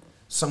seen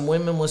some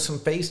women with some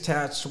face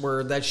tats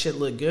where that shit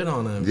looked good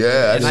on them.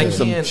 Yeah, and I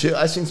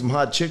seen some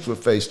hot chicks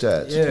with face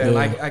tats. Yeah, and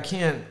Yeah. I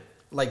can't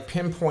like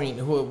pinpoint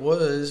who it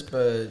was,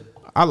 but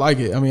I like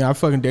it. I mean, I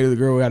fucking dated a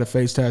girl who had a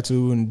face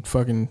tattoo, and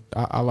fucking,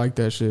 I like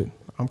that shit.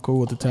 I'm cool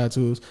with the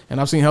tattoos, and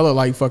I've seen hella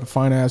like fucking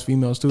fine ass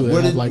females too. That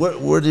Where have, did like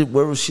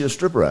where was she a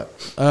stripper at?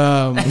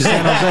 San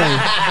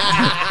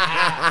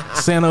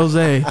Jose, San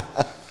Jose.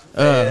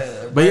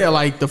 But yeah,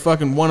 like the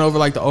fucking one over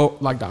like the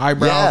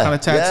eyebrow kind of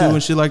tattoo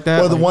and shit like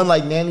that. Or the like, one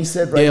like Nanny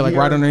said right Yeah, like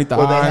here, right underneath the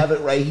where eye. they have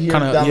it right here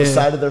Kinda, down the yeah.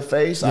 side of their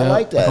face. I Yeah,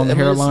 like that. like on the I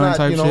mean, it's hairline not,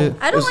 type you know, shit.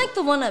 I don't it's- like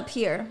the one up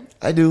here.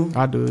 I do.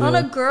 I do. On Yeah.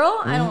 a girl,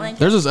 I don't like it.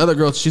 There's this other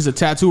girl. She's a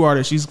tattoo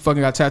artist. She's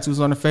fucking got tattoos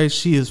on her face.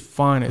 She is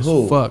fine as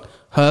Who? fuck.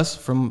 Huss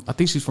from, I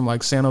think she's from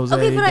like San Jose.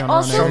 Okay, but I down around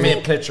also there. Show me a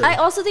think picture. I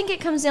also think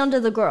it comes down to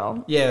the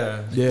girl.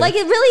 yeah. Yeah. Like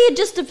it really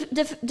just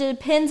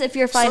depends if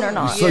you're fine or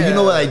not. So you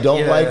know what I don't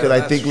Yeah, like and I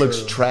that's think looks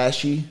true.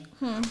 trashy?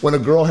 When a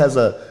girl has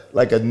a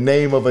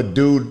name of a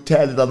dude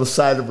tatted on the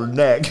side of her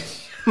neck.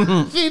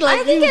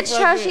 I think it's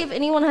trashy if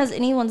anyone has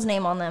anyone's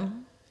name on them.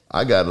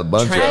 I got a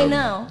bunch of I them.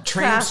 know.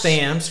 Tramp Trash.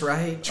 stamps,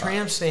 right?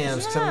 Tramp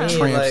stamps Yeah. to me,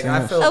 Tramp like I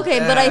stamps. feel Okay,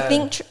 but I bad.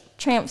 think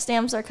tramp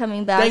stamps are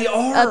coming back. They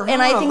are,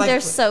 and I huh? think Like-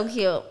 they're so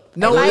cute.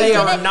 No, If I they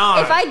are didn't-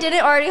 not. If I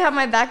didn't already have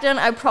my back done,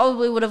 I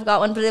probably would have got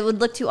one, but it would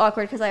look too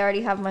awkward because I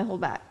already have my whole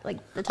back, like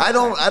the top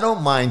part. I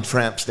don't mind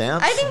tramp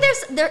stamps. I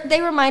think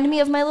they remind me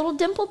of my little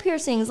dimple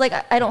piercings. Like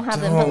I don't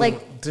have them, but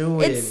like Don't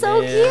do it's it,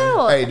 so man.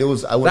 cute. Hey, there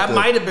was I went That to,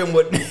 might have been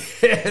what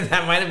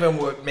that might have been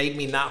what made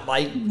me not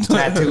like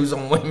tattoos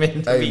on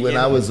women. to Hey, when begin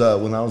I with.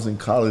 was in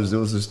college, there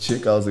was this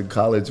chick I was in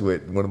college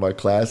with in one of my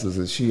classes,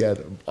 and she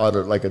had on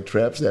her like a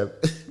tramp stamp.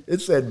 It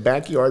said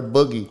 "backyard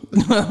boogie"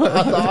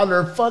 on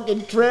her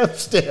fucking tramp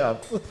stamp.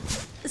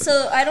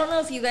 So I don't know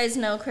if you guys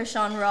know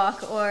Krishan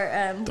Rock or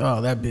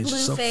Oh, that bitch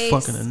is so Blueface.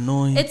 fucking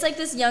annoying. It's like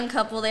this young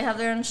couple. They have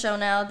their own show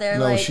now. They're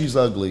No, like she's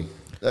ugly.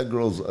 That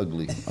girl's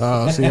ugly.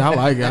 Oh, see, I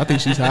like it. I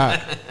think she's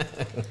hot.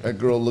 That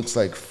girl looks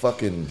like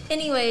fucking.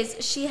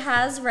 Anyways, she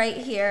has right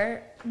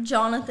here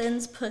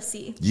Jonathan's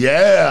pussy.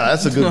 Yeah,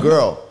 that's a good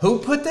girl. Who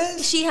put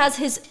this? She has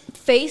his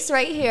face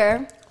right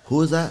here,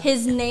 Who is that?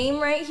 his name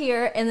right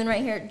here, and then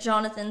right here,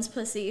 Jonathan's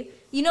pussy.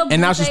 You know,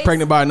 And now she's Blueface?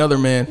 pregnant by another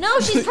man.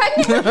 No, she's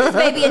pregnant with his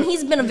baby, and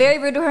he's been very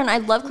rude to her. And I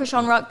love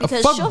Krishan Rock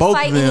because fuck she'll both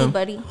fight of them.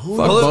 anybody. Who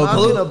Fuck are you both of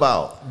talking them.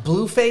 about?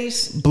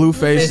 Blueface.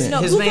 Blueface. His- and-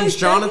 his Blueface name's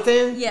pregnant?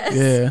 Jonathan? Yes.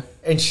 Yeah.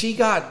 And she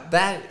got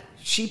that.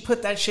 She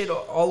put that shit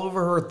all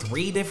over her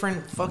 3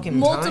 different fucking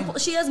Multiple.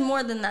 times. She has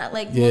more than that.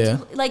 Like, Yeah.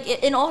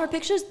 in all her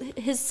pictures,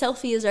 his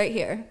selfie is right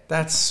here.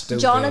 That's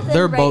stupid. Jonathan.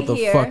 They're right both a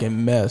here.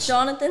 fucking mess.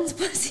 Jonathan's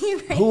pussy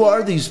right Who here.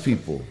 are these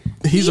people?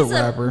 He's a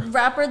rapper.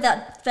 Rapper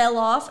that fell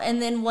off,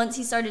 and then once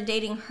he started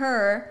dating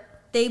her,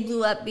 they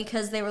blew up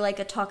because they were like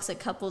a toxic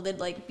couple. They'd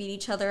like beat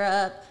each other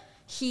up.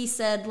 He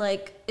said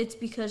like it's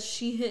because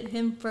she hit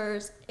him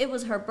first. It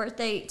was her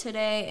birthday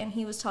today, and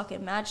he was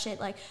talking mad shit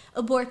like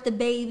abort the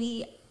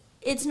baby.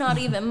 It's not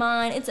even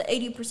mine. It's an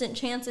 80%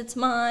 chance it's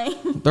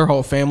mine. Their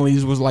whole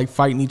families was like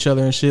fighting each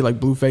other and shit. Like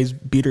Blueface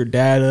beat her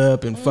dad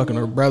up and fucking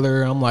her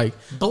brother. I'm like,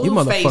 you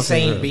Blueface motherfuckers.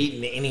 ain't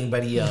beating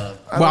anybody up.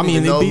 Well, I don't mean,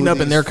 even they know beating who up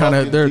in these their kind of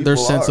fucking their people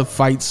sense are. of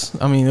fights.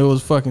 I mean, it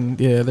was fucking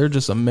they're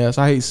just a mess.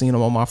 I hate seeing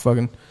them on my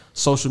fucking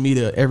social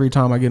media every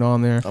time I get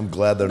on there. I'm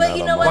glad they're But not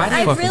you on know my what? Why do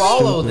you I really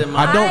follow them?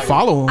 I don't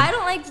follow him. I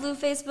don't like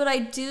Blueface, but I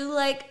do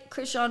like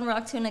Krishan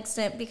Rock to an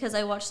extent because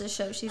I watch the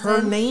show she's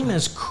Her in. name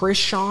is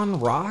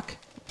Krishan Rock.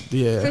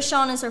 Yeah.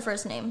 Krishan is her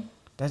first name.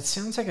 That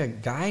sounds like a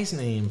guy's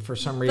name for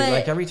some reason. But,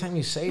 Like every time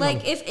you say Like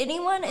them. if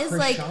anyone is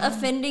like Krishan?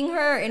 offending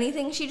her or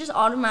anything, she just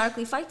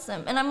automatically fights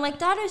them, and I'm like,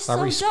 that is so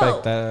I respect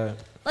dope. that.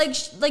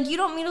 Like you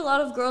don't meet a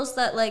lot of girls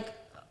that like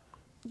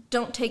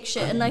don't take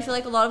shit, and I feel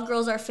like a lot of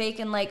girls are fake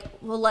and like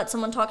will let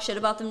someone talk shit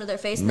about them to their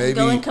face and then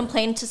go Maybe- and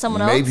complain to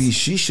someone Maybe else.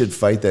 she should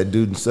fight that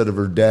dude instead of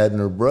her dad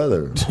and her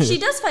brother. She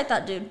does fight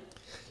that dude.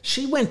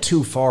 She went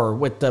too far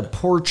with the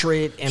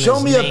portrait and Show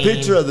his me a name.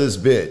 picture of this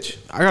bitch.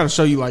 I gotta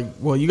show you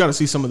you gotta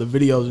see some of the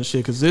videos and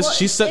shit because Well,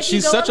 she's if you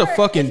she's go such on a her-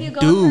 fucking if you go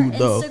on her dude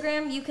though.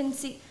 Instagram, you can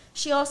see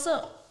she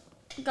also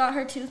got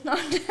her tooth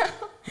knocked out.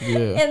 Yeah.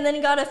 And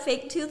then got a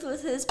fake tooth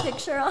with his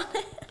picture on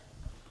it.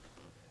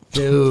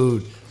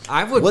 Dude,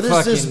 I would What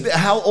fucking... is this?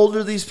 How old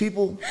are these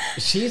people?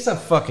 She's a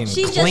fucking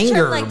She just turned,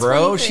 clinger, like,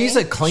 bro. 23. She's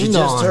a She Klingon.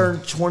 just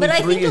turned 23. But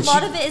I think a and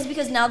lot of it is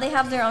because now they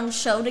have their own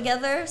show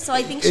together. So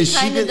I think she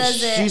kind of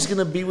does it. She's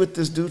gonna be with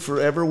this dude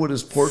forever with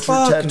his portrait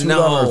Fuck tattooed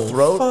no. on her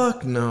throat.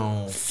 Fuck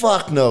no.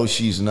 Fuck no,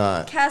 she's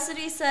not.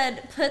 Cassidy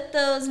said, "Put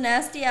those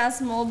nasty ass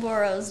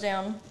Marlboros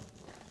down."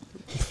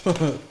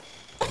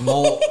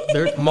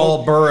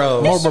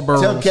 Marlboro.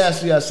 Tell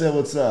Cassidy I said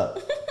what's up.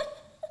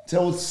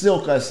 Tell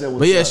Silk I said what's up.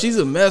 But yeah, she's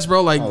a mess,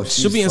 bro. Like Oh,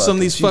 she'll she's be in some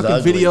of these she's fucking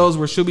ugly. videos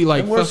where she'll be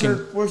like And where's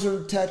fucking. where's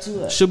her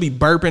tattoo at? She'll be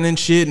burping and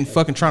shit and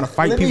fucking trying to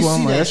fight Let me people. see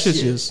I'm like, that that shit's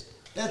shit. just.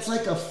 That's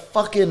like a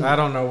fucking. I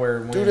don't know where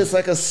it went. Dude, it's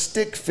like a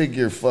stick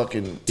figure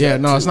fucking. Yeah,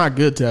 no, tattoo. it's not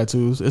good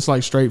tattoos. It's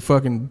like straight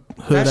fucking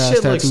hood that ass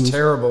shit tattoos. looks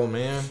terrible,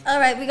 man. All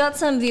right, we got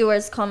some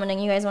viewers commenting.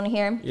 You guys want to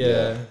hear?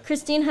 Yeah.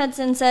 Christine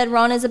Hudson said,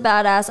 "Ron is a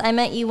badass. I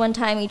met you one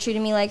time. He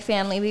treated me like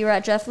family. We were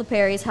at Jeff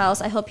LaPerry's house.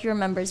 I hope he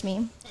remembers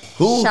me."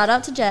 Who? Shout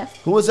out to Jeff.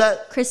 Who was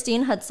that?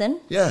 Christine Hudson.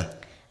 Yeah.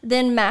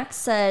 Then Max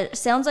said,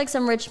 "Sounds like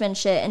some Richmond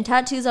shit, and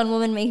tattoos on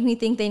women make me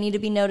think they need to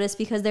be noticed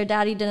because their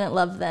daddy didn't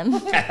love them."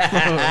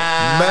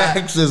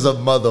 Max is a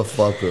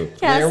motherfucker.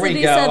 There we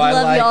Cassidy go. said, I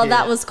 "Love like y'all." it.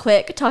 That was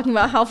quick, talking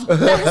about how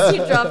fast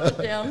you dropped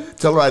it down.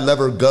 Tell her I love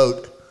her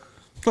goat.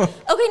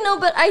 Okay, no,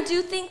 but I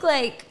do think,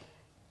 like,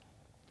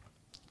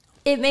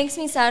 it makes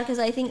me sad because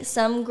I think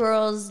some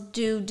girls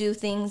do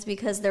things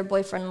because their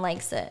boyfriend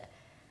likes it.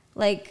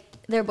 Like,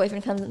 their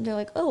boyfriend comes and they're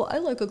like, "Oh, I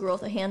like a girl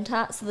with a hand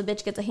tat," so the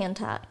bitch gets a hand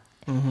tat.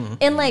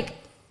 And, like,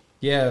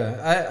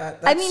 Yeah.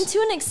 I mean, to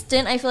an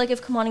extent, I feel like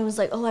if Kamani was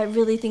like, "Oh, I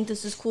really think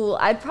this is cool,"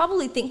 I'd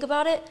probably think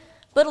about it.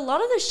 But a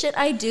lot of the shit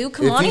I do,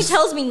 Kamani he's-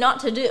 tells me not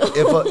to do.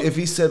 If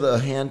he said a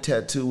hand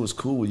tattoo was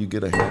cool, will you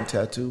get a hand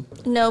tattoo?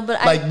 No,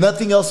 but Like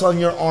nothing else on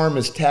your arm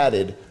is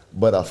tatted,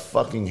 but a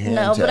fucking hand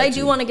tattoo. but I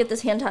do want to get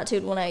this hand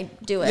tattooed when I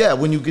do it. Yeah,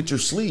 when you get your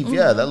sleeve,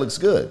 yeah, that looks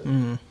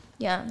good.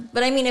 Yeah,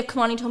 but I mean, if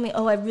Kamani told me,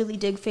 "Oh, I really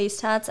dig face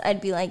tats,"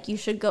 I'd be like, "You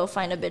should go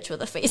find a bitch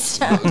with a face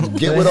tat."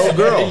 Get with old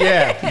girl.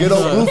 Yeah. Get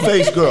old blue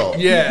face girl.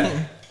 Yeah.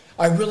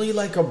 I really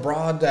like a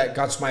broad that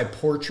got my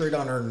portrait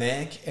on her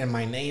neck and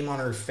my name on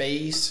her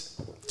face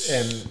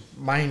and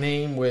my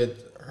name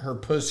with her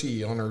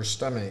pussy on her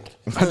stomach.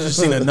 I just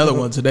seen another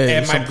one today.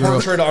 And my Some girl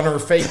portrait on her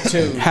face,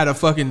 too. had a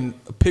fucking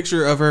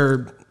picture of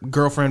her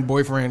girlfriend,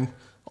 boyfriend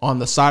on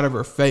the side of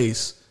her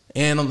face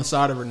and on the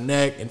side of her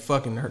neck and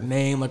fucking her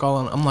name, like all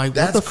on. I'm like,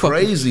 That's what the fuck?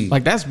 crazy.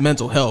 Like that's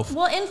mental health.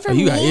 Well, and for Like,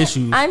 me, you got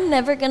issues. I'm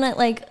never gonna,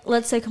 like,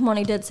 let's say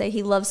Kamani did say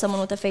he loves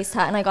someone with a face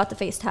tat, and I got the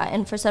face tat,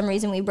 and for some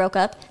reason we broke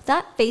up.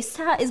 That face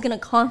tat is gonna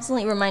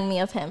constantly remind me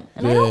of him,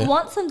 and I don't Yeah.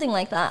 want something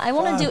like that. I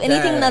want to Fuck do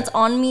anything that. that's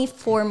on me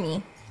for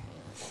me.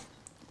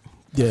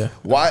 Yeah.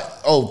 Why?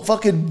 Oh,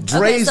 fucking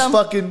Dre's so-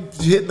 fucking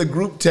hitting the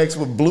group text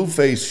with blue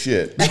face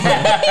shit. He's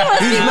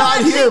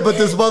not here, but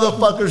this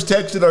motherfucker's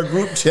texting our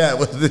group chat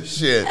with this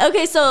shit.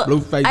 Okay, so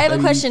Blueface, I have a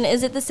baby. question.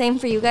 Is it the same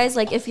for you guys?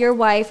 Like, if your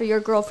wife or your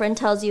girlfriend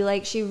tells you,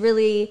 like, she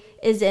really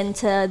is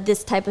into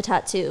this type of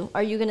tattoo,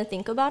 are you gonna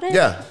think about it?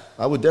 Yeah,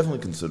 I would definitely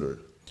consider it.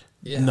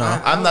 Yeah, No.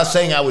 I'm not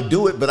saying I would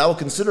do it, but I would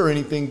consider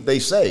anything they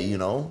say, you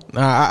know?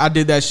 I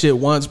did that shit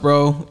once,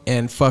 bro,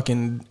 and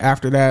fucking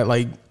after that,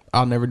 like,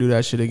 I'll never do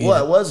that shit again.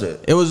 What was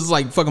it? It was just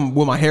like fucking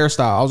with my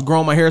hairstyle. I was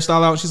growing my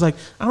hairstyle out. She's like,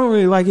 "I don't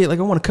really like it. Like,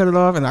 I want to cut it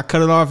off." And I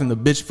cut it off, and the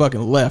bitch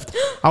fucking left.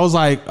 I was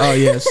like, "Oh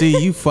yeah,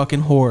 see, you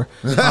fucking whore."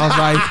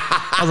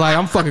 I was like,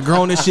 "I'm fucking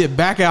growing this shit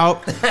back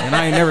out, and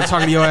I ain't never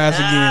talking to your ass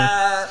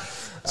again."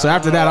 So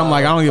after that, I'm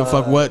like, I don't give a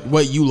fuck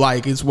what you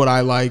like. It's what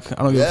I like.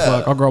 I don't give a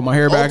fuck. I'll grow my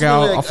hair back out.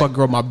 Ultimately, I'll fucking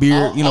grow my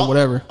beard.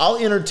 Whatever. I'll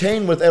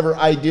entertain whatever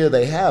idea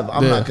they have.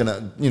 I'm Yeah. not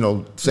gonna,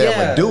 say I'm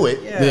gonna do it.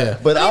 Yeah.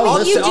 But I'll Well,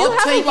 you listen. do I'll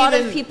have take a lot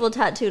it of in- people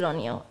tattooed on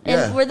you.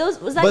 And Yeah.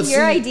 was that But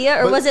your see, idea,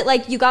 or but- was it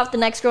like you got the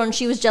next girl and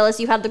she was jealous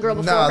you had the girl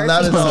before No, her?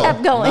 not She at just all.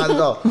 kept going. Not at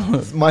all.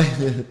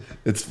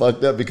 It's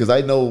fucked up because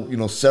I know,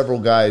 several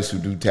guys who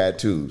do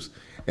tattoos.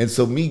 And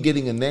so me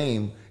getting a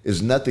name is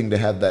nothing to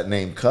have that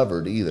name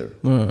covered either.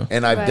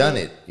 And I've done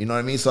Right. it. You know what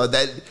I mean? So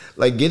that,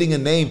 like, getting a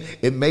name,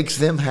 it makes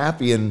them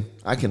happy, and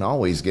I can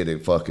always get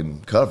it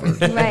fucking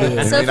covered.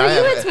 Right. So I mean, for I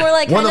you, have- it's more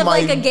like one kind of of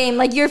like my- a game.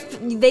 Like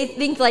they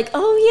think like,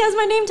 "Oh, he has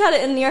my name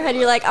tatted," in your head,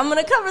 you're like, "I'm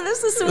gonna cover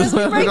this as soon as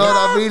we break You know what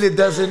I up." mean? It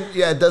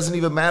doesn't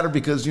even matter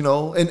because,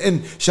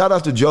 and shout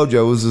out to JoJo.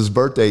 It was his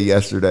birthday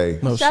yesterday.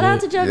 No Shout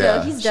out to shit. JoJo.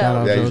 Yeah. He's Shout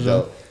out. dope. Yeah, he's JoJo.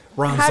 dope.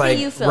 Ron's How do like,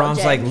 you feel, Ron's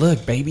Jay? like,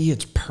 look, baby,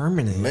 it's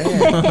permanent. Man,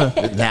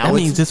 That now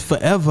means it's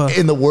forever.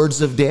 in the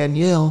words of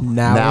Danielle,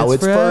 Now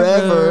it's it's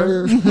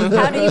forever.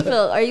 How do you feel?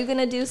 Are you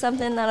gonna do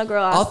something that a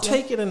girl asks I'll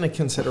you? take it into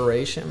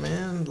consideration,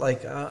 man.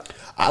 Like, I'm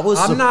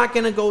I'm not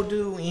gonna go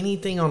do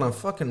anything on a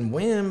fucking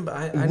whim. But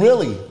I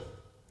Really?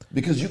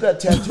 Because you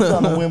got tattooed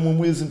on a whim when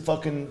we was in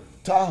fucking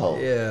Tahoe.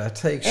 Yeah, I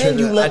take shit. And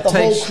you let I the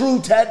take whole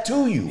crew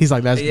tattoo you. He's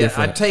like, that's Yeah,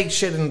 different. I take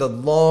shit into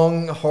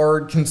long,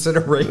 hard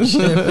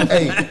consideration.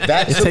 Hey,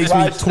 that It takes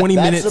me 20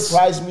 that minutes.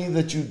 surprised me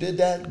that you did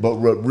that. But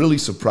what really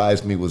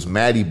surprised me was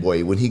Matty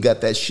Boy when he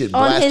got that shit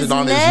On blasted his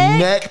on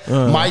neck? his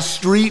neck. My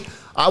street,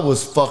 I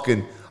was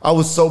I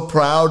was so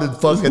proud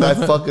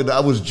and I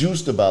was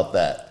juiced about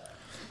that.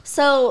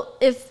 So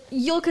if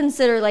you'll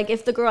consider, like,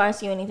 if the girl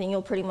asks you anything,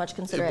 you'll pretty much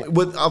consider it.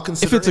 I'll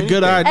consider If it's a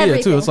good anything.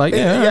 idea too, it's like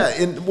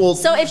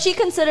So if she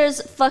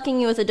considers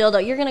fucking you with a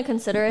dildo, you're gonna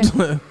consider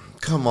it.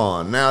 Come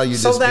on, now you're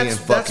just being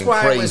fucking that's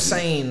why crazy. I was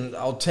saying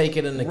I'll take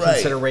it into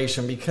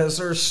consideration because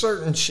there's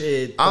certain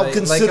shit. I'll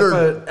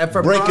consider if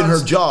a breaking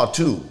her jaw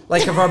too.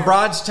 Like if a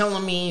broad's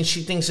telling me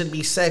she thinks it'd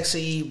be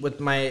sexy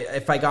with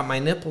if I got my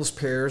nipples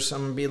pierced,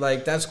 I'm gonna be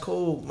like, that's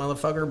cool,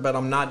 motherfucker, but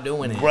I'm not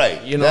doing it. Right.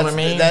 You know what I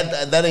mean?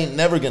 That ain't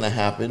never gonna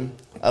happen.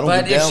 I don't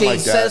But get if down she like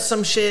that. says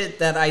some shit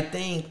that I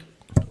think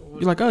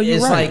you're like, oh,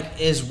 you're right.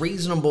 is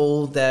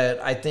reasonable,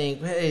 that I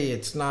think, hey,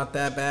 it's not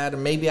that bad,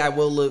 and maybe I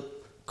will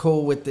look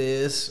cool with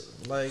this.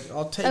 Like,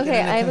 I'll take it into I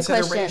have a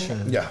consideration.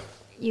 question. Yeah.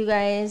 You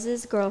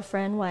guys'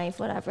 girlfriend, wife,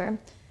 whatever,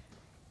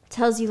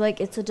 tells you like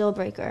it's a deal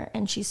breaker,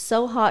 and she's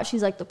so hot,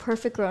 she's like the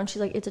perfect girl, and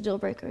she's like, it's a deal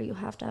breaker. You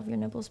have to have your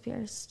nipples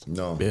pierced.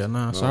 No. Yeah,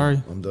 nah,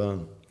 sorry. I'm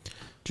done.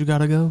 You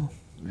gotta go.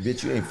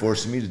 Bitch, you ain't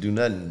forcing me to do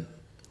nothing.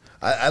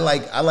 I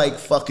like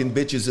fucking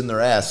bitches in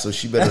their ass, so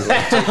she better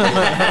like take me in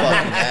her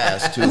fucking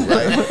ass too,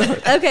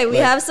 right? Okay, we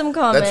have some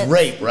comments. That's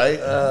rape, right?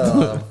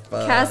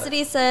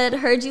 Cassidy said,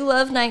 heard you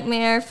love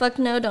Nightmare. Fuck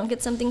no, don't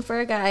get something for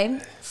a guy.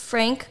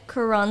 Frank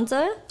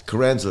Carranza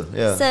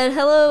Yeah. said,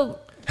 hello.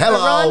 Hello.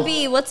 Ron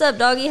B, what's up,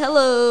 doggy?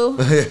 Hello.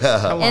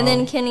 Yeah. And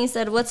then Kenny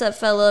said, what's up,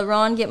 fella?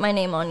 Ron, get my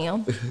name on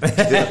you.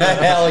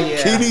 Hell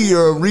yeah. Kenny,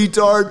 you're a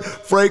retard.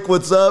 Frank,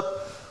 what's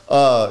up?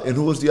 And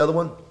who was the other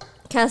one?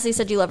 Cassidy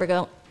said, you love her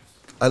goat.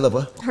 I love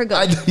her. Her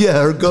goat.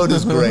 Her goat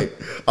is great.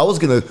 I was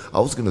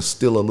gonna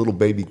steal a little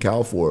baby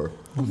cow for her.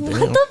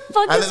 What the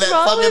fuck Out of is that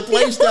wrong fucking with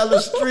place you? down the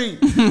street.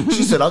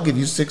 She said, "I'll give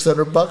you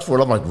 $600 for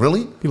it." I'm like,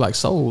 "Really?" Be like,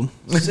 sold.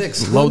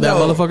 $600. Load that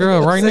motherfucker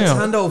up right now.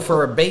 $600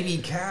 for a baby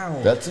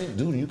cow. That's it,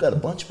 dude. You got a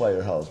bunch by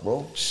your house,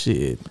 bro.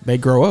 Shit, they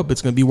grow up,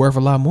 it's gonna be worth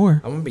a lot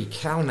more. I'm gonna be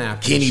cow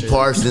napping. Kenny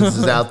Parsons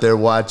is out there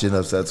watching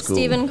us. That's cool.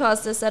 Steven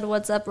Costa said,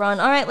 what's up, Ron?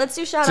 All right, let's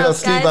do shout Tell outs,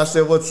 Steve I guys.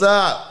 said, "What's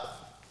up?"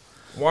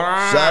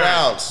 Wow. Shout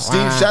out,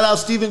 Steve. Wow. Shout out,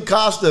 Steven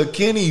Costa,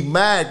 Kenny,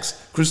 Max,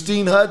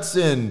 Christine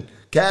Hudson,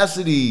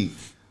 Cassidy.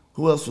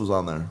 Who else was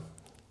on there?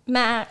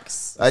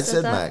 Max. I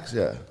said Max.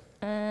 Yeah.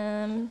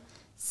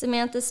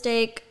 Samantha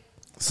Steak.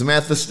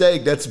 Samantha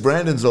Steak. That's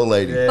Brandon's old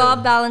lady.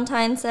 Bob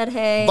Valentine said,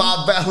 hey.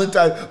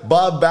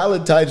 Bob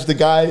Valentine's the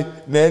guy,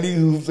 Nanny,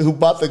 who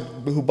bought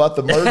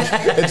the merch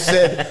and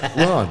said,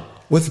 "Ron,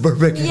 what's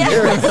Burbank and Yeah,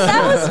 Garrett's?"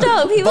 that was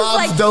dope. He was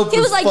Bob's like, dope he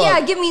was as like, fuck. yeah,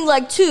 give me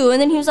like 2,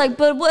 and then he was like,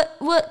 but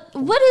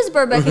what is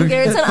Burbeck and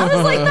Garrett's? And I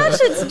was like, that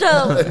shit's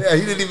dope. Yeah,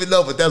 he didn't even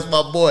know, but that's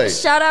my boy.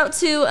 Shout out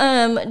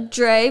to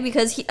Dre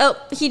because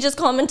he just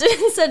commented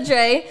and said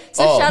Dre.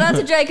 So shout out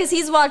to Dre because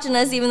he's watching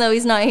us even though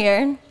he's not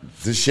here.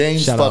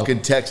 Shane's Shout out.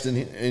 fucking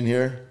texting in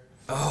here.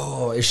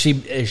 Oh, is she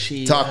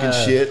Talking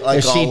shit, like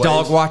is she always.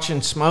 dog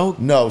watching smoke?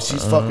 No,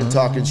 she's fucking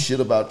talking shit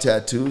about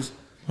tattoos.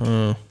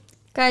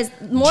 Guys,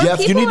 more Jeff,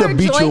 you people need to are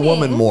beat your joining.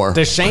 woman more.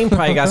 The Shane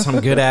probably got some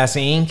good ass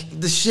ink.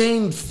 The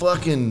Shane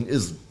fucking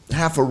is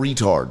half a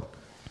retard.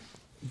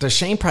 The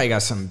Shane probably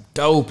got some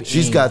dope.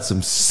 She's ink. got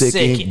some sick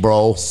ink,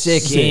 bro.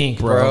 Sick Sick, ink,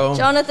 bro.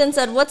 Jonathan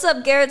said, "What's up,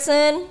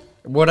 Garrettson?"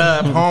 What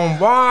up,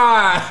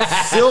 homeboy?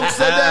 Silk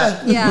said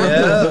that?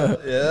 Yeah.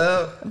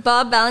 Yeah.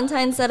 Bob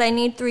Valentine said, "I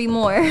need 3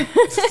 more."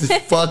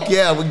 Fuck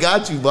yeah, we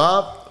got you,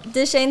 Bob.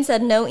 Deshane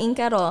said, "No ink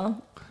at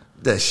all."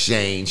 That's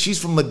Shane. She's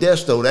from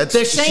Modesto. That's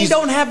Shane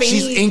don't have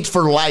She's any- inked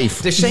for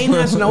life. The Shane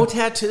has no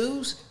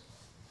tattoos.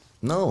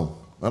 No,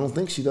 I don't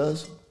think she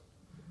does.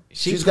 She's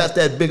She's got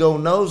that big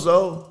old nose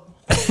though.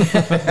 What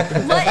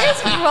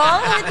is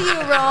wrong with you,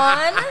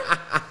 Ron?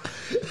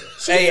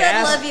 She Hey, said,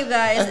 ask- "Love you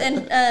guys,"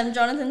 and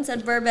Jonathan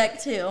said,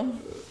 "Burbeck too."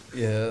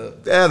 Yeah.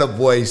 That a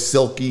boy,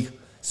 silky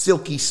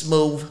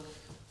smooth.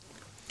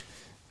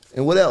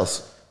 And what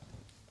else?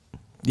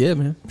 Yeah,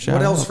 man. Shout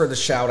What out. else for the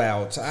shout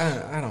outs?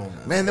 I don't know.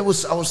 Man, I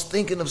was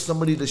thinking of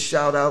somebody to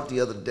shout out the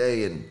other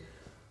day, and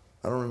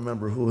I don't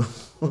remember who it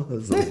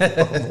was.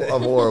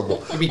 I'm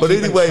horrible. You be But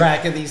keeping anyway,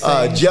 track of these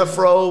things?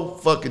 Jeffro,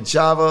 fucking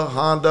Chava,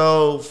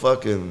 Hondo,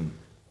 fucking,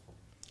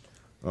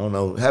 I don't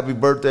know, happy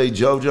birthday,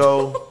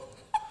 JoJo.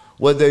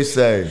 What'd they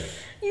say?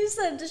 You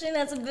said Deshane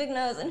has a big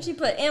nose, and she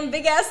put "and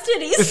big ass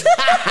titties."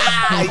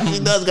 She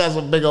does got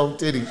some big old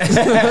titties.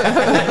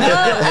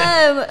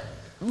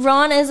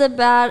 Ron is a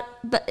baddest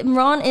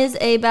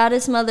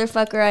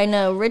motherfucker I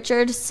know.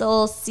 Richard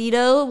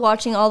Solcito,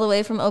 watching all the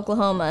way from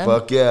Oklahoma.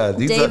 Fuck yeah.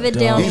 David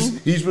Downey.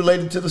 He's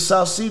related to the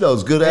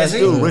Salcitos. Good ass Is he?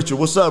 dude. Richard,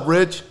 what's up,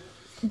 Rich?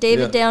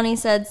 David Yeah. Downey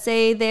said,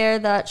 "Say there,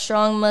 that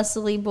strong,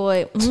 muscly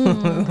boy."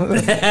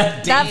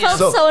 That felt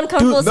so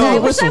uncomfortable. dude, no, I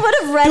wish I whistle. would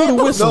have read Do it the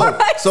before whistle.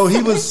 I So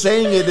he was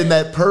saying it in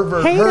that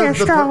pervert. Hey there,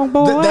 strong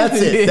boy. That's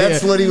it.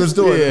 That's what he was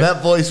doing. Yeah.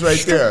 That voice right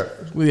there.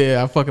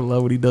 Yeah, I fucking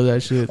love when he does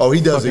that shit. Oh,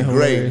 he does it Fucking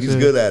great. hilarious, He's yeah.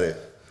 good at it.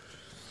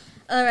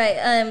 All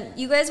right,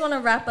 you guys want to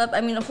wrap up?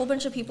 I mean, a whole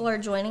bunch of people are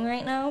joining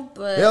right now,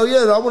 but Hell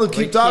yeah, I want to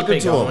keep keep talking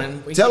it to going.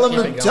 him. We Tell keep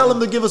him it to tell going.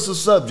 him to give us a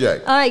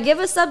subject. all right, give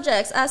us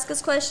subjects, ask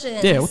us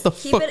questions. Yeah, what the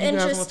Keep fuck it you guys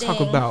want to interesting. talk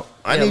about?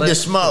 I Yeah, need to let's-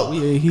 smoke.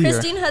 We ain't here.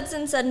 Christine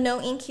Hudson said,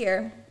 "No ink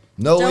here."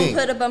 Don't ink.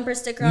 put a bumper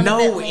sticker on a No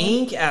Bentley.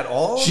 ink at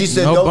all? She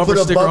said, No "Don't bumper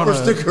put a sticker on bumper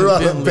a sticker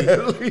on a Bentley."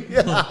 Bentley."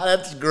 Yeah,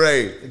 that's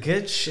great.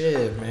 Good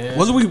shit, man.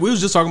 Wasn't we was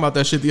just talking about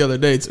that shit the other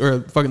day,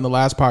 or fucking the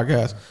last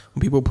podcast,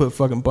 when people put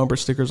fucking bumper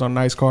stickers on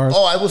nice cars.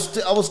 Oh, I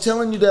was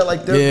telling you that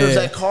like there's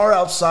that car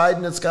outside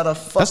and it's got a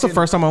fucking. That's the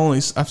first time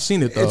I've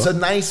seen it though.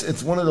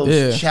 It's one of those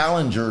Yeah.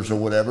 Challengers or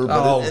whatever. But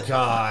Oh,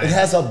 God. it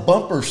has a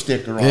bumper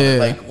sticker on Yeah. it.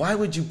 Like, why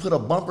would you put a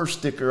bumper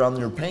sticker on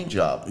your paint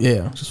job?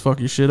 Yeah, just fuck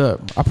your shit up.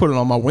 I put it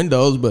on my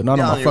windows, but not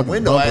Yeah, on my on your fucking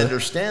window, bumper. I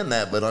understand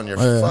that, but on your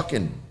Yeah.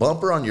 fucking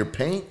bumper on your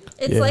paint.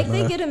 It's Yeah, like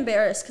they man. get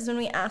embarrassed because when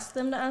we ask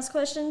them to ask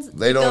questions,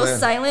 They it don't goes answer.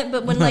 silent.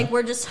 But when like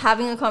we're just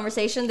having a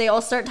conversation, they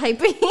all start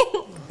typing.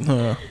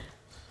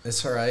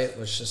 It's all right.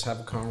 Let's just have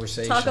a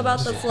conversation. Talk about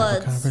the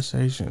floods.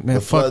 Conversation, man.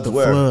 The fuck floods the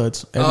where?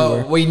 floods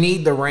everywhere. Oh, we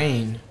need the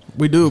rain.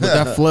 We do, but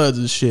that floods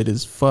and shit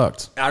is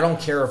fucked. I don't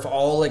care if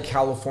all of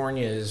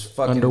California is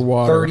fucking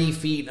Underwater. 30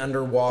 feet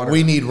underwater.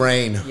 We need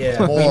rain.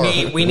 Yeah, More.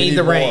 we need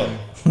the more.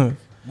 rain.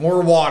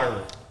 More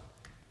water.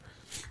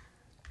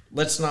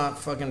 Let's not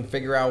fucking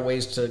figure out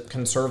ways to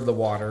conserve the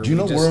water. Do you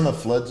know just- we're in a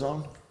flood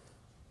zone?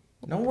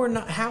 No, we're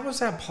not. How is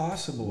that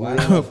possible?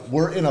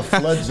 We're in a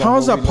flood zone. How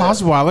is where that we live.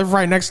 possible? I live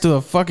right next to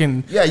a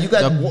fucking Yeah, you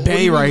got the what do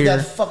bay you mean right you here.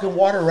 got fucking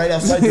water right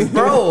outside your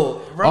bro,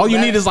 All you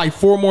that- need is like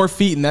 4 more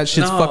feet, and that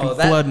shit's no, fucking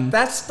flooding.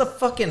 That's the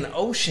fucking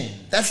ocean.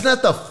 That's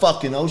not the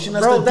fucking ocean.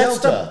 That's Bro, the that's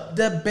delta.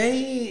 the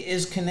bay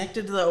is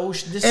connected to the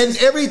ocean. This And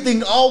is,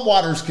 everything, all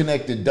water's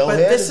connected, but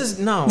doughhead. this is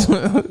no,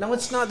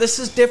 it's not. This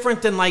is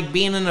different than like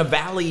being in a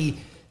valley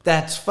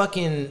that's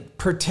fucking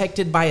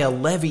protected by a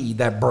levee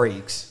that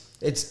breaks.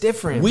 It's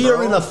different. We bro.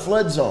 are in a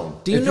flood zone.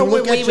 Do you If know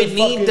look what we at your would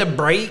need to fucking-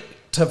 break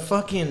to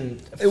fucking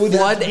It would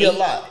have flood to be a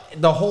lot.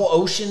 the whole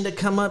ocean to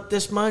come up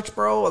this much,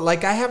 bro?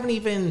 Like I haven't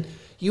even.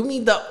 You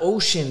need the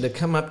ocean to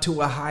come up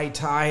to a high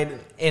tide,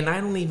 and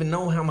I don't even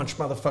know how much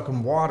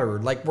motherfucking water.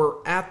 Like we're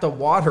at the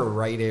water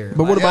right here.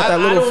 But what Like, about I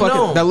don't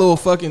know. that little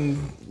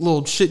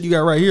fucking shit you got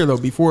right here though?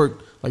 Before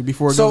it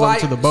goes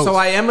onto the boat. So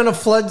I am in a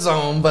flood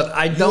zone, but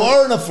I You don't.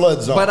 are in a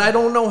flood zone. But I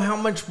don't know how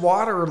much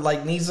water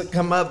like needs to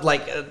come up.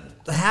 Like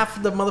half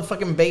of the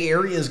motherfucking Bay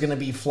Area is gonna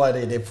be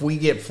flooded if we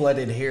get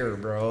flooded here,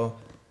 bro.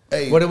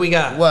 Hey, What do we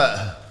got?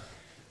 What?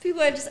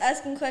 People are just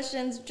asking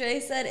questions. Dre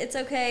said it's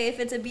okay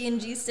if it's a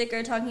B&G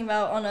sticker talking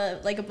about on a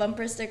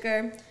bumper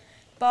sticker.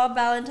 Bob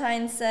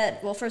Valentine said,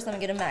 well, first let me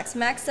get a Max.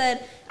 Max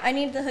said, I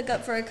need to hook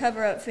up for a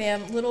cover-up,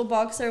 fam. Little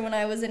boxer when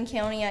I was in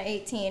county at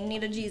 18.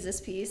 Need a Jesus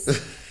piece.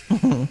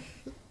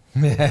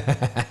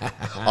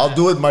 I'll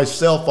do it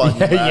myself on you,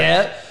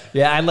 Max.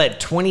 Yeah. I let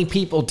 20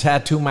 people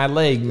tattoo my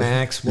leg,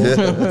 Max.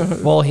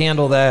 We'll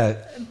handle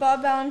that.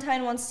 Bob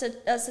Valentine wants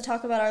us to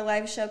talk about our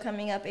live show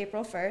coming up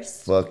April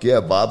 1st. Fuck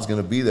yeah, Bob's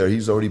gonna be there.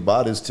 He's already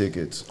bought his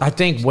tickets. I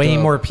think way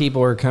more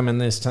people are coming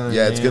this time.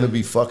 Yeah, it's man. gonna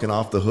be fucking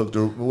off the hook.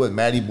 What,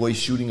 Maddie Boy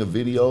shooting a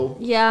video?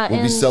 Yeah, we'll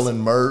be and selling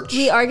merch.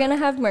 We are going to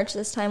have merch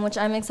this time, which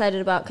I'm excited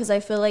about because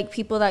I feel like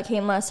people that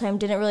came last time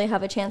didn't really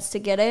have a chance to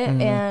get it.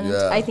 And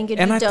Yeah. I think it'd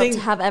And be I dope think to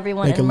have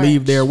everyone they in can merch.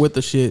 leave there with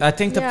the shit. I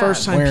think the Yeah.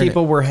 first time Wearing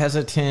people were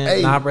hesitant,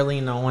 Hey. not really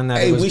knowing that.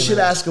 Hey, it was we should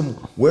gonna- ask him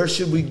where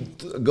should we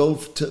go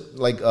to?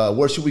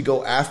 Where should we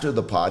go after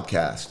the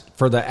podcast?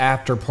 for the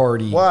after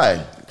party.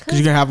 Why? Because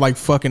you're gonna have like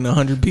fucking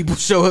 100 people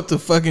show up to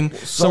fucking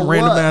some what?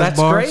 random ass That's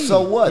bar. great.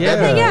 So what? Yeah.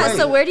 That'd be Yeah, great.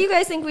 so where do you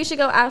guys think we should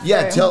go after?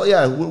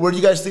 Where do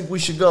you guys think we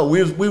should go?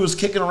 We was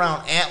kicking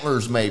around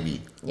Antlers,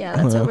 maybe. Yeah,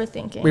 that's what we're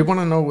thinking. We want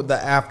to know the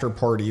after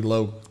party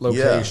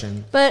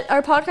location. But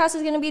our podcast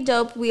is going to be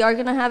dope. We are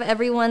going to have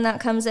everyone that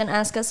comes in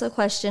ask us a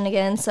question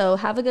again. So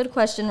have a good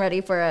question ready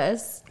for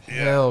us.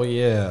 Hell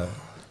yeah.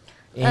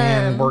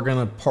 And we're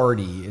gonna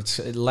party. It's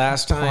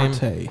last time.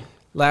 Party.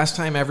 Last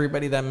time,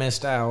 everybody that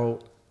missed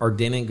out or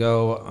didn't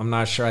go, I'm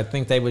not sure. I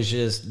think they was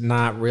just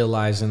not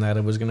realizing that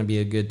it was gonna be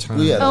a good time.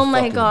 We had a Oh my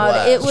fucking God.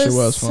 blast. It She was,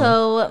 was fun.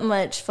 so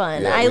much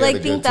fun. Yeah, I we had a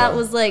think good that time.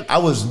 was like, I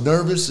was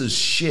nervous as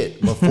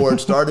shit before it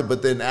started,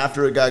 but then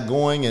after it got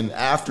going and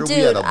after we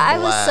had dude, a blast. I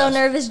was so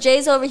nervous.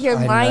 Jay's over here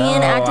I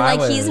lying, know, acting I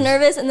like he's was.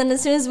 nervous. And then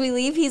as soon as we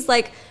leave, he's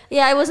like,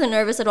 yeah, I wasn't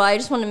nervous at all. I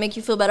just wanted to make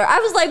you feel better. I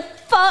was like,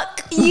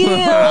 fuck you.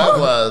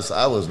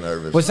 I was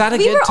nervous. Was that a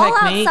We good were all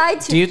technique?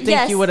 outside too. Do you think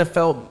Yes. you would have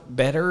felt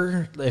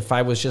better if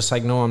I was just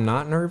like, no, I'm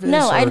not nervous?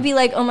 No, Or- I'd be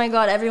like, oh my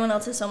God, everyone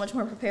else is so much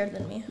more prepared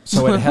than me.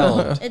 So it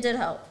helped. It did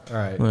help. All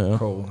right, Yeah.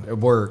 cool. It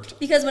worked.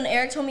 Because when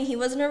Eric told me he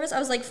was nervous, I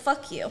was like,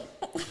 fuck you.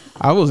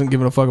 I wasn't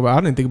giving a fuck about.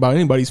 I didn't think about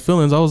anybody's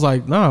feelings. I was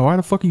like, nah, why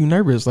the fuck are you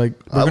nervous? Like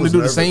we're I gonna was do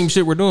nervous. the same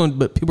shit we're doing,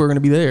 but people are gonna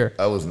be there.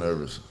 I was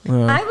nervous.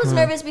 I was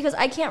nervous because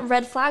I can't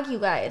red flag you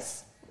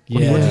guys.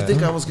 Yeah. What do you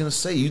think I was gonna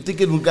say? You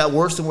think it got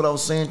worse than what I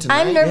was saying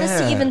tonight? I'm nervous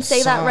to Yeah, even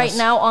say that right sauce.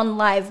 now on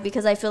live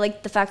because I feel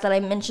like the fact that I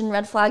mentioned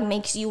red flag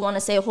makes you want to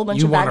say a whole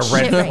bunch You of bad want to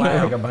red shit right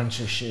flag now. a bunch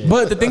of shit.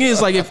 But the thing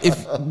is, like,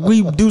 if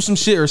we do some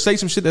shit or say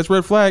some shit that's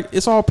red flag,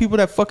 it's all people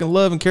that fucking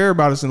love and care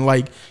about us and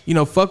like, you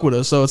know, fuck with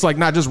us. So it's like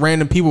not just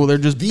random people. They're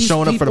just These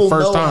showing up for the people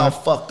first know how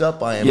time. fucked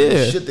up I am. Yeah. And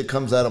the shit that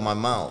comes out of my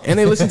mouth. And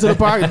they listen to the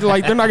podcast.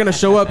 Like they're not gonna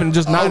show up and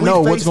just Are not we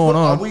know what's Facebook? going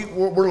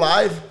on. We're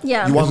live?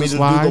 Yeah. You want me Is to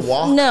this do live? the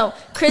walk? No,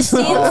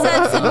 Christine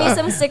said some me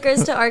some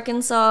stickers to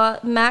Arkansas.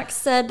 Max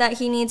said that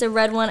he needs a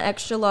red one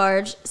extra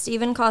large.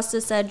 Steven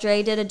Costa said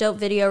Dre did a dope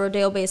video.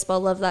 Rodeo Baseball,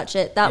 love that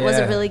shit. That was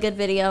a really good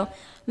video.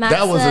 Max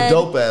That was a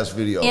dope ass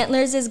video.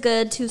 Antlers is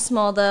good, too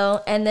small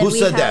though. And then Who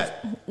said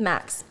that?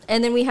 Max.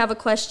 And then we have a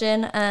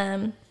question.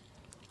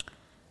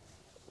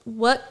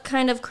 What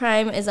kind of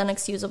crime is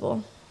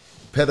unexcusable?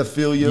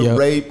 Pedophilia,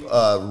 rape,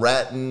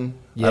 ratting.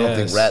 Yes. I don't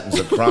think ratting's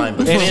a crime,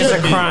 but It is a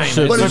crime.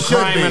 But It's a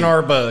crime in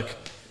our book.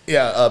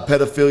 Yeah,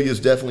 pedophilia is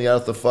definitely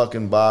out the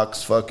fucking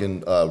box.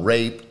 Fucking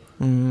rape.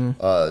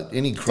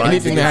 Any crime.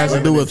 Anything that has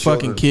to do with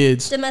fucking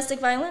kids. Domestic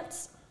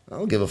violence? I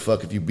don't give a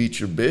fuck if you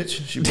beat your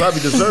bitch. She probably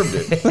deserved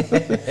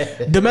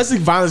it. Domestic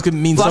violence could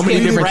mean so Fucking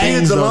many different kids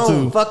things, though,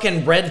 alone. too.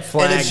 Fucking red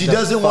flag. And if she the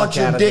doesn't fuck want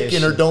your out of dick this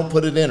in her, shit. don't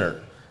put it in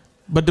her.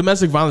 But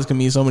domestic violence can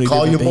mean so many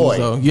Call different your things,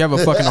 boy. though. You have a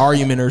fucking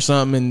argument or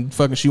something, and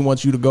fucking she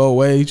wants you to go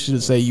away. You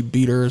should say you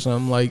beat her or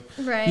something. Like,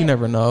 Right. you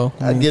never know.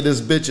 I'd get this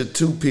bitch a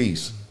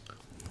 2-piece.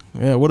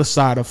 Yeah, what a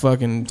side of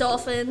fucking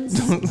Dolphins?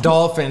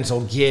 Dolphins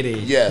will get it.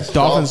 Yes.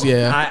 dolphins.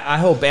 Yeah, I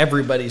hope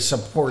everybody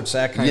supports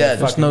that kind Yeah, of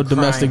there's fucking no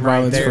domestic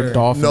crime right violence for there.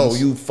 dolphins. No,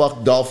 you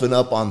fuck dolphin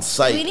up on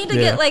sight. We need to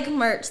Yeah. get like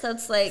merch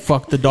that's like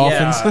fuck the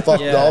dolphins. Yeah. Fuck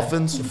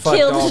dolphins. Fuck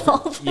kill dolphins.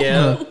 dolphins.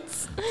 Yeah.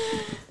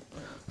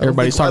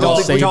 Everybody's I talking don't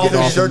about think we safe can get a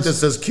dolphins. shirt that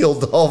says "kill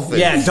dolphins."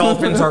 Yeah,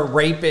 dolphins are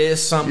rapists,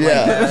 something like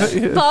Yeah.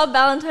 that. Bob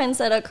Valentine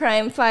said a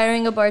crime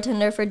firing a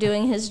bartender for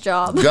doing his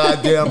job.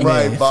 Goddamn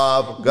right,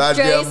 Bob. Dre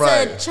Goddamn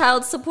said right.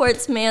 child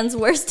support's man's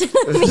worst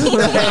enemy.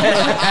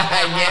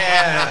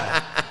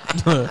 Yeah.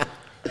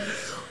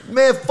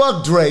 Man,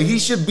 fuck Dre. He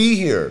should be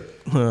here.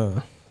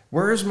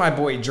 Where's my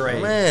boy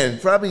Dre? Man,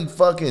 probably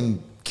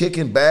fucking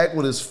kicking back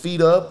with his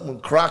feet up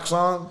with Crocs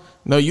on.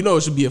 No, you know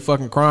it should be a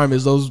fucking crime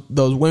is those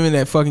women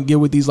that fucking get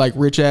with these like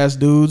rich ass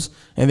dudes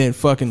and then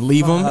fucking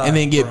leave them and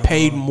then get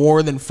paid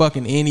more than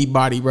fucking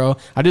anybody, bro.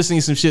 I just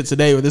seen some shit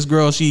today with this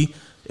girl.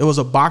 It was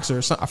a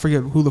boxer. I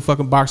forget who the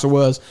fucking boxer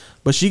was,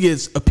 but she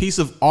gets a piece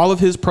of all of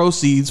his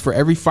proceeds for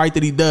every fight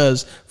that he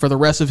does for the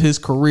rest of his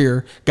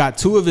career. Got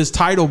 2 of his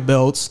title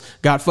belts.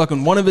 Got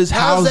fucking one of his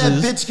How's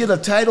houses. that bitch get a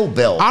title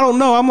belt? I don't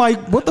know. I'm like,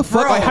 what the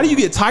fuck? Bro. Like, how do you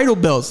get title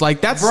belts?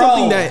 Like, that's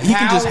something that he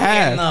can just How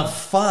have. in the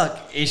fuck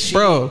is she?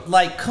 Bro.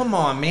 Like, come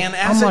on, man.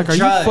 As I'm a like, are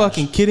judge, you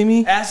fucking kidding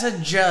me? As a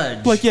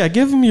judge, Like, yeah,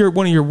 give him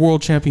one of your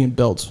world champion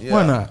belts. Why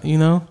Yeah. not? You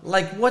know?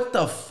 like, what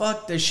the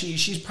fuck does she?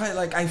 She's probably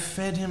like, I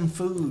fed him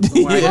food.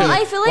 Well,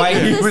 I feel like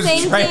it's the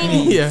same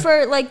thing Yeah.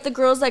 for like the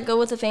girls that go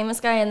with a famous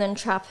guy and then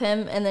trap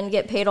him and then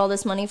get paid all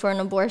this money for an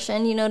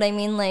abortion. You know what I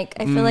mean? Like,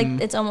 I feel like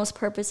it's almost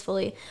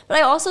purposefully. But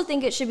I also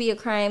think it should be a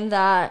crime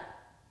that.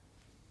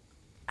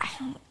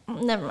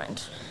 Never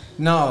mind.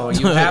 No,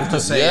 you have to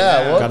say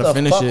yeah, that. what Gotta the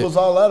finish fuck it. was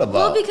all that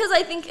Well, about? because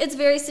I think it's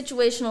very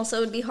situational, so it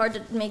would be hard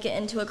to make it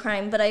into a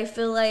crime. But I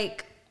feel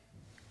like,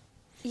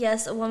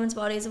 yes, a woman's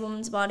body is a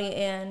woman's body,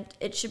 and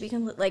it should be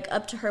like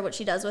up to her what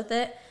she does with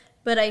it.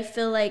 But I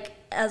feel like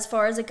as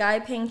far as a guy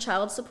paying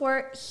child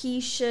support,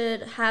 he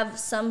should have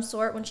some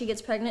sort when she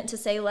gets pregnant to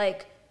say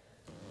like,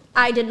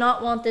 I did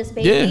not want this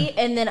baby,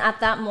 Yeah. and then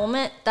at that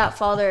moment, that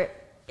father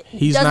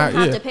He's doesn't not-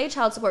 have yeah. to pay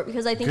child support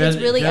because I think Good-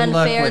 it's really good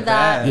luck unfair with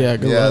that. that. Yeah,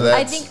 good Yeah, luck. that-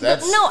 I think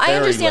That's no, I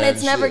understand fairyland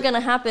it's never shit. gonna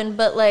happen,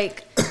 but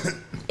like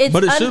it's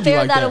But it should be unfair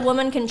like that that. a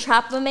woman can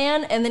trap a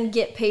man and then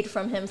get paid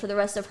from him for the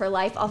rest of her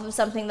life off of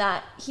something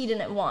that he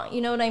didn't want.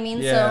 You know what I mean?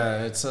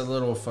 Yeah, it's a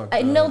little fucked So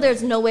I up. know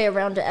there's no way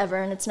around it ever,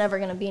 and it's never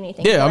gonna be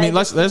anything. Yeah, but I mean,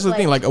 that's just the think,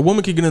 thing. Like, a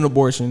woman could get an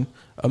abortion.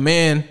 A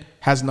man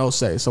has no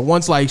say. So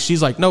once, like,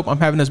 she's like, nope, I'm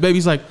having this baby.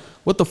 He's like,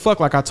 what the fuck?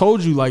 Like, I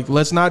told you, like,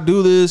 let's not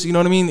do this. You know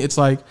what I mean? It's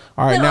like,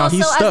 all right, but now also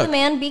he's as stuck. a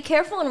man, be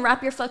careful and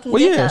wrap your fucking Well,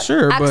 dick yeah, up.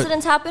 sure, but-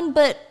 Accidents happen,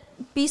 but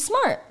be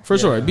smart. For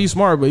sure. Be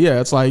smart. But yeah,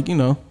 it's like, you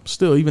know,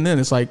 still, even then,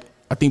 it's like,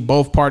 I think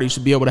both parties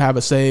should be able to have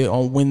a say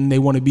on when they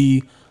want to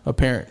be a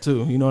parent,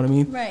 too. You know what I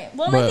mean? Right.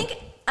 Well, But- I think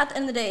at the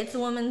end of the day, it's the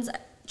woman's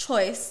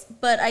choice.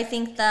 But I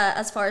think that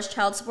as far as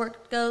child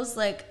support goes,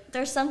 like,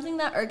 there's something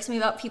that irks me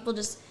about people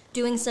just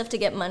doing stuff to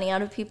get money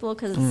out of people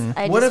because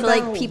I just feel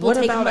like people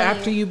take money.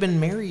 after you've been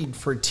married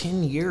for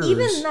 10 years?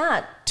 Even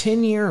that.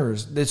 10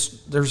 years.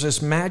 There's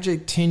this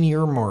magic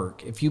 10-year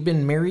mark. If you've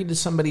been married to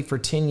somebody for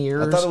 10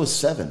 years. I thought it was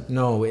 7.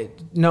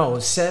 No,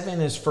 7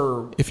 is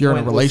for If you're in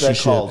a when- What's that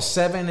relationship. called?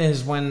 7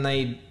 is when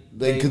they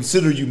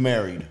Consider you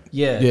married.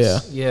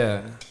 Yes.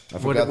 Yeah. Yeah. I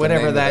forgot the Whatever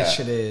name of that that.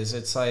 shit is.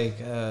 It's like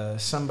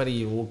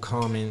somebody will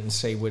comment and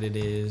say what it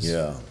is.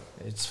 Yeah.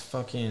 It's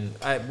fucking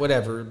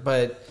whatever.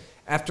 But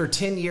after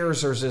 10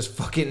 years, there's this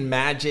fucking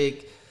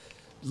magic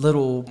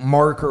little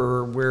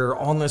marker where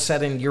all of a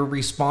sudden you're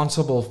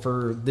responsible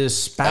for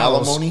this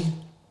spouse Alimony?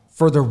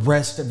 for the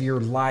rest of your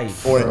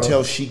life. Or bro.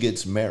 until she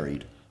gets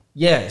married.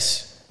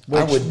 Yes.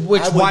 I would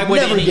why would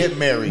never any- get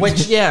married.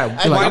 Which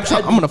yeah. You're like,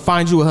 I'm going to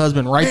find you a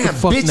husband right Man, the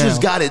fuck bitches now.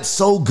 got it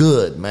so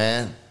good,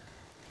 man.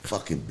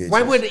 Fucking bitches.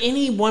 Why would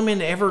any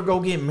woman ever go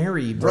get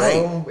married,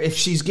 bro? Right. If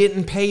she's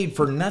getting paid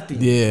for nothing.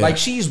 Yeah. Like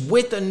she's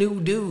with a new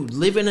dude,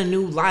 living a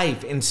new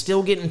life, and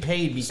still getting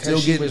paid because still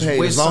she getting was paid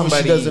with as long somebody.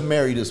 as she doesn't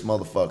marry this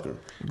motherfucker?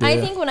 I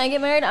think when I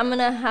get married, I'm going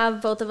to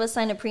have both of us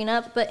sign a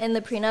prenup. But in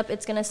the prenup,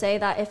 it's going to say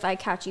that if I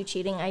catch you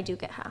cheating, I do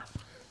get half.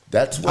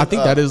 That's what I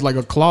think that is like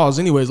a clause,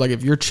 anyways. Like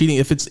if you're cheating,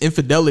 if it's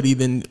infidelity,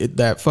 then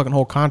that fucking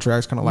whole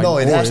contract's kind of like no.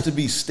 It void. has to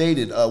be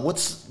stated.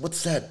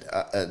 What's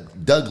that?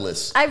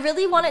 Douglas. I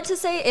really wanted to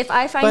say, if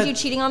I find you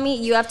cheating on me,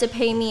 you have to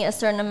pay me a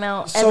certain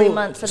amount every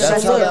month for the That's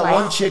rest how of your that life.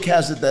 one chick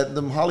has it. That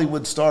them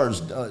Hollywood stars.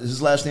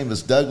 His last name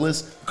is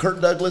Douglas. Kurt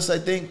Douglas, I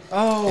think.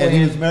 Oh, and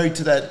he was married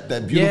to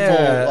that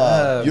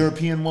beautiful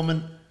European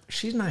woman.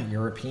 She's not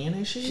European,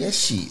 is she? Yes,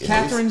 she is.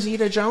 Catherine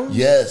Zeta-Jones?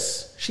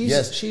 Yes. She's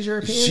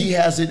European? She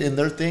has it in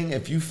their thing.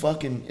 If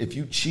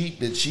you cheat,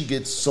 that she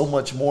gets so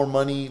much more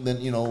money than,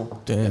 and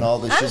all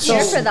this I'm shit.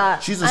 here for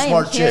that. She's a I am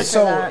smart here chick. for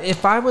So that.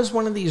 if I was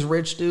one of these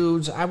rich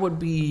dudes, I would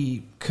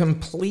be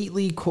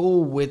completely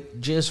cool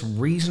with just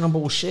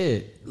reasonable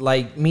shit.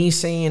 Like me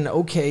saying,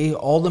 okay,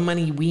 all the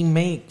money we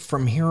make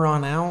from here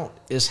on out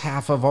is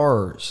half of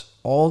ours.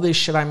 All this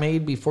shit I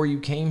made before you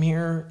came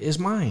here is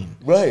mine.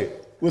 Right.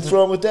 What's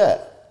wrong with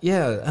that?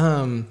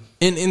 Yeah.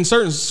 In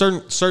certain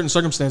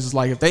circumstances,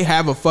 like if they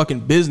have a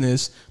fucking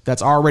business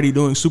that's already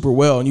doing super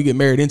well and you get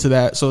married into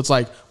that, so it's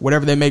like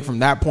whatever they make from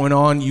that point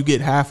on, you get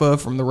half of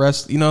from the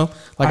rest. Like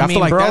I mean, feel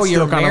like bro, that's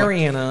still you're kind of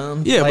marrying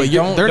them. Yeah, like,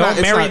 but they're not.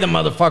 Don't marry the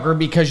motherfucker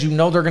because you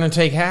know they're gonna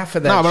take half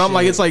of that. No, but I'm shit.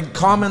 like, it's like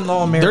common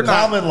law marriage. They're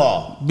not Common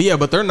law. Yeah,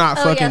 but they're not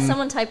Oh fucking. yeah,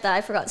 someone typed that.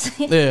 I forgot to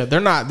say. Yeah, they're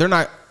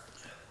not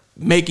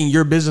making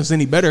your business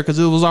any better because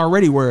it was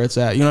already where it's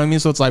at. You know what I mean?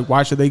 So it's like,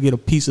 why should they get a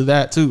piece of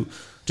that too?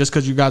 Just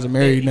because you guys are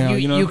married now,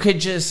 You could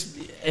just,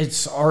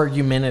 it's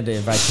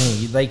argumentative, I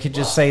think. They could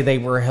just say they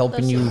were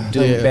helping you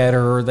do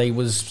better, or they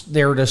was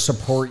there to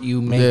support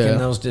you making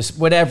those,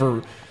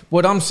 whatever.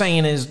 What I'm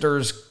saying is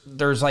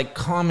there's like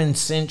common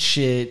sense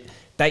shit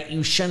that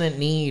you shouldn't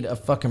need a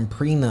fucking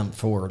prenup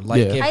for.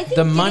 Like I think if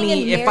the money,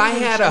 getting in if I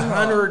marriage had in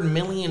general- $100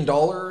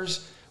 million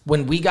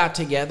when we got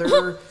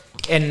together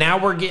and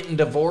now we're getting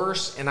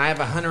divorced and I have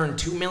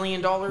 $102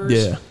 million.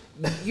 Yeah.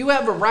 You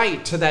have a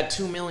right to that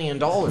 $2 million,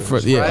 right? For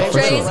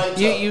sure.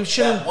 You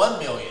shouldn't. $1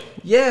 million.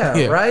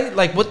 Yeah, right.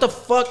 Like, what the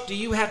fuck do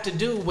you have to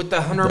do with the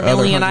 $100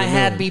 million I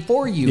had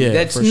before you? Yeah,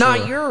 That's for not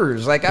sure.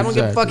 yours. Like, I don't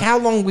give a fuck how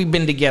long we've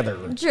been together.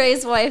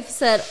 Dre's wife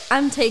said,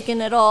 "I'm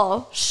taking it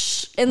all."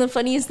 Shh. And the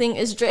funniest thing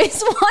is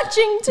Dre's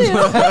watching too.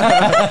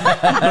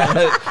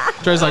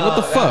 Dre's like, what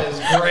the fuck? That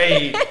is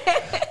great.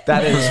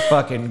 That is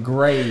fucking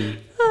great.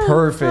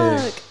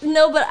 Perfect. Fuck.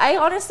 No, but I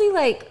honestly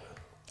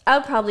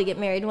I'll probably get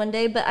married one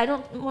day, but I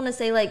don't want to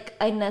say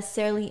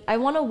I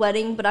want a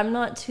wedding, but I'm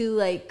not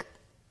too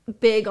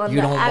big on You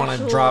the don't actual,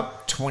 want to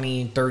drop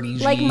 20, 30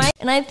 G's.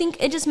 and I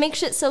think it just makes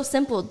shit so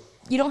simple.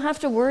 You don't have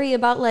to worry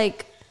about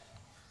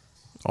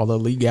All the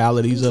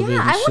legalities of it.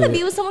 I want to shit.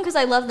 be with someone because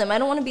I love them. I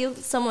don't want to be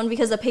with someone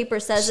because the paper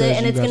says Says it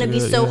and you it's guys going to are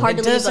be good, so yeah. hard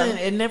to leave them.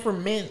 It never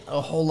meant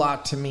a whole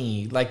lot to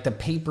me. Like the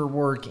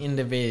paperwork end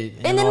of it.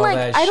 And then all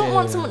that I don't shit.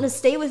 want someone to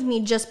stay with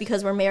me just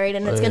because we're married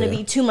and it's going to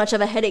be too much of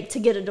a headache to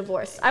get a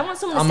divorce. I want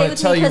someone to I'm stay gonna with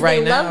tell me you because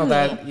right they now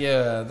love me.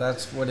 that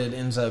that's what it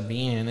ends up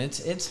being.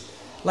 It's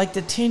like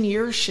the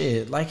 10-year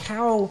shit. Like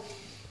how,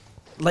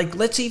 like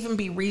let's even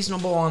be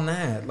reasonable on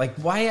that. Like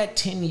why at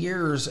 10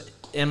 years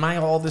am I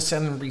all of a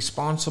sudden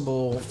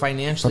responsible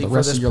financially for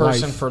rest this of your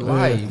person life? for Yeah.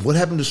 life? What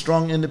happened to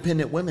strong,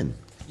 independent women?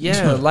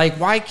 Yeah, like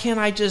why can't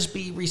I just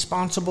be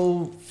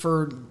responsible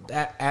for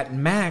at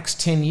max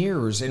 10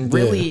 years? And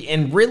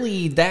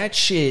really that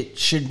shit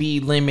should be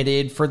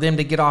limited for them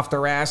to get off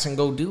their ass and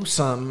go do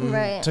something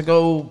to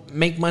go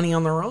make money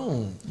on their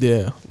own.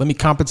 Yeah. Let me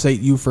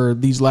compensate you for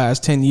these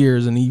last 10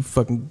 years and you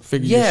fucking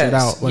figure your shit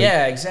out.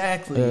 Yeah,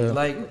 exactly.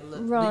 Like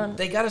Ron.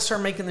 they got to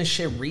start making this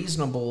shit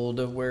reasonable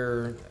to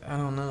where I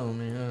don't know,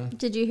 man.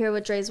 Did you hear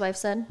what Dre's wife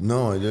said?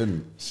 No, I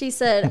didn't. She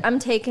said, "I'm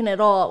taking it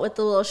all," with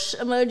the little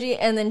emoji,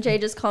 and then Jay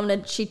just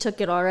commented, "She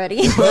took it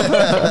already."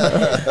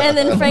 And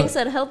then Frank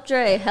said, "Help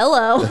Dre."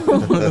 Hello.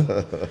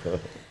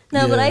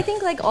 No, but I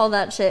think all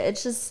that shit,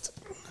 it's just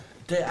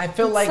I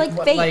feel It's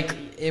like fake.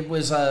 it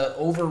was a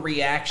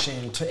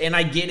overreaction to, and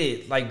I get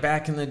it. Like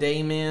back in the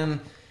day,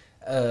 man,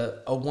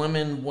 a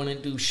woman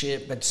wouldn't do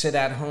shit but sit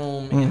at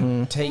home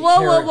and take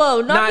care.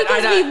 whoa, not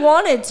because we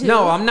wanted to.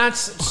 No, I'm not.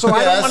 So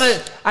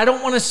Yes. I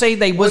don't want to say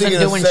they What are wasn't you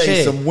gonna doing say?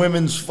 shit. Some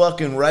women's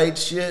fucking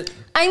rights shit?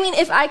 I mean,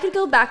 if I could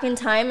go back in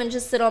time and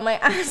just sit on my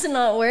ass and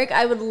not work,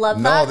 I would love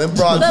No, that. them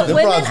broads- but them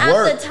women broads at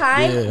work. the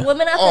time, Yeah.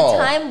 women at Oh. the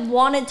time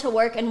wanted to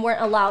work and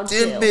weren't allowed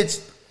to. Them bitch.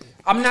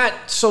 I'm not.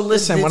 So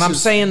listen, when I'm bitches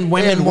saying had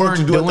women work weren't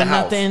to do at the doing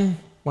house. nothing,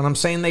 when I'm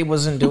saying they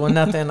wasn't doing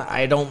nothing,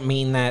 I don't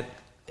mean that.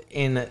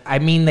 I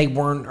mean they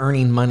weren't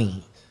earning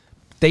money.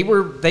 They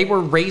were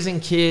raising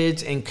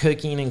kids and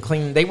cooking and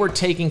cleaning. They were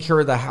taking care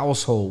of the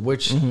household,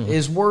 which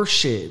is worse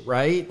shit,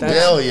 right?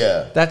 Hell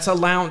yeah. That's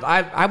allowed.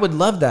 I would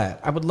love that.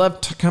 I would love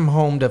to come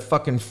home to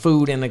fucking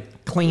food and a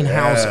clean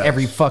house Yes.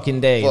 every fucking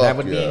day. Fuck That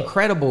would be yeah.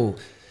 incredible.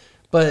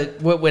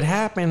 But what would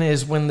happen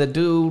is when the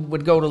dude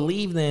would go to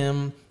leave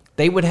them,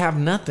 they would have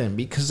nothing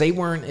because they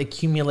weren't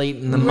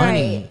accumulating the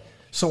money. Right.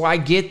 So I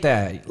get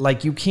that.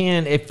 Like you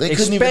can, if They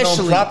couldn't even own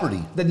especially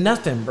property. the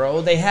nothing, bro.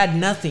 They had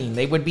nothing.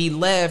 They would be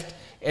left.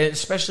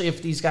 Especially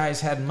if these guys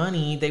had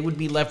money, they would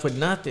be left with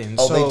nothing.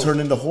 Oh, so, they turn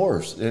into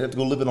whores. They have to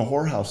go live in a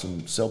whorehouse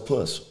and sell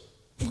puss.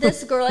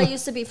 This girl I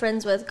used to be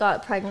friends with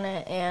got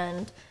pregnant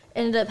and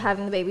ended up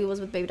having the baby,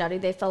 was with baby daddy.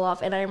 They fell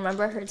off. And I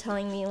remember her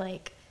telling me,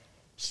 like,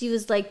 she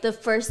was like, the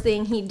first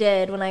thing he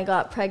did when I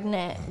got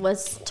pregnant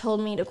was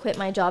told me to quit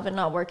my job and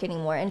not work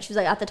anymore. And she was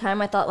like, at the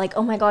time I thought like,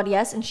 oh my God,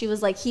 yes. And she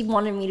was like, he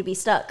wanted me to be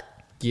stuck.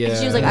 Yeah. And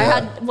she was like, I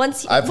had,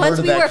 once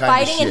we were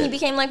fighting and he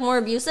became like more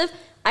abusive,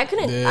 I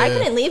couldn't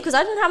leave because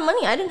I didn't have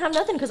money. I didn't have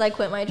nothing because I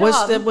quit my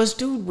job. Was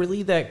dude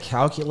really that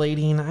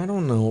calculating? I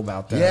don't know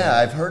about that. Yeah,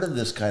 I've heard of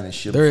this kind of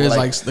shit. There is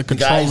like the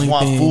controlling guys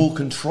want thing. full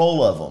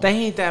control of them. They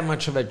ain't that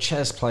much of a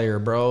chess player,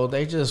 bro.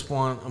 They just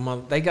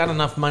want they got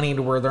enough money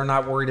to where they're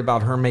not worried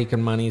about her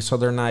making money, so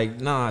they're like,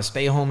 nah,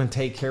 stay home and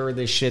take care of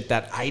this shit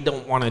that I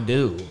don't want to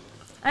do.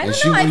 I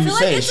don't know. I feel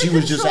like it's she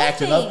was just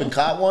acting up and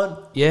caught one?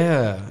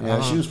 Yeah.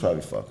 Yeah, she was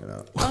probably fucking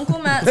up. Uncle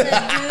Matt said,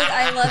 dude,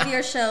 I love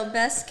your show.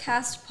 Best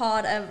cast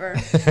pod ever.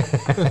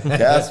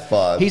 Cast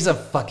pod. He's a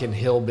fucking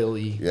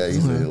hillbilly. Yeah,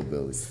 he's a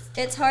hillbilly.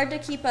 It's hard to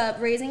keep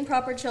up. Raising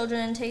proper children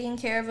and taking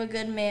care of a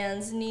good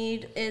man's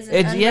need is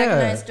an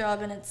unrecognized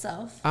job in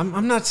itself.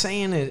 I'm not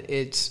saying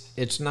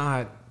it's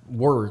not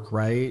work,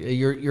 right?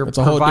 You're it's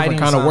a whole different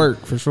kind of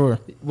work for sure.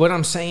 What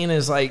I'm saying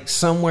is like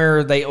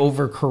somewhere they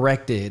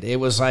overcorrected. It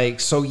was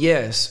like, so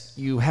yes,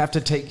 you have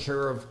to take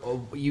care of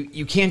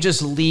you can't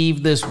just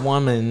leave this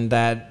woman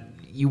that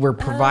you were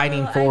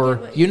providing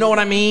for. You know what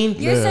I mean?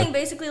 You're saying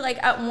basically like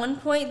at one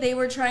point they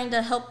were trying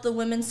to help the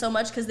women so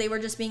much because they were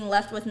just being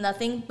left with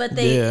nothing, but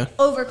they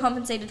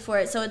overcompensated for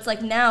it. So it's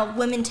like now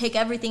women take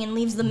everything and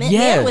leaves the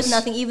man with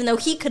nothing, even though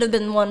he could have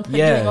been the one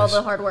doing all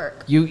the hard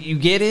work. You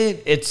get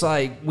it? It's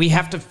like we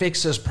have to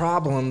fix this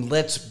problem.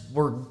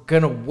 We're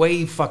gonna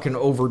way fucking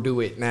overdo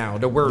it now.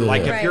 To where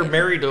like if you're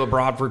married to a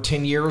broad for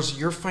 10 years,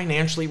 you're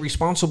financially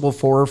responsible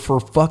for her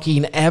for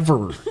fucking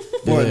ever.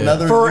 For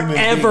another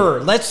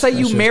forever. Let's say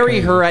you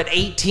marry her at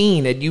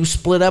 18 and you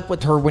split up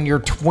with her when you're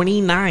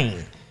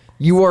 29.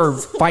 You are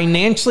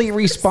financially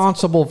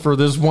responsible for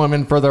this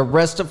woman for the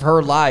rest of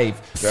her life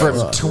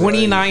from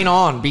 29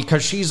 on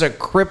because she's a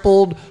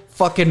crippled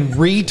fucking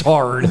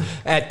retard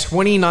at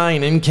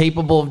 29,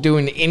 incapable of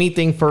doing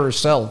anything for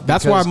herself.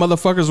 That's why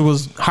motherfuckers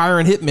was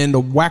hiring hitmen to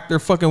whack their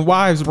fucking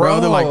wives, bro.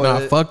 They're like, nah,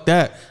 fuck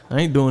that. I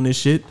ain't doing this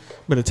shit.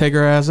 Better take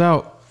her ass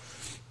out.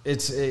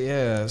 It's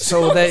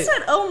So they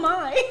said, "Oh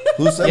my."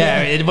 Who said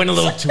that? It went a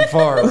little too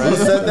far. Right? Who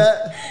said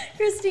that?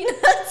 Christina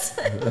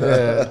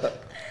said.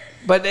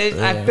 But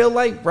I feel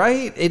like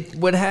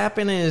what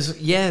happened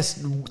is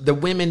yes, the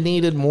women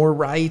needed more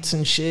rights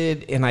and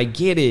shit, and I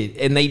get it,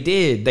 and they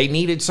did. They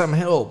needed some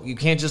help. You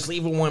can't just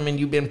leave a woman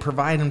you've been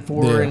providing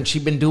for her, and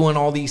she's been doing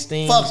all these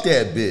things. Fuck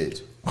that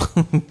bitch.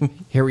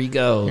 Here he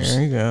goes.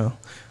 There you go.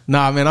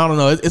 Nah, man, I don't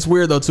know. It's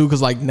weird though too,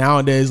 because like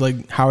nowadays,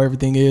 like how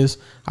everything is,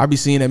 I be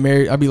seeing that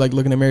married. I be like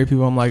looking at married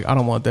people. I'm like, I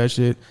don't want that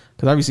shit.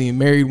 Because I be seeing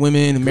married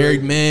women and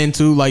married men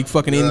too, like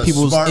fucking in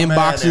people's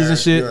inboxes and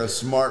shit. You're a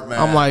smart man.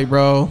 I'm like,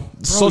 bro,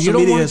 social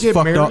media has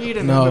fucked up.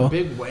 No, have a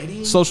big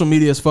wedding? Social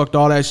media has fucked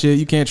all that shit.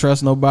 You can't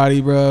trust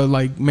nobody, bro.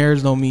 Like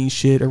marriage don't mean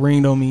shit. A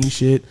ring don't mean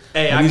shit.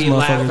 Hey, I be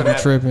laughing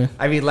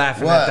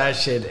at that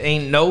shit.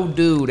 Ain't no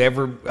dude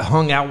ever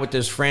hung out with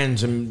his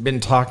friends and been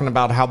talking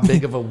about how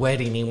big of a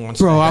wedding he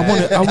wants. Bro, to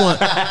I want.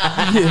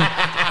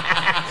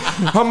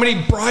 How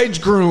many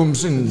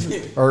bridegrooms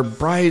or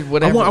bride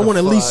whatever? I want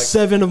at least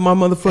 7 of my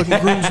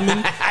motherfucking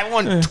groomsmen. I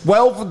want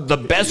 12 of the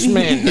best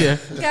men. Yeah.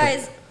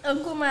 Guys,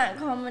 Uncle Matt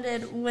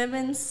commented,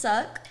 "Women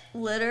suck,"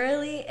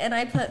 literally, and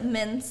I put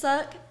 "men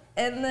suck,"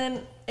 and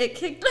then it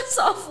kicked us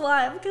off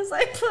live because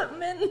I put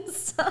 "men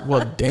suck."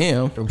 Well,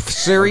 damn.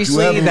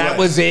 Seriously, that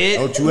was it.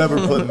 Don't you ever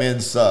put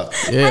 "men suck"?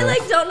 Yeah. I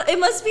don't. It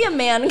must be a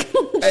man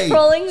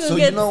controlling who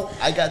gets. You know,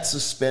 I got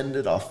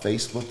suspended off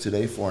Facebook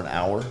today for an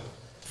hour.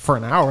 For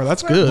an hour,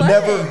 that's good. what?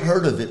 Never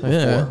heard of it before.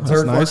 Yeah, that's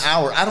Heard nice. for an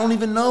hour. I don't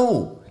even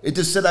know. It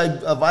just said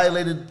I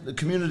violated the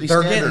community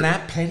They're standard. getting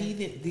that petty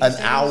these An days?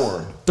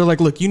 hour. They're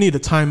like, look, you need a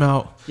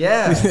timeout.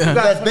 Yeah.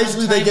 That's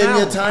basically they gave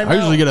me a timeout. I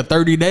usually get a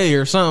 30-day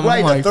or something.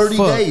 Right, I'm like, a 30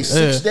 fuck. days,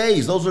 6 Yeah.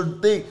 days. Those are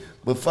things.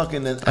 But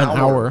fucking an hour.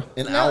 hour.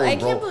 An No, hour, I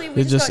bro. can't believe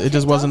we It just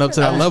got wasn't kicked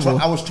up to off that for level.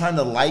 I was trying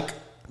to like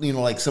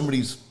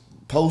somebody's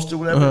post or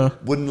whatever.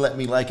 Wouldn't let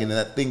me like it, and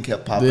that thing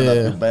kept popping up.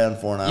 You're banned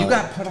for an hour. You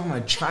got put on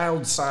a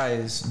child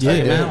size Yeah.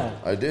 timeout.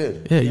 I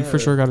did. Yeah, you for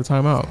sure got a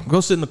timeout.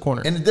 Go sit in the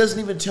corner. And it doesn't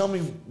even tell me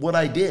what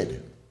I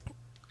did.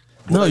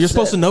 No, you're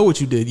supposed to know what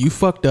you did. You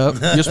fucked up.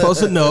 You're supposed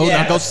to know.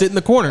 Yeah. Now go sit in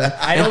the corner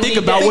and think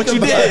about what you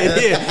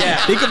did.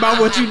 Yeah. Think about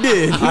what you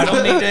did. I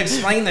don't need to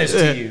explain this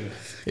to you.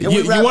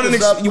 You want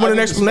an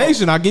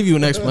explanation? I'll give you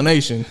an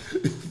explanation.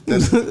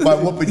 By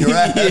whooping your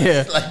ass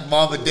Yeah. like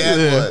mom and dad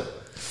would.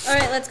 All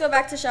right, let's go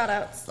back to shout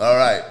outs. All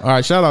right. All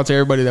right, shout out to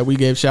everybody that we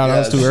gave shout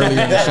outs to earlier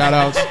in the shout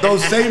outs.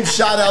 Those same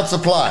shout outs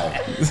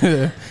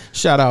apply.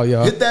 Shout out,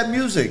 y'all. Hit that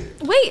music.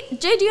 Wait,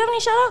 Jay, do you have any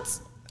shout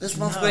outs? This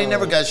motherfucker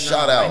never got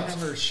shout out. I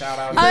never shout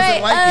out. He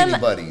doesn't like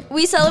anybody.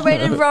 We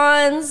celebrated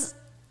Ron's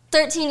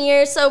 13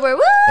 years sober.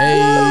 Woo!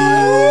 Hey.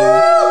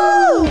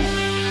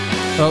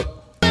 Oh.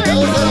 That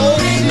was that old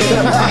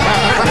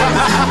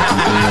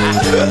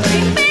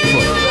shit.